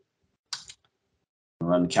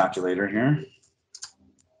 Run the calculator here.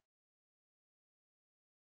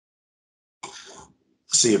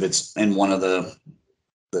 See if it's in one of the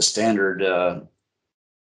standard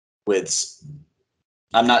widths.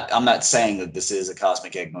 I'm not saying that this is a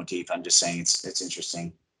cosmic egg motif. I'm just saying it's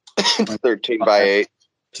interesting. 13 by 8.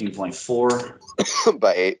 13.4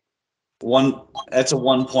 by 8. That's a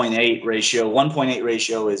 1.8 ratio. 1.8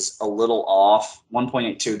 ratio is a little off.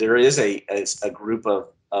 1.82. There is a group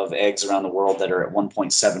of eggs around the world that are at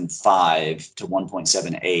 1.75 to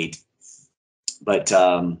 1.78. But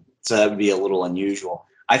so that would be a little unusual.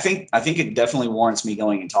 I think it definitely warrants me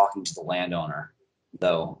going and talking to the landowner,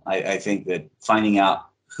 though. I think that finding out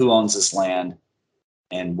who owns this land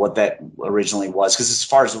and what that originally was, because as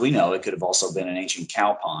far as we know, it could have also been an ancient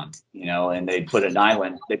cow pond, and they put an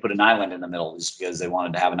island. They put an island in the middle just because they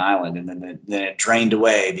wanted to have an island, and then it drained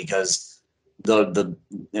away because a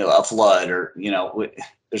flood, or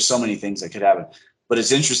there's so many things that could happen. But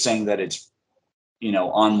it's interesting that it's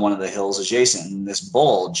on one of the hills adjacent, and this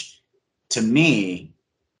bulge, to me,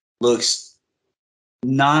 looks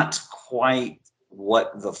not quite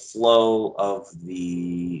what the flow of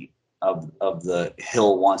the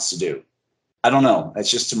hill wants to do. I don't know.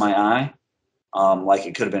 That's just to my eye. Like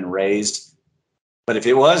it could have been raised, but if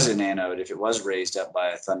it was an anode, if it was raised up by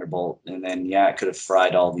a thunderbolt, and then it could have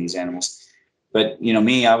fried all these animals. But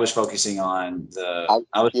I was focusing on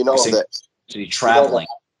traveling.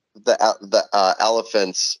 The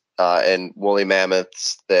elephants and woolly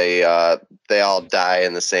mammoths, they all die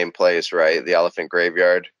in the same place, right? The elephant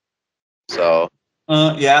graveyard. So.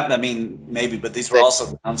 Yeah, I mean maybe, but these were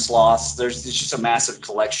also ground sloths. There's just a massive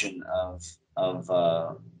collection of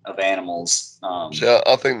animals. So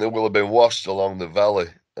I think they will have been washed along the valley.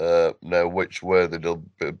 Now, which way they'd have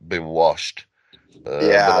been washed? But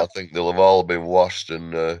I think they'll have all been washed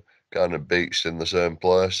and kind of beached in the same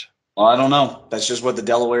place. Well, I don't know. That's just what the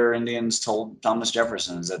Delaware Indians told Thomas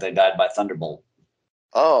Jefferson, is that they died by thunderbolt.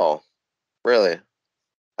 Oh, really?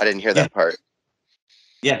 I didn't hear that part.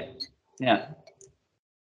 Yeah.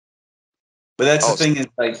 But that's the thing, is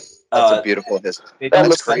like that's a beautiful history.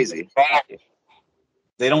 That's crazy.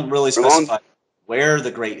 They don't really specify where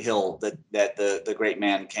the great hill that the great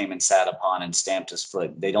man came and sat upon and stamped his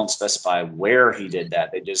foot. They don't specify where he did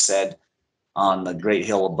that. They just said on the great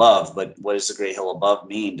hill above. But what does the great hill above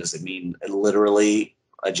mean? Does it mean literally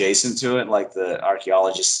adjacent to it, like the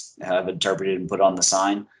archaeologists have interpreted and put on the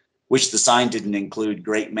sign, which the sign didn't include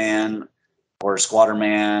great man or squatter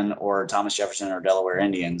man or Thomas Jefferson or Delaware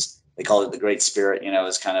Indians? They called it the Great Spirit,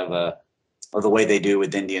 as kind of the way they do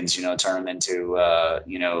with Indians, turn them into,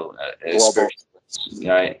 global,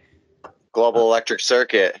 right? Global electric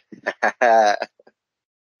circuit.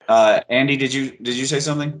 Andy, did you say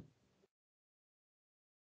something?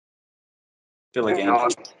 I feel like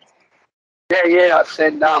Andy. Yeah. I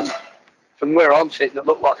said from where I'm sitting, it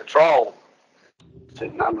looked like a troll.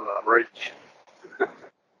 sitting under the bridge.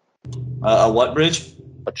 A what bridge?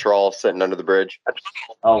 A troll sitting under the bridge.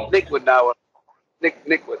 Oh, Nick would know.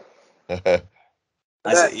 Nick would.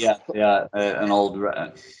 I see. Yeah, an old.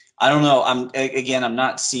 I don't know. I'm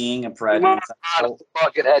not seeing a It Palladian. looked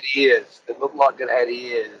like it had ears. It looked like it had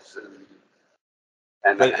ears,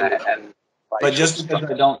 But just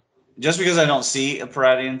because I don't see a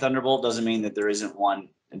Palladian thunderbolt doesn't mean that there isn't one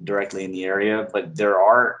directly in the area. But there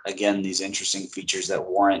are, again, these interesting features that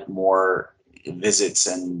warrant more visits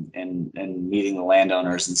and meeting the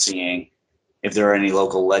landowners and seeing if there are any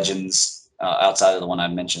local legends outside of the one I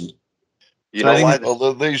mentioned. You know why?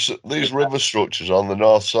 Well, these river structures on the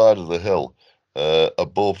north side of the hill,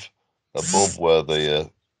 above where the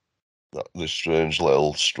strange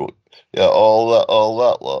little structure, all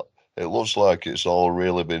that lot. It looks like it's all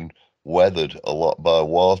really been weathered a lot by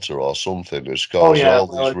water or something. It's caused all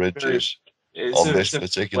these ridges on this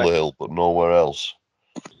particular hill, but nowhere else.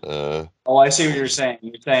 I see what you're saying.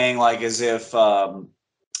 You're saying like as if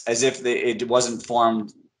it wasn't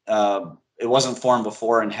formed. It wasn't formed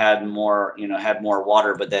before and had more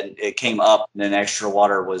water, but then it came up and then extra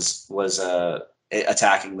water was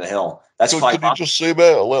attacking the hill. That's Could you just zoom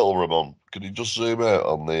out a little, Ramon? Could you just zoom out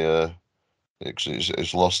on the?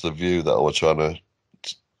 It's lost the view that I was trying to.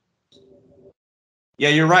 Yeah,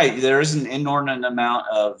 you're right. There is an inordinate amount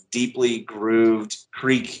of deeply grooved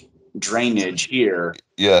creek drainage here.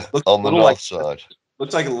 Yeah, on the north side.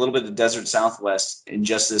 Looks like a little bit of the desert southwest in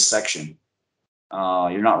just this section.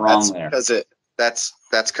 You're not wrong there. That's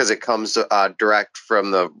because it comes direct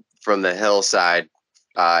from the hillside.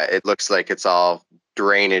 It looks like it's all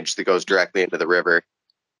drainage that goes directly into the river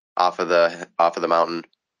off of the mountain.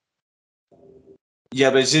 Yeah,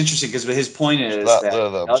 but it's interesting because his point is that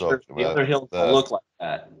the other hills don't look like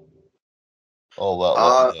that. All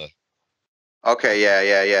that. Okay,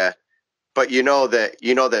 yeah. But you know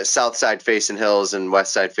that south side facing hills and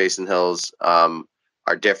west side facing hills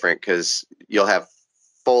are different because you'll have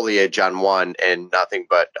foliage on one and nothing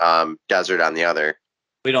but desert on the other.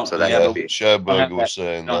 We don't. So that would be. Sherberger was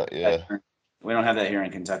saying that. Yeah. We don't have that here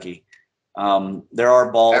in Kentucky. There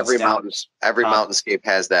are balls. Every mountainscape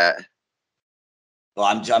has that. Well,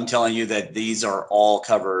 I'm telling you that these are all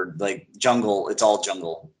covered like jungle. It's all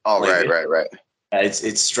jungle. Oh, like, right.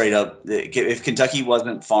 It's straight up. If Kentucky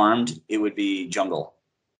wasn't farmed, it would be jungle.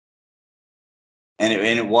 And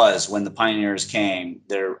it was when the pioneers came.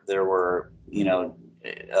 There were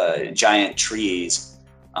giant trees.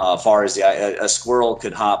 Far as a squirrel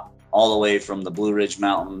could hop all the way from the Blue Ridge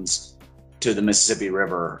Mountains to the Mississippi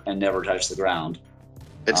River and never touch the ground.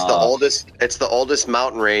 It's the oldest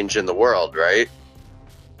mountain range in the world, right?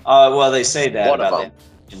 Well, they say that One about of the them.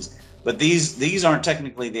 Appalachians, but these aren't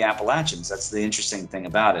technically the Appalachians. That's the interesting thing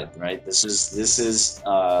about it, right? This is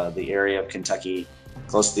the area of Kentucky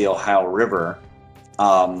close to the Ohio River.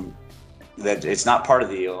 That it's not part of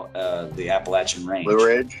the Appalachian Range. Blue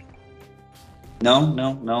Ridge.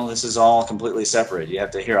 No. This is all completely separate. You have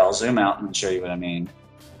to I'll zoom out and show you what I mean.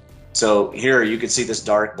 So here you can see this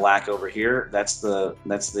dark black over here. That's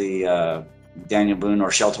the Daniel Boone or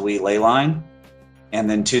Sheltawee ley line, and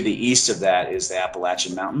then to the east of that is the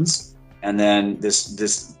Appalachian Mountains, and then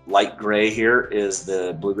this light gray here is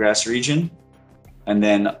the Bluegrass region, and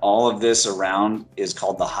then all of this around is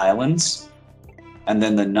called the Highlands, and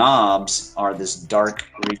then the knobs are this dark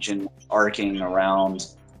region arcing around.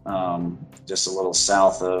 Just a little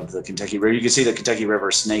south of the Kentucky River. You can see the Kentucky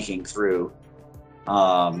River snaking through.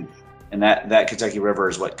 And that Kentucky River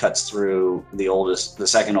is what cuts through the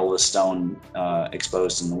second oldest stone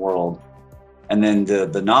exposed in the world. And then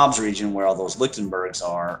the Knobs region, where all those Lichtenbergs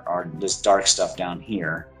are this dark stuff down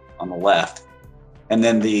here on the left. And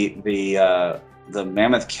then the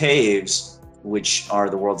Mammoth Caves, which are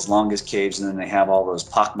the world's longest caves, and then they have all those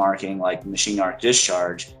pockmarking like machine arc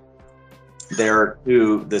discharge. They're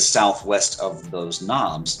to the southwest of those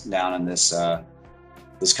knobs, down in this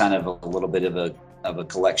kind of a little bit of a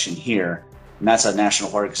collection here, and that's a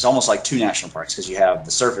national park. It's almost like two national parks because you have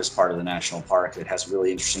the surface part of the national park that has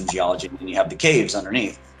really interesting geology, and you have the caves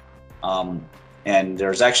underneath. And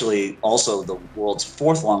there's actually also the world's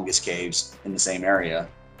fourth longest caves in the same area,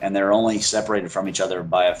 and they're only separated from each other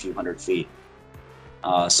by a few hundred feet.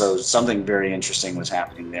 So something very interesting was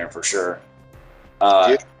happening there for sure.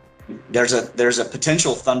 There's a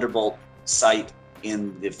potential thunderbolt site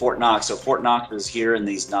in the Fort Knox. So Fort Knox is here in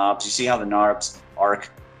these knobs. You see how the knobs arc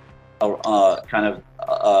kind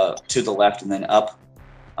of to the left and then up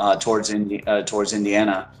towards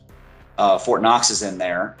Indiana. Fort Knox is in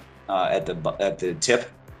there at the tip,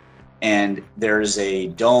 and there's a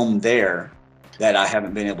dome there that I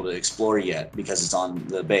haven't been able to explore yet because it's on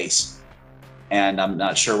the base. and I'm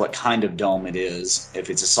not sure what kind of dome it is, if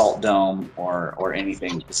it's a salt dome or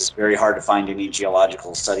anything. This is very hard to find any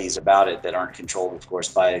geological studies about it that aren't controlled, of course,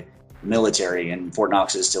 by the military. And Fort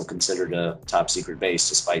Knox is still considered a top secret base,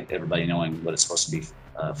 despite everybody knowing what it's supposed to be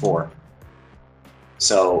for.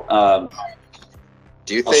 So,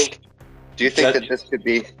 do you think that this could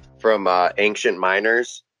be from ancient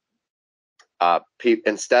miners?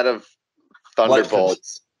 Instead of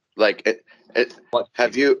thunderbolts,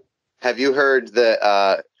 have you heard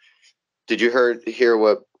that? Did you hear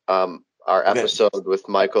what our episode with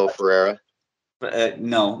Michael Ferreira?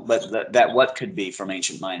 No, but that what could be from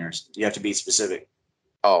ancient miners? You have to be specific.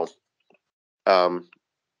 Oh,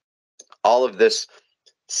 all of this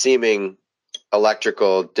seeming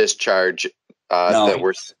electrical discharge that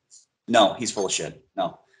we're. No, he's full of shit.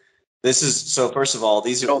 No, this is so. First of all,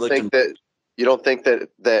 these you don't think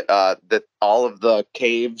that all of the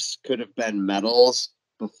caves could have been metals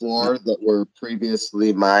before that were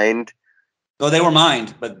previously mined? Well, they were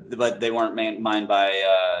mined, but they weren't mined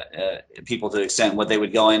by people to the extent. What they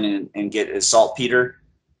would go in and get is saltpeter,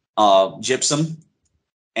 gypsum,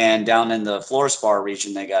 and down in the fluorspar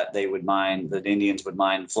region, the Indians would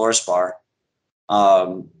mine fluorspar,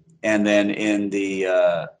 and then in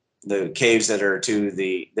the caves that are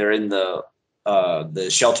they're in the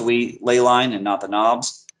Sheltawee ley line and not the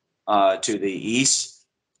knobs, to the east.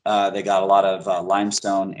 They got a lot of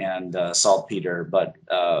limestone and saltpeter, but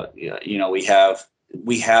we have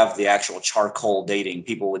the actual charcoal dating.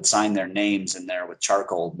 People would sign their names in there with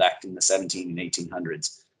charcoal back in the 17 and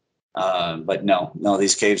 1800s. But no,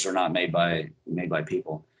 these caves are not made by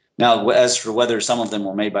people. Now, as for whether some of them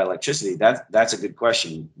were made by electricity, that's a good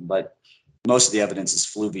question. But most of the evidence is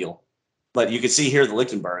fluvial. But you can see here the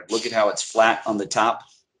Lichtenberg. Look at how it's flat on the top.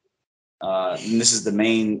 And this is the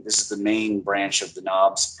main branch of the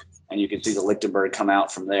knobs, and you can see the Lichtenberg come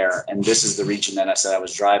out from there. And this is the region that I said I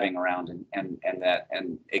was driving around, and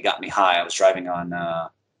it got me high. I was driving on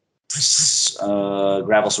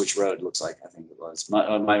Gravel Switch Road. Looks like, I think it was. It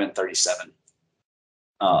might have been 37.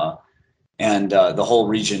 And the whole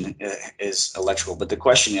region is electrical. But the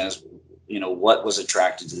question is, what was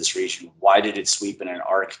attracted to this region? Why did it sweep in an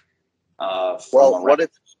arc? What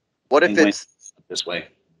if it's this way?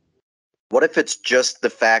 What if it's just the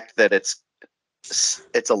fact that it's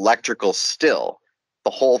electrical still?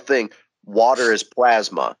 The whole thing. Water is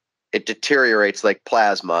plasma. It deteriorates like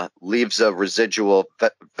plasma, leaves a residual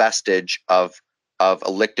vestige of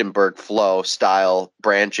a Lichtenberg flow style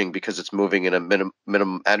branching because it's moving in a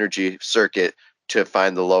minimum energy circuit to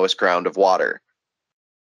find the lowest ground of water.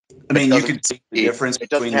 I mean, you could see the difference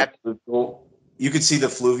between you could see the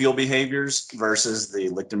fluvial behaviors versus the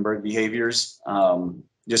Lichtenberg behaviors.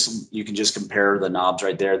 You can just compare the knobs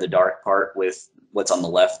right there, the dark part, with what's on the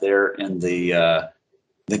left there in the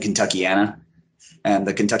Kentuckiana, and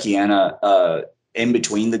the Kentuckiana in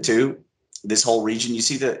between the two. This whole region, you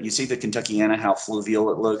see the Kentuckiana, how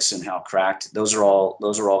fluvial it looks and how cracked. Those are all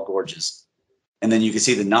gorges. And then you can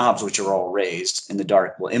see the knobs, which are all raised in the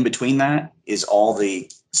dark. Well, in between that is all the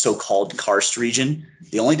so-called karst region.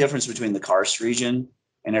 The only difference between the karst region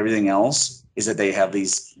and everything else is that they have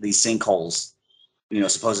these sinkholes.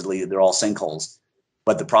 Supposedly they're all sinkholes.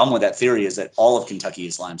 But the problem with that theory is that all of Kentucky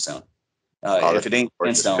is limestone. If it ain't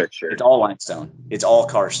sandstone, it's all limestone. It's all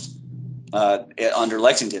karst. Under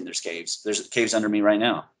Lexington, there's caves. There's caves under me right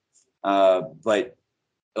now. But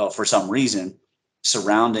for some reason,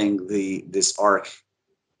 surrounding this arc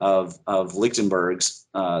of Lichtenbergs,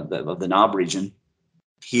 of the knob region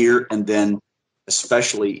here, and then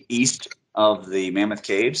especially east of the Mammoth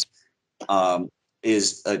Caves,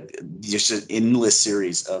 is just an endless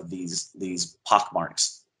series of these pock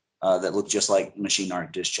marks that look just like machine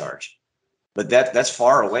arc discharge. But that's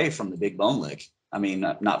far away from the Big Bone Lick. I mean,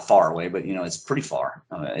 not far away, but it's pretty far.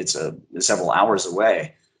 It's several hours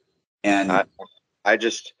away. And I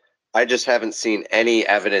just haven't seen any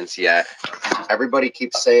evidence yet. Everybody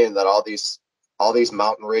keeps saying that all these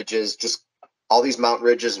mountain ridges,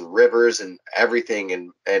 and rivers and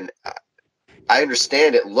everything, and I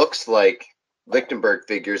understand it looks like Lichtenberg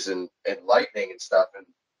figures and lightning and stuff, and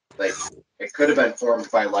like it could have been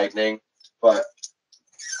formed by lightning, but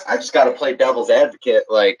I just got to play devil's advocate.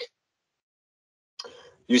 Like,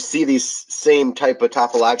 you see these same type of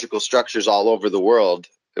topological structures all over the world.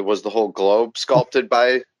 It was the whole globe sculpted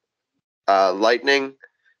by lightning,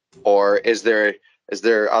 or is there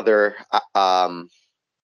other other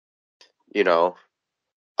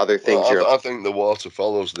things? I think the water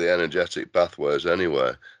follows the energetic pathways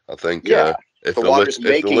anyway. I think if the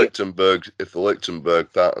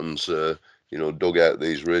Lichtenberg patterns dug out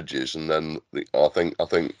these ridges, and then I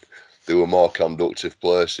think there were more conductive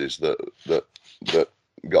places that but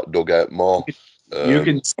got dug out more. You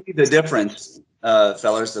can see the difference,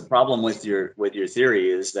 fellas. The problem with your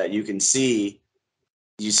theory is that you see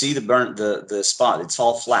the spot. It's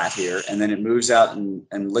all flat here, and then it moves out in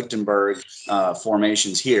Lichtenberg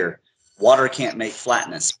formations here. Water can't make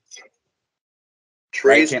flatness.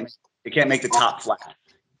 Trees. Right? It can't make the top flat.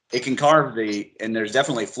 It can carve and there's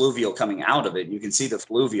definitely fluvial coming out of it. You can see the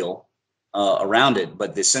fluvial around it,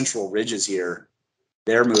 but the central ridges here,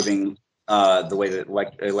 they're moving the way that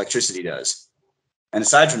electricity does. And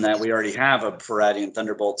aside from that, we already have a Palladian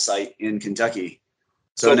thunderbolt site in Kentucky.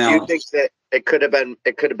 So now, do you think that it could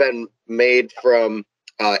have been made from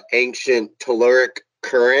ancient telluric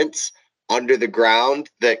currents under the ground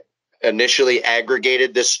that initially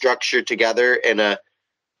aggregated this structure together in a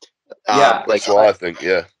that's what I think.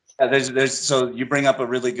 Yeah. So you bring up a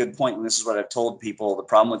really good point, and this is what I've told people. The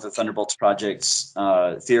problem with the Thunderbolts Project's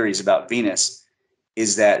theories about Venus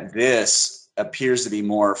is that this appears to be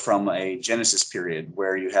more from a Genesis period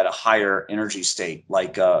where you had a higher energy state,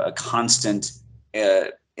 like a constant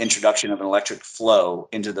introduction of an electric flow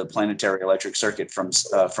into the planetary electric circuit from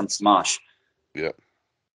Smosh. Yeah.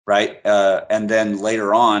 Right. And then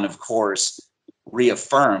later on, of course,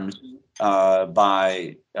 reaffirmed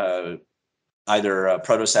by either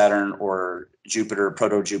Proto-Saturn or Jupiter,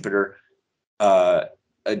 Proto-Jupiter,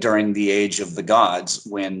 during the age of the gods,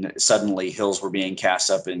 when suddenly hills were being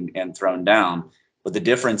cast up and thrown down. But the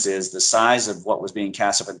difference is the size of what was being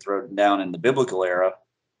cast up and thrown down in the biblical era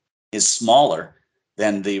is smaller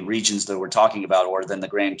than the regions that we're talking about, or than the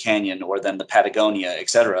Grand Canyon, or than the Patagonia, et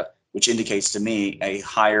cetera, which indicates to me a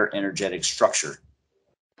higher energetic structure.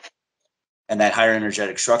 And that higher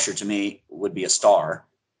energetic structure to me would be a star,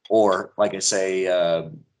 or, like I say,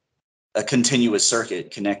 a continuous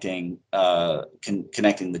circuit connecting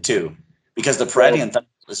the two, because the Palladian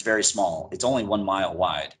thunderbolt is very small. It's only 1 mile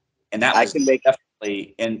wide, and that was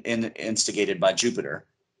definitely instigated by Jupiter.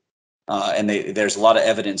 And there's a lot of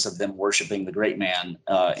evidence of them worshiping the great man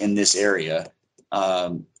in this area.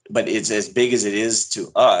 But it's as big as it is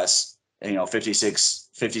to us,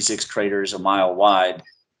 56 craters a mile wide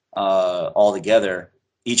altogether.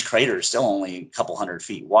 Each crater is still only a couple 100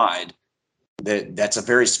 feet wide. That's a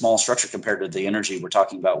very small structure compared to the energy we're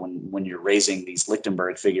talking about when you're raising these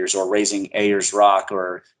Lichtenberg figures, or raising Ayers Rock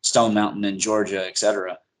or Stone Mountain in Georgia, et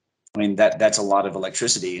cetera. I mean, that's a lot of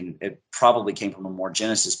electricity, and it probably came from a more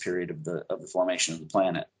Genesis period of the formation of the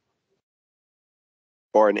planet,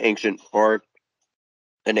 or an ancient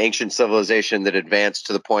civilization that advanced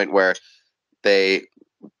to the point where they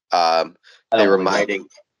were mining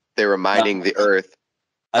the Earth.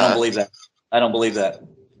 I don't believe that. I don't believe that.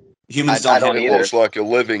 Humans I don't either. have It looks like a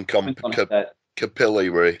living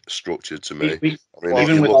capillary structure to me. I mean, if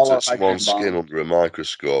you looked at someone's skin under a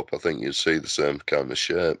microscope, I think you'd see the same kind of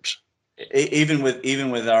shapes. Even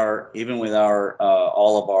with our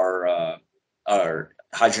all of our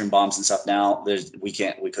hydrogen bombs and stuff now, we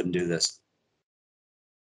couldn't do this.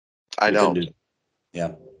 I know.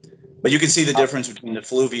 Yeah, but you can see the difference between the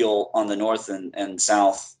fluvial on the north and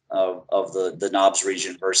south of the Knobs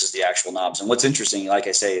region versus the actual Knobs. And what's interesting, like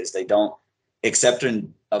I say, is they don't, except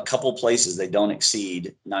in a couple places, they don't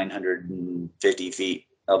exceed 950 feet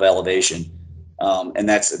of elevation, and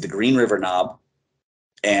that's at the Green River Knob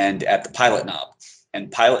and at the Pilot Knob.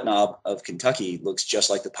 And Pilot Knob of Kentucky looks just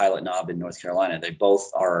like the Pilot Knob in North Carolina. They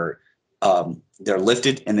both are, they're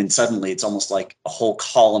lifted, and then suddenly it's almost like a whole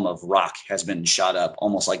column of rock has been shot up,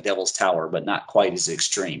 almost like Devil's Tower, but not quite as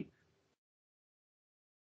extreme.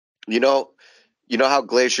 You know how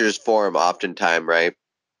glaciers form oftentimes, right?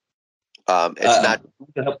 It's not.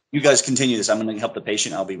 You guys continue this. I'm going to help the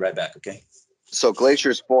patient. I'll be right back. Okay. So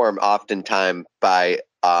glaciers form oftentimes by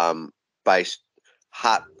hot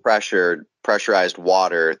pressurized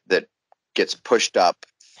water that gets pushed up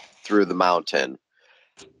through the mountain.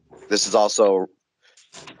 This is also,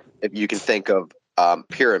 if you can think of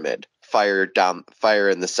pyramid, fire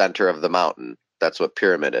in the center of the mountain. That's what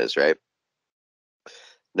pyramid is, right?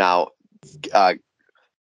 Now,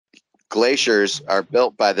 glaciers are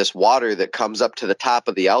built by this water that comes up to the top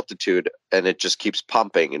of the altitude, and it just keeps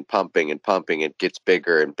pumping and pumping and pumping. It gets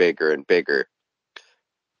bigger and bigger and bigger.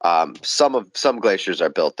 Some glaciers are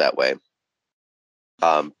built that way.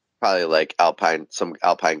 Probably like some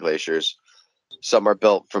alpine glaciers. Some are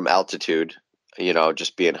built from altitude,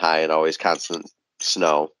 just being high and always constant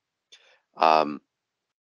snow.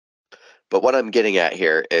 But what I'm getting at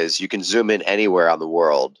here is you can zoom in anywhere on the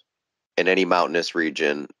world, in any mountainous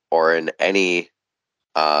region, or in any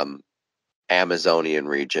Amazonian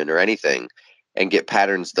region or anything, and get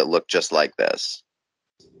patterns that look just like this.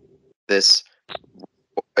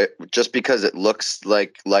 just because it looks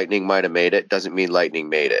like lightning might have made it doesn't mean lightning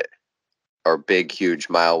made it, or big, huge,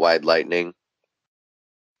 mile-wide lightning.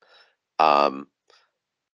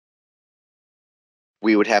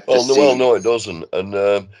 We would have to see. Well, no, it doesn't. And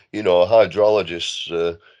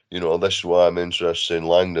hydrologists, this is why I'm interested in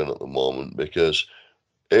Langdon at the moment, because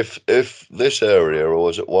if this area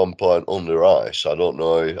was at one point under ice, I don't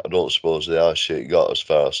know. I don't suppose the ice sheet got as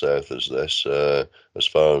far south as this. As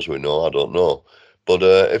far as we know, I don't know. But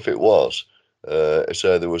if it was,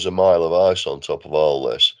 say there was a mile of ice on top of all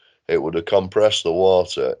this, it would have compressed the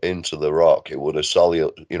water into the rock. It would have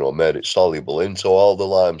made it soluble into all the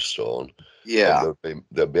limestone. Yeah. And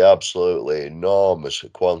there'd be absolutely enormous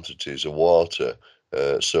quantities of water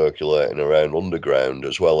circulating around underground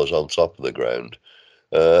as well as on top of the ground.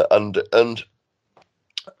 And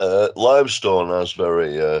limestone has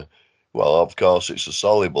very well. Of course, it's a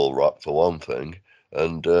soluble rock for one thing,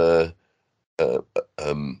 and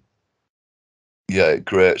it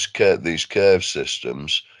creates these cave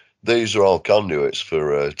systems. These are all conduits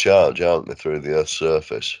for charge, aren't they, through the Earth's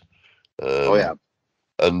surface? Oh yeah.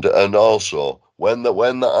 And also when the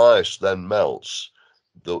ice then melts,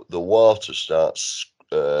 the water starts.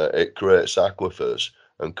 It creates aquifers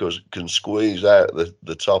and can squeeze out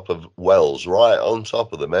the top of wells right on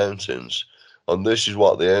top of the mountains. And this is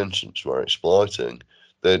what the ancients were exploiting.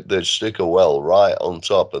 They'd stick a well right on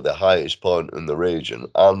top of the highest point in the region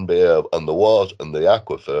and the water and the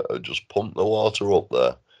aquifer would just pump the water up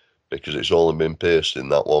there because it's only been pierced in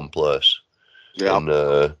that one place. Yeah.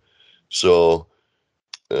 And so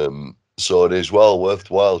it is well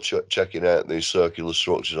worthwhile checking out these circular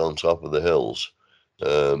structures on top of the hills.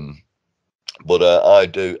 But by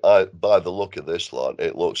the look of this lot,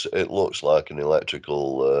 it looks like an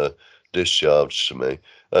electrical discharge to me.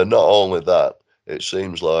 Not only that, it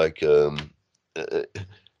seems like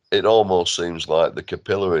it almost seems like the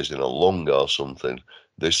capillaries in a lung or something.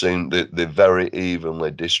 They're very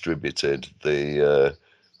evenly distributed. I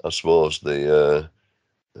suppose the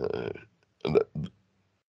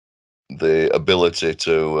ability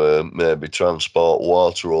to maybe transport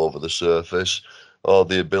water over the surface, or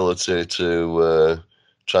the ability to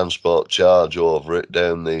transport charge over it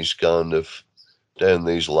down these lines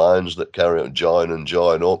that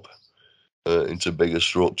join up into bigger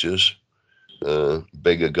structures,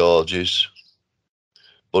 bigger gorges.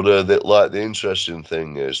 But the interesting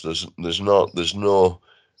thing is there's no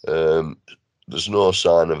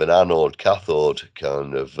sign of an anode cathode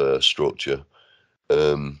kind of structure.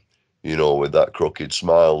 With that crooked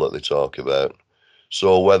smile that they talk about.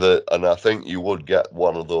 So and I think you would get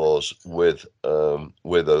one of those with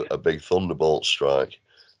a big thunderbolt strike.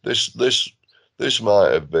 This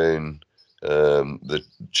might have been the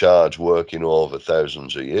charge working over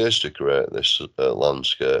thousands of years to create this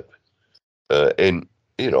landscape. And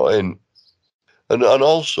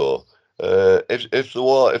also if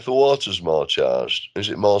the water's more charged, is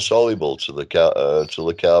it more soluble to the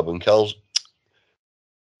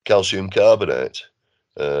calcium carbonate?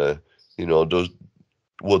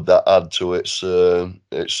 Would that add to its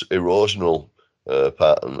erosional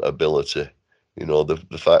pattern ability?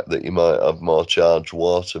 The fact that you might have more charged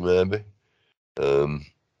water, maybe.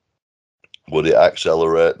 Would it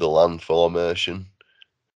accelerate the land formation?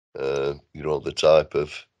 The type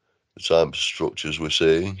of structures we're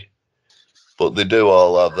seeing. But they do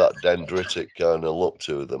all have that dendritic kind of look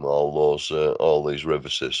to them. All these river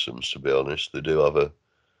systems, to be honest, they do have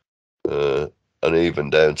and even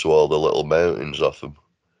down to all the little mountains off them.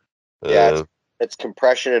 Yeah, it's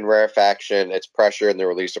compression and rarefaction. It's pressure and the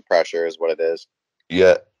release of pressure is what it is.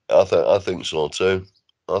 Yeah, I think so too.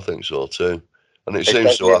 And it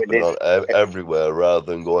seems to happen everywhere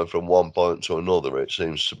rather than going from one point to another. It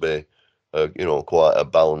seems to be, quite a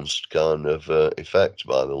balanced kind of effect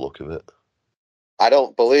by the look of it. I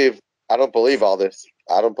don't believe all this.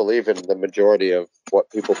 I don't believe in the majority of what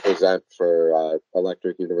people present for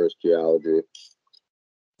electric universe geology.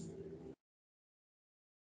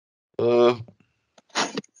 A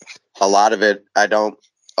lot of it, I don't.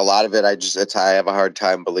 A lot of it, I have a hard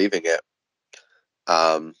time believing it.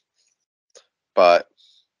 But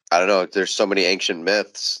I don't know. There's so many ancient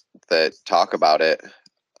myths that talk about it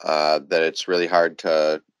that it's really hard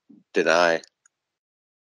to deny.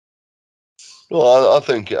 Well, I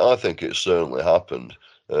think it certainly happened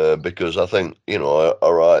because I think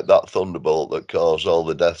all right, that thunderbolt that caused all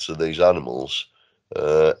the deaths of these animals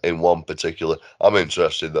in one particular. I'm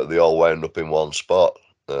interested that they all wound up in one spot.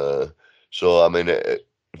 So I mean,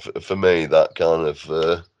 for me, that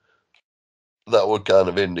would kind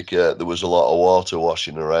of indicate there was a lot of water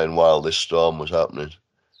washing around while this storm was happening,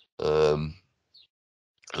 and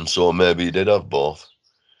so maybe you did have both.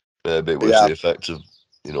 Maybe it was the effect of,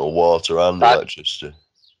 water and electricity.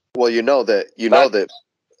 Well, yeah.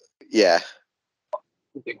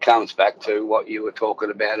 It comes back to what you were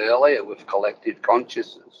talking about earlier with collective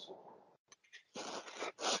consciousness.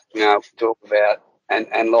 Talk about,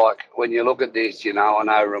 and like when you look at this, I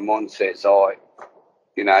know Ramon says,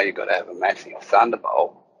 you've got to have a massive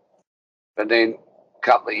thunderbolt. But then a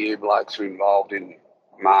couple of you blokes are involved in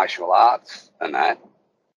martial arts and that.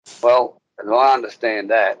 Well, as I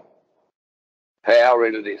understand that, power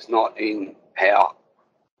in it is not in how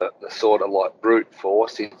the sort of like brute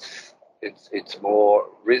force. It's more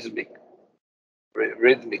rhythmical,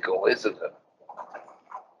 isn't it?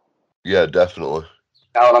 Yeah, definitely.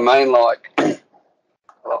 You know what I mean? Like,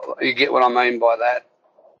 you get what I mean by that,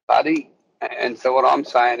 buddy? And so what I'm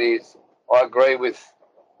saying is, I agree with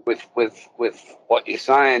what you're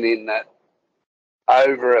saying in that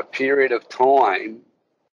over a period of time,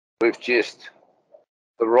 with just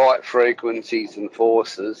the right frequencies and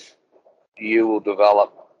forces, you will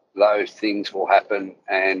develop, those things will happen,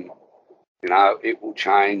 and it will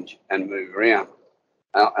change and move around.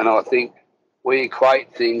 And I think we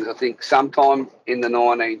equate things. I think sometime in the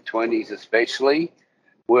 1920s especially,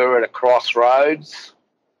 we're at a crossroads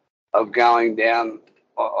of going down,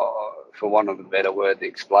 for want of a better word, the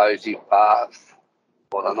explosive path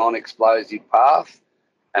or the non-explosive path,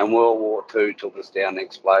 and World War II took us down the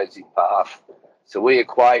explosive path. So we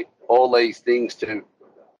equate all these things to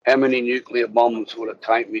how many nuclear bombs would it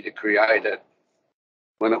take me to create it,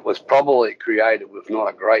 when it was probably created with not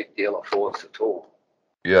a great deal of force at all.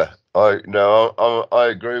 Yeah, I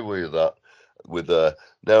agree with that.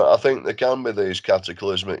 Now, I think there can be these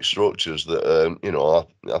cataclysmic structures that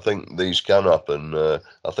I think these can happen. I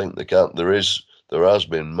think there has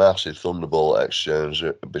been massive thunderbolt exchange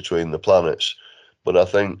between the planets, but I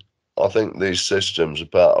think these systems are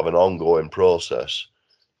part of an ongoing process,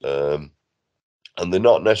 and they're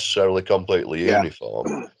not necessarily completely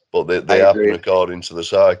uniform, but they happen according to the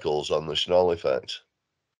cycles and the Schnell effect.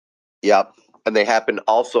 Yep. And they happen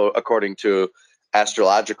also according to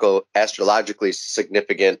astrologically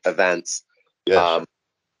significant events. Yes.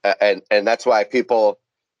 And that's why a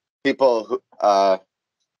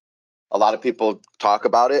lot of people talk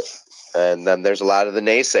about it, and then there's a lot of the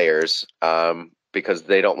naysayers, because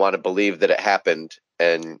they don't want to believe that it happened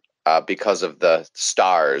and because of the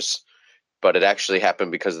stars, but it actually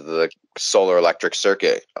happened because of the solar electric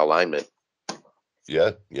circuit alignment.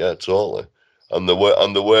 Yeah, totally. And the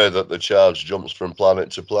way that the charge jumps from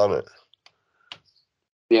planet to planet.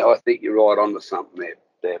 Yeah, I think you're right on to something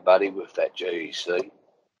there, buddy, with that GEC.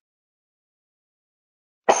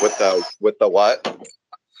 With the what?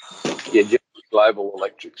 Yeah, just global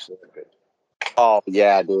electric circuit. Oh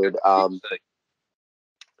yeah, dude.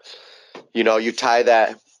 You tie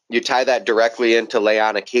that directly into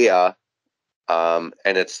Leonakia, and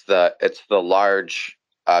it's the large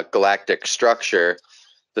galactic structure,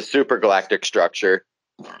 the supergalactic structure,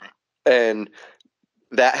 and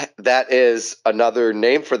that is another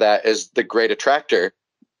name for that is the Great Attractor.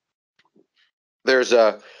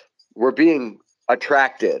 We're being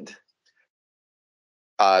attracted.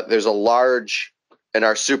 There's a large in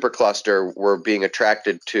our supercluster. We're being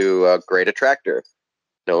attracted to a Great Attractor.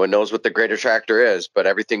 No one knows what the Great Attractor is, but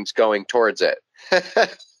everything's going towards it.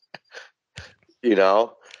 Yeah.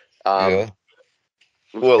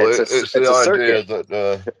 Well, it's the idea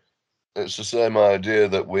that it's the same idea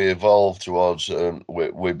that we evolve towards.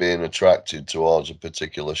 We're being attracted towards a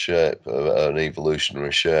particular shape, an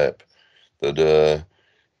evolutionary shape. That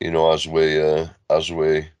as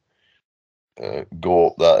we go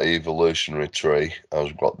up that evolutionary tree,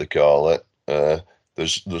 as what they call it,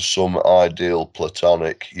 there's some ideal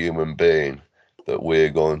platonic human being that we're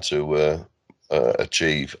going to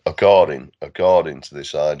achieve according to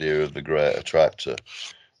this idea of the Great Attractor.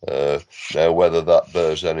 Now, whether that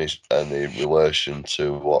bears any relation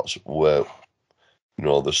to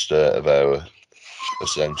the state of our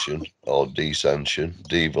ascension or descension,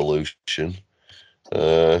 devolution,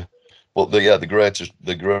 but the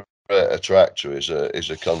Great Attractor is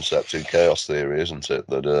a concept in chaos theory, isn't it?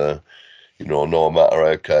 That no matter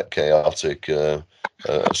how chaotic a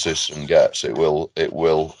system gets, it will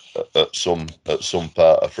at some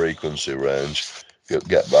part of frequency range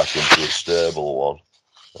get back into a stable one.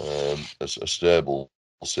 A stable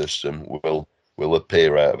system will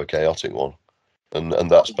appear out of a chaotic one, and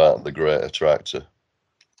that's part of the Great Attractor.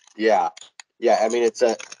 Yeah. I mean, it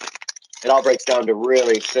all breaks down to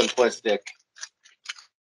really simplistic.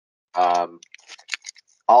 All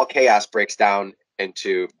chaos breaks down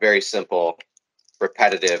into very simple,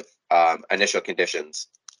 repetitive initial conditions.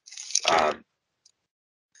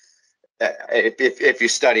 if you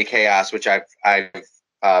study chaos, which I've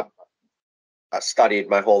studied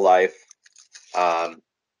my whole life,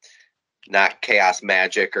 not chaos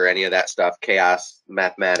magic or any of that stuff, chaos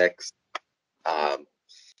mathematics.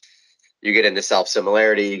 You get into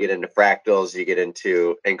self-similarity, you get into fractals, you get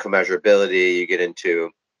into incommensurability, you get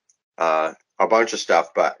into a bunch of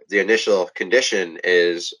stuff. But the initial condition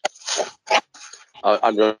is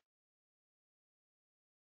under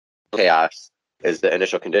chaos is the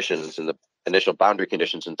initial conditions and the initial boundary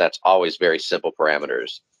conditions, and that's always very simple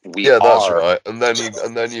parameters. That's right. And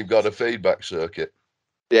then you've got a feedback circuit.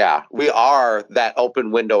 Yeah, we are that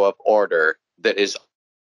open window of order that is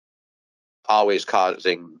always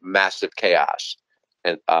causing massive chaos,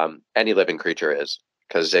 and any living creature is,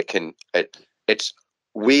 because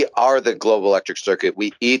we are the global electric circuit.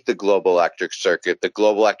 We eat the global electric circuit. The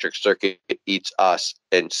global electric circuit eats us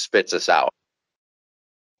and spits us out.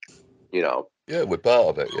 Yeah, we're part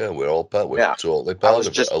of it. Yeah, we're all part. We're totally part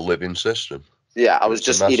of it. A living system. Yeah, I was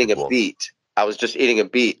just eating a beet. I was just eating a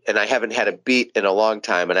beet, and I haven't had a beet in a long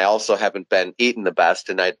time, and I also haven't been eating the best,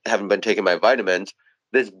 and I haven't been taking my vitamins.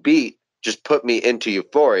 This beet just put me into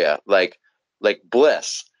euphoria, like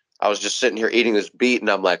bliss. I was just sitting here eating this beet, and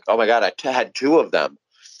I'm like, oh my God, I had 2 of them.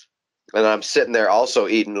 And I'm sitting there also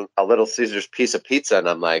eating a Little Caesars piece of pizza, and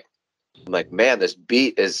I'm like, man, this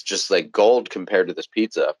beet is just like gold compared to this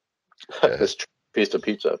pizza. Yeah. This piece of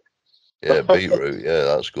pizza. Yeah, beetroot. Yeah,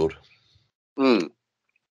 that's good.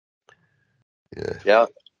 Yeah.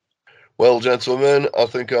 Well, gentlemen, I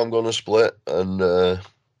think I'm going to split and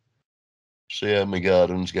see how my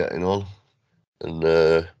garden's getting on, and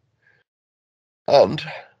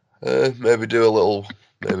maybe do a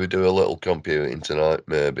little computing tonight,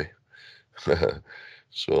 maybe.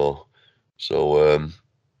 So.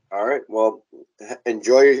 All right. Well,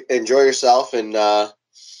 enjoy yourself, and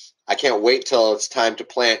I can't wait till it's time to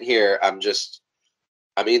plant here. I'm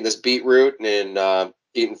eating this beetroot and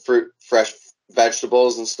eating fresh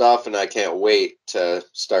vegetables and stuff, and I can't wait to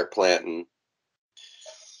start planting.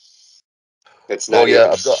 It's not.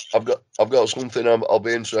 I've got something I'll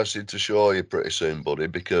be interested to show you pretty soon, buddy,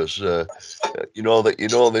 because you know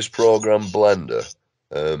this program Blender.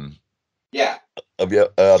 Yeah. I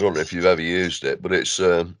don't know if you've ever used it, but it's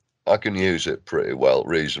I can use it pretty well,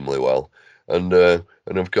 reasonably well, and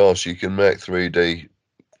of course you can make 3D.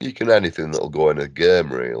 You can anything that'll go in a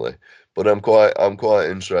game, really. But I'm quite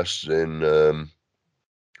interested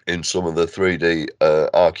in some of the 3D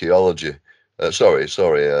archaeology.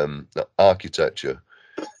 Architecture.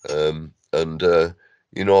 And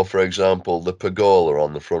for example, the pergola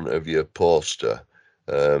on the front of your poster.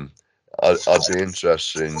 I'd be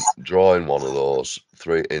interested in drawing one of those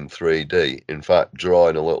in 3D. In fact,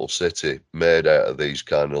 drawing a little city made out of these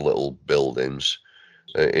kind of little buildings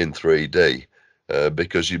in 3D,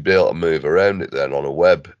 because you'd be able to move around it then on a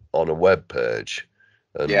web page.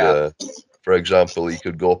 And for example, you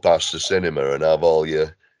could go past the cinema and have all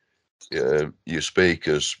your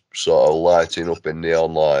speakers sort of lighting up in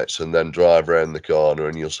neon lights, and then drive around the corner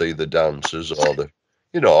and you'll see the dancers or the,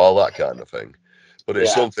 all that kind of thing. But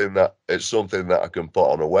it's something that I can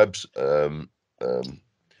put on a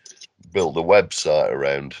build a website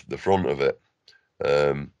around the front of it.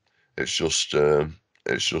 It's just an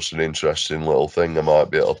interesting little thing I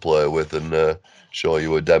might be able to play with and show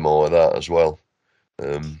you a demo of that as well.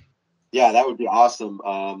 Yeah, that would be awesome.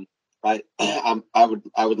 I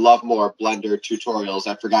would love more Blender tutorials.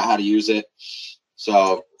 I forgot how to use it,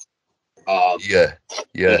 so yeah.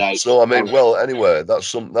 So anyway, that's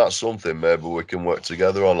something maybe we can work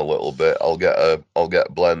together on a little bit. I'll get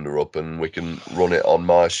Blender up and we can run it on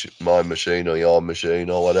my machine or your machine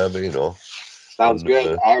or whatever. Sounds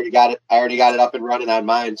good. I already got it up and running on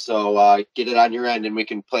mine. So get it on your end and we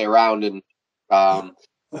can play around and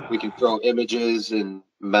we can throw images and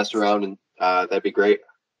mess around, and that'd be great.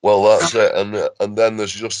 Well, that's it, and then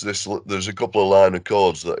there's just there's a couple of line of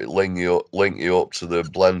codes that link you up to the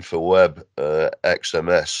Blend for Web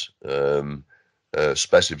XMS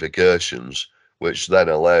specifications, which then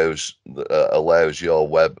allows your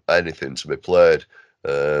web anything to be played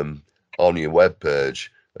on your web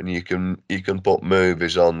page, and you can put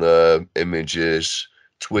movies on the images,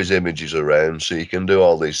 twizz images around, so you can do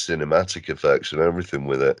all these cinematic effects and everything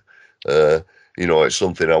with it. It's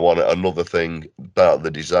something I want. Another thing about the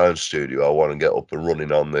design studio, I want to get up and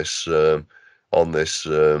running on this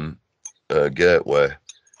gateway.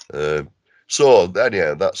 So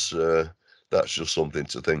anyhow, that's just something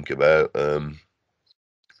to think about.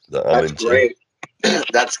 That's great.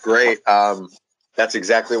 That's great. That's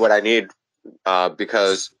exactly what I need,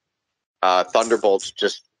 because Thunderbolt's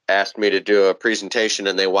just asked me to do a presentation,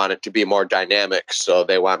 and they want it to be more dynamic. So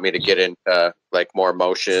they want me to get into like more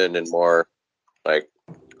motion and more like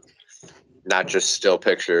not just still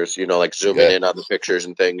pictures, you know, like zooming in on the pictures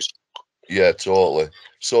and things. Yeah, totally.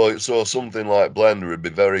 So something like Blender would be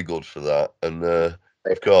very good for that. And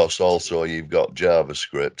of course, also you've got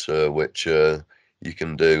JavaScript, which you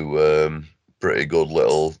can do pretty good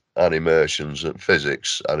little animations and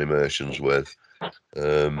physics animations with.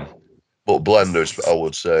 But Blender, I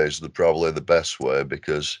would say, is probably the best way,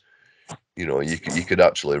 because you know you could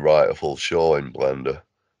actually write a full show in Blender,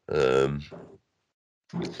 and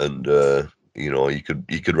you know you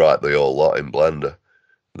could write the whole lot in Blender,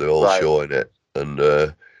 the whole show in it, and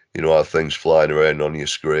you know have things flying around on your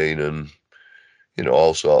screen, and you know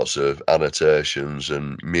all sorts of annotations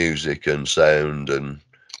and music and sound and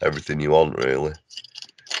everything you want, really.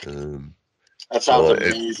 That sounds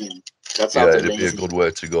amazing. That sounds amazing. It'd be a good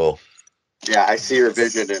way to go. Yeah, I see your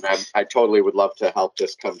vision, and I totally would love to help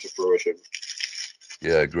this come to fruition.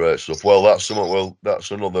 Yeah, great stuff. Well, that's something. Well, that's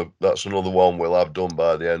another one we'll have done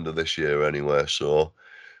by the end of this year, anyway. So,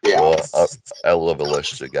 yeah, so hell of a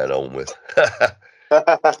list to get on with.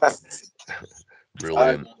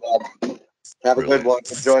 Brilliant. Have a good one.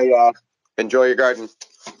 Enjoy your garden.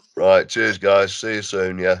 Right, cheers, guys. See you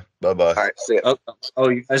soon. Yeah, bye bye. All right, see you. Oh,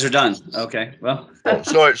 you guys are done. Okay, well.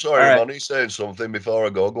 Sorry, Ramon. He's saying something before I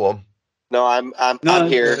go. Go on. No, I'm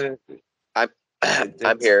here. I'm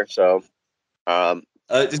here. So, okay.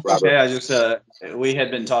 I just we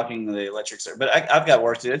had been talking the electric circuit, but I've got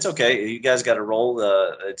work to do. It's okay. You guys got to roll.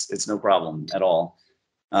 It's no problem at all.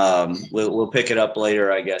 We'll pick it up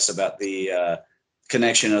later, I guess, about the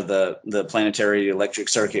connection of the planetary electric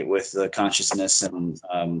circuit with the consciousness, and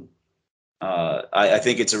I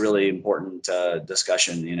think it's a really important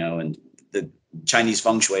discussion. You know, and the Chinese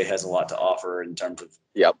feng shui has a lot to offer in terms of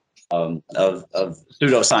of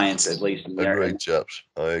pseudoscience, at least. Agreed, chaps.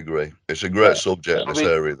 I agree. It's a great subject, this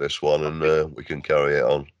area, this one, and we can carry it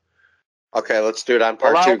on. Okay, let's do it on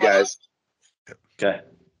part 2, guys. Okay.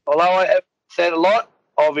 Although I have said a lot,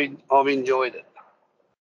 I've enjoyed it.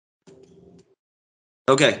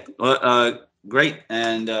 Okay. Well, great,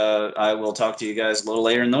 and I will talk to you guys a little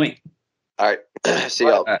later in the week. All right. See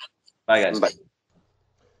y'all. Right. Bye, guys. Bye.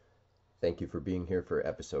 Thank you for being here for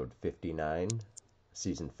episode 59.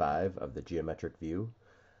 Season 5 of the Geometric View.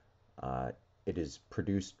 It is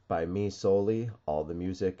produced by me solely, all the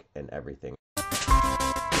music and everything.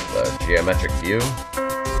 The Geometric View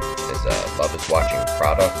is a Love is Watching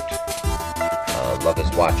product. Love is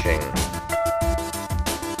Watching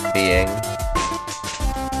being.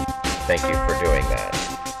 Thank you for doing that.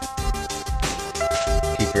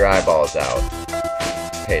 Keep your eyeballs out.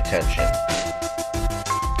 Pay attention.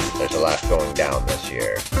 There's a lot going down this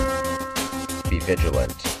year. Be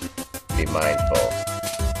vigilant, be mindful,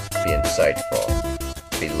 be insightful,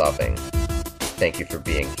 be loving. Thank you for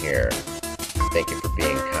being here. Thank you for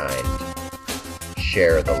being kind.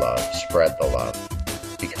 Share the love, spread the love,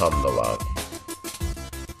 become the love.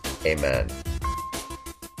 Amen.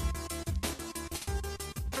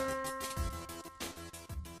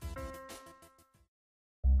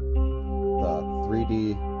 The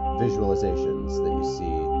 3D visualizations that you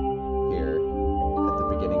see here at the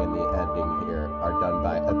beginning and the ending here are done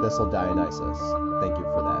by Abyssal Dionysus. Thank you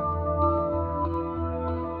for that.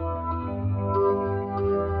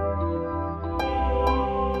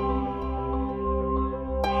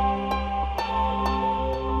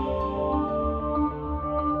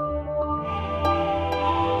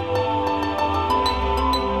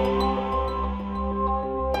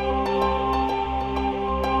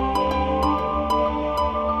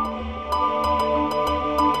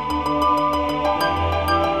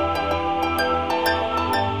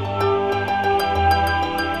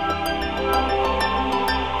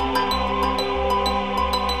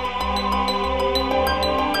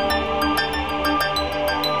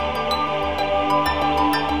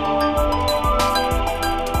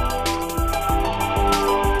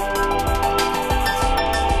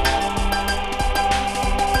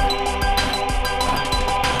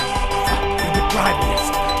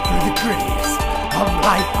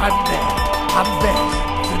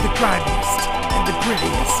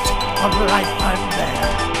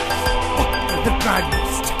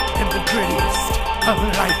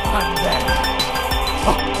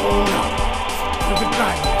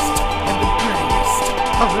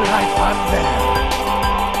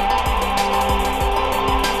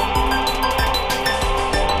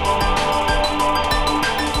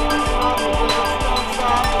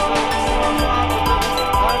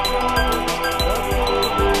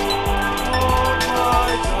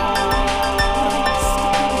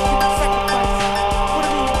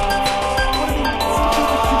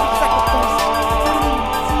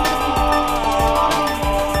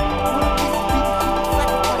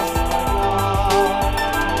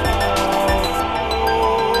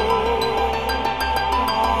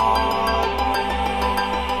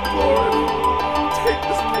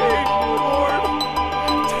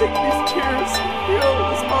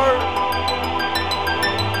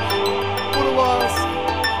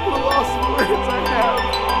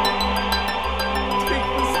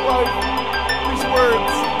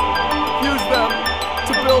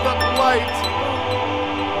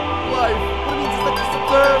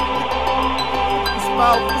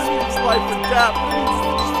 life or death. It means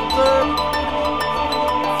disturb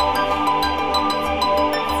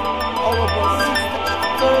all of us.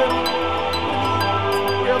 Disturb.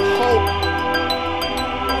 We have hope.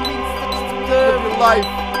 It means disturb your life.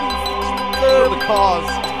 For the cause.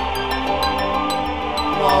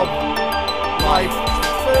 Love. Life.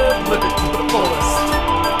 Live it to the fullest.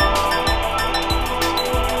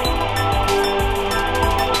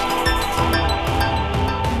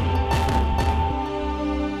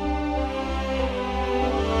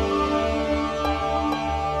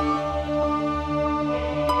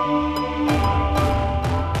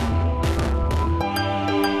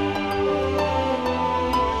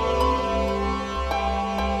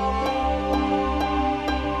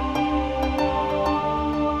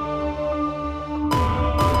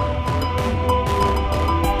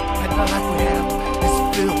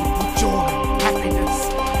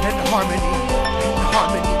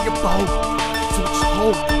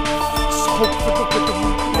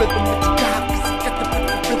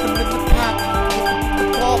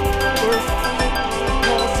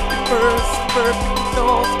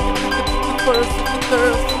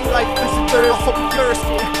 Life is eternal, hope and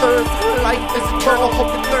thirsty. Life is eternal,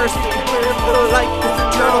 hope and thirsty. Life is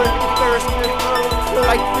eternal, hope and thirsty.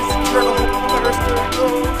 Life is eternal, hope and thirsty.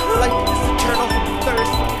 Life is eternal, hope and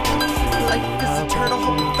thirsty. Life is eternal,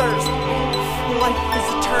 hope and thirsty. Life is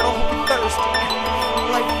eternal, hope and thirsty.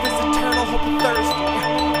 Life is eternal, hope and thirsty.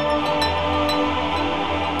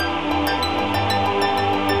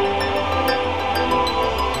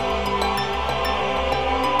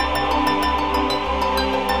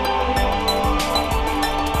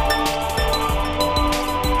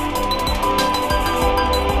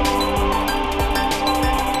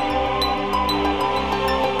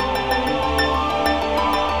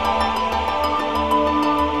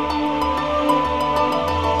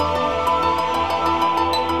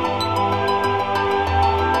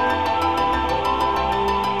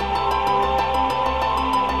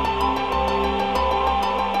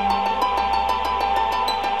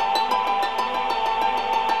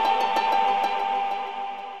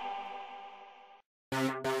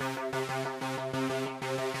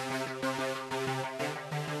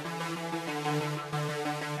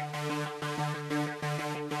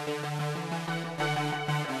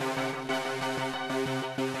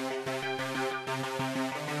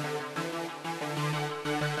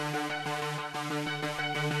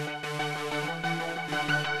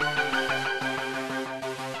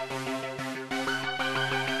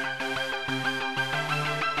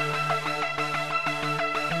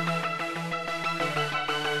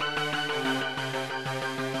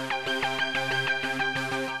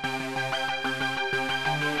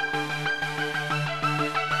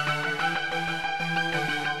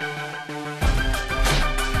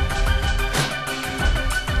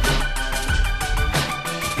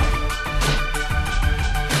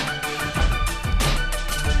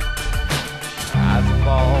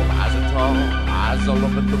 As I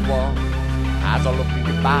look at the wall, as I look at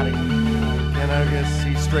your body, can I just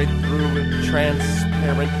see straight through with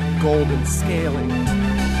transparent golden scaling?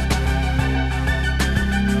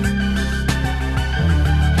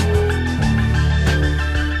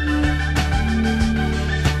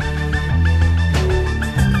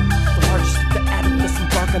 The largest of the atom, let's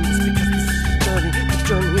embark on this because this is the journey. The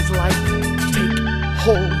journey is life. Take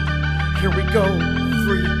hold. Here we go.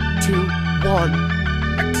 3, 2, 1.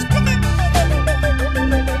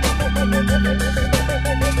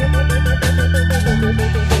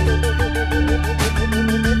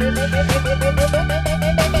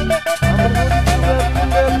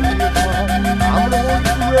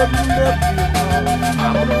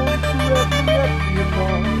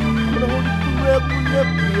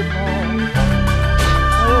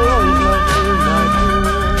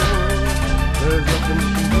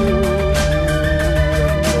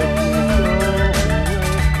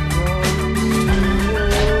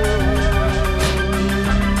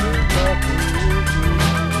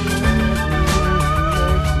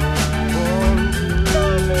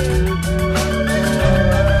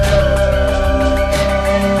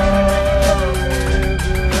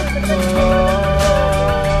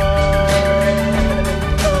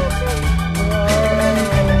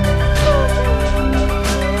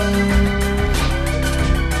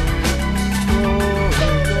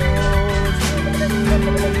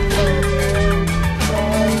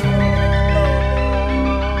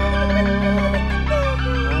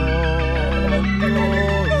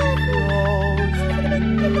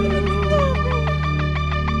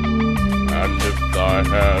 thy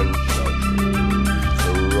hand shall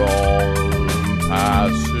the wrong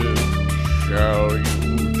passage, shall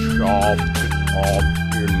you chop it off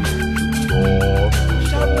in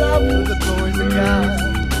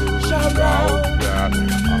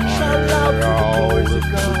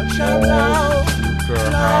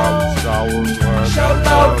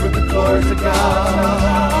for the glories of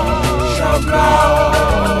God. Shout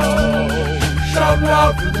loud. Shout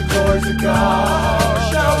loud for the glories of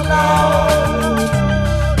God. Shout loud.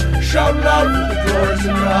 Shout loud for the glories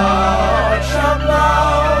of God. Shout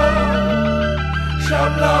loud.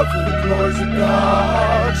 Shout loud for the glories of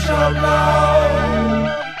God. Shout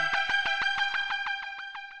loud.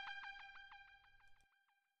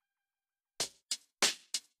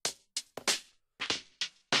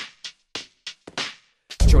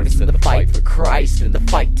 Join us in the fight for Christ, in the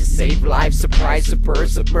fight to save lives. Surprise,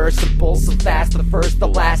 submersible, so fast, the first, the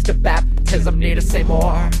last of baptism. Need to say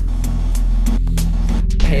more.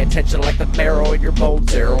 Pay attention like the marrow in your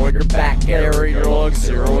bones, arrow in your back, arrow in your lungs,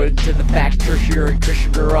 zero into the back, tertiary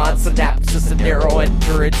Christian neuron synapses, and narrow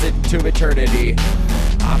entrance into eternity.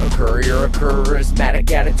 I'm a courier, a charismatic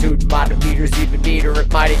attitude, modern meters even meter,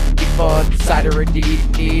 it might even be fun. Cider indeed,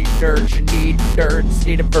 need nerds, you need nerds,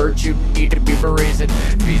 need a virtue, need to be a reason.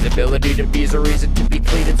 Feasibility to be a reason to be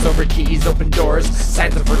clean and sober, keys, open doors,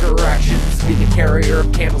 signs of directions. Be the carrier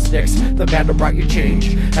of candlesticks, the man that brought you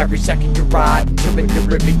change. Every second you ride, until make the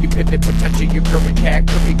ribbon, you pivot, potential, you curve and cat.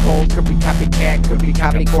 Could be cold, could be copycat, could be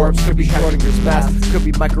copy corpse, could be shorting your best. Could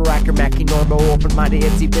be micro actor, mackie normal, open-minded,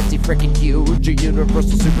 itsy bitsy, freaking huge, a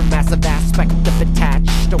universal supermassive aspect of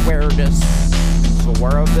attached awareness.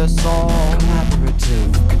 Aware of this all?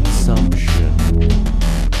 Collaborative consumption.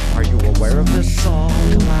 Are you aware of this all?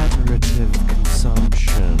 Collaborative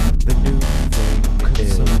consumption. The new thing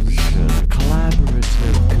consumption.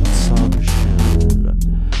 Collaborative consumption.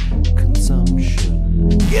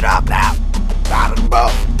 Consumption. Get up now! Out of the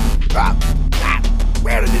boat! Drop!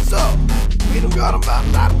 Where did this up? We don't got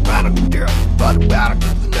about a girl, but about it,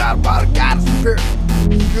 not about a goddess spirit.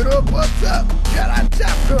 Get up, what's up? Shut out,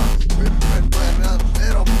 chop cross.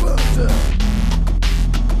 Little fucked up.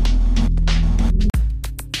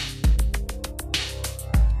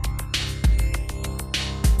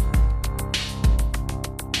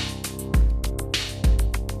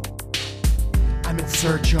 I'm in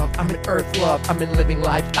search of, I'm in earth love, I'm in living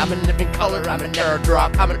life, I'm in living color, I'm in earth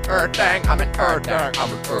drop, I'm in earth thing, I'm in earth thing, I'm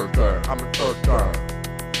in earth thing, I'm in earth thing.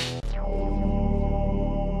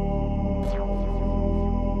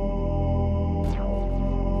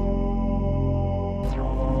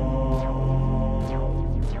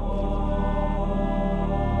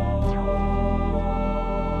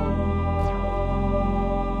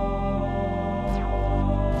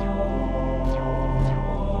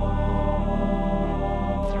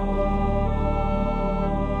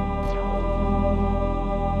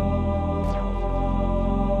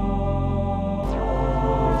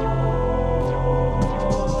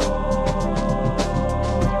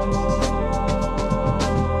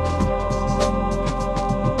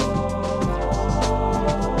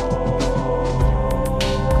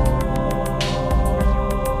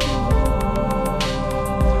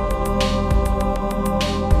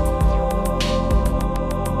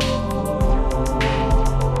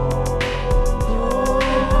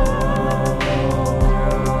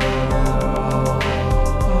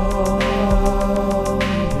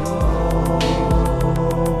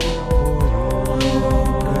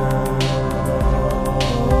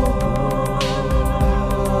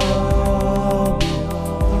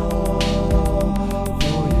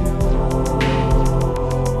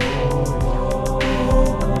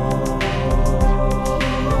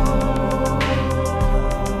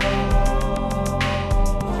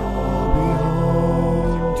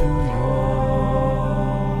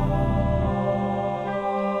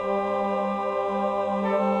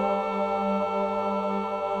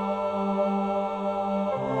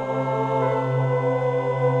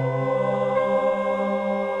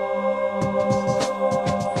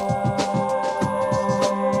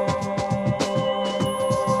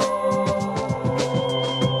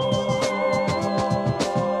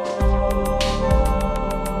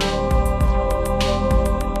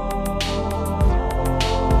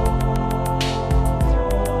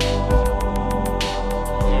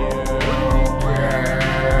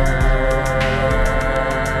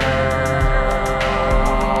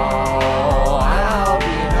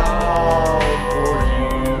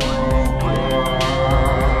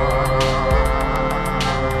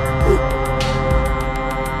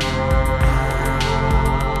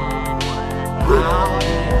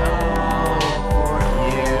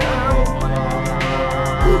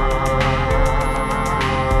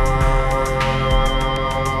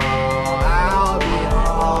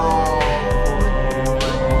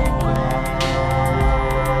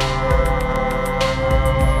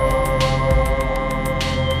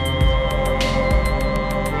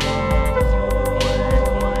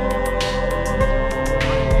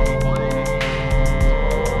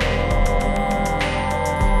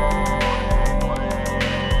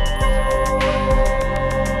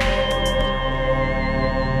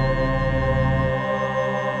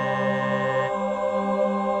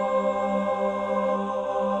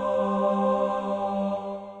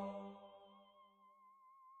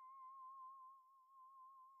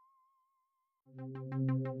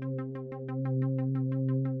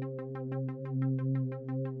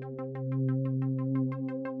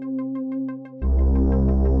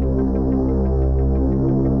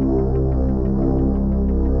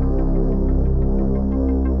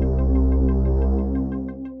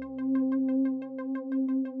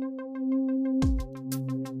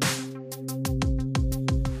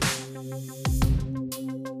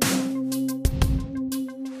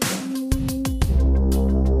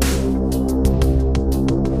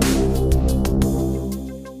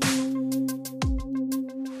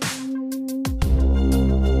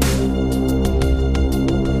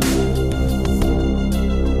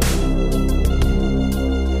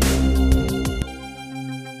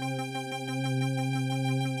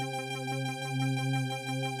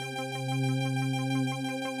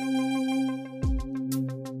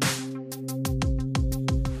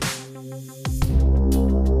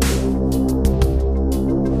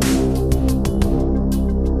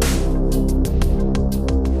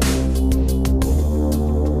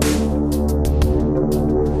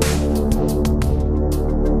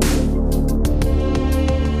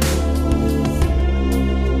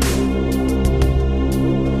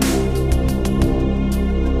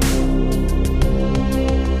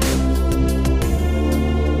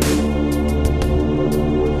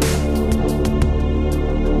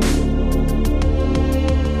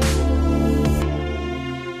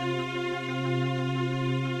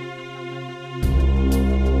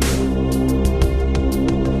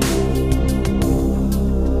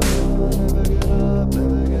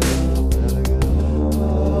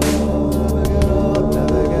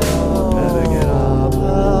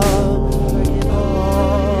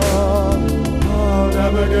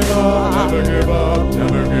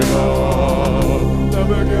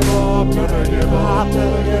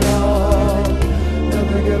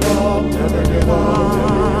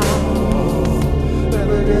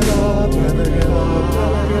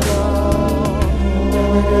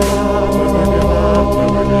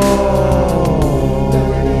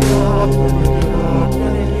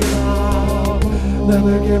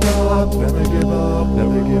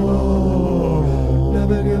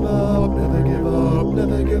 Never give up, never give up,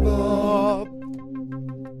 never give up.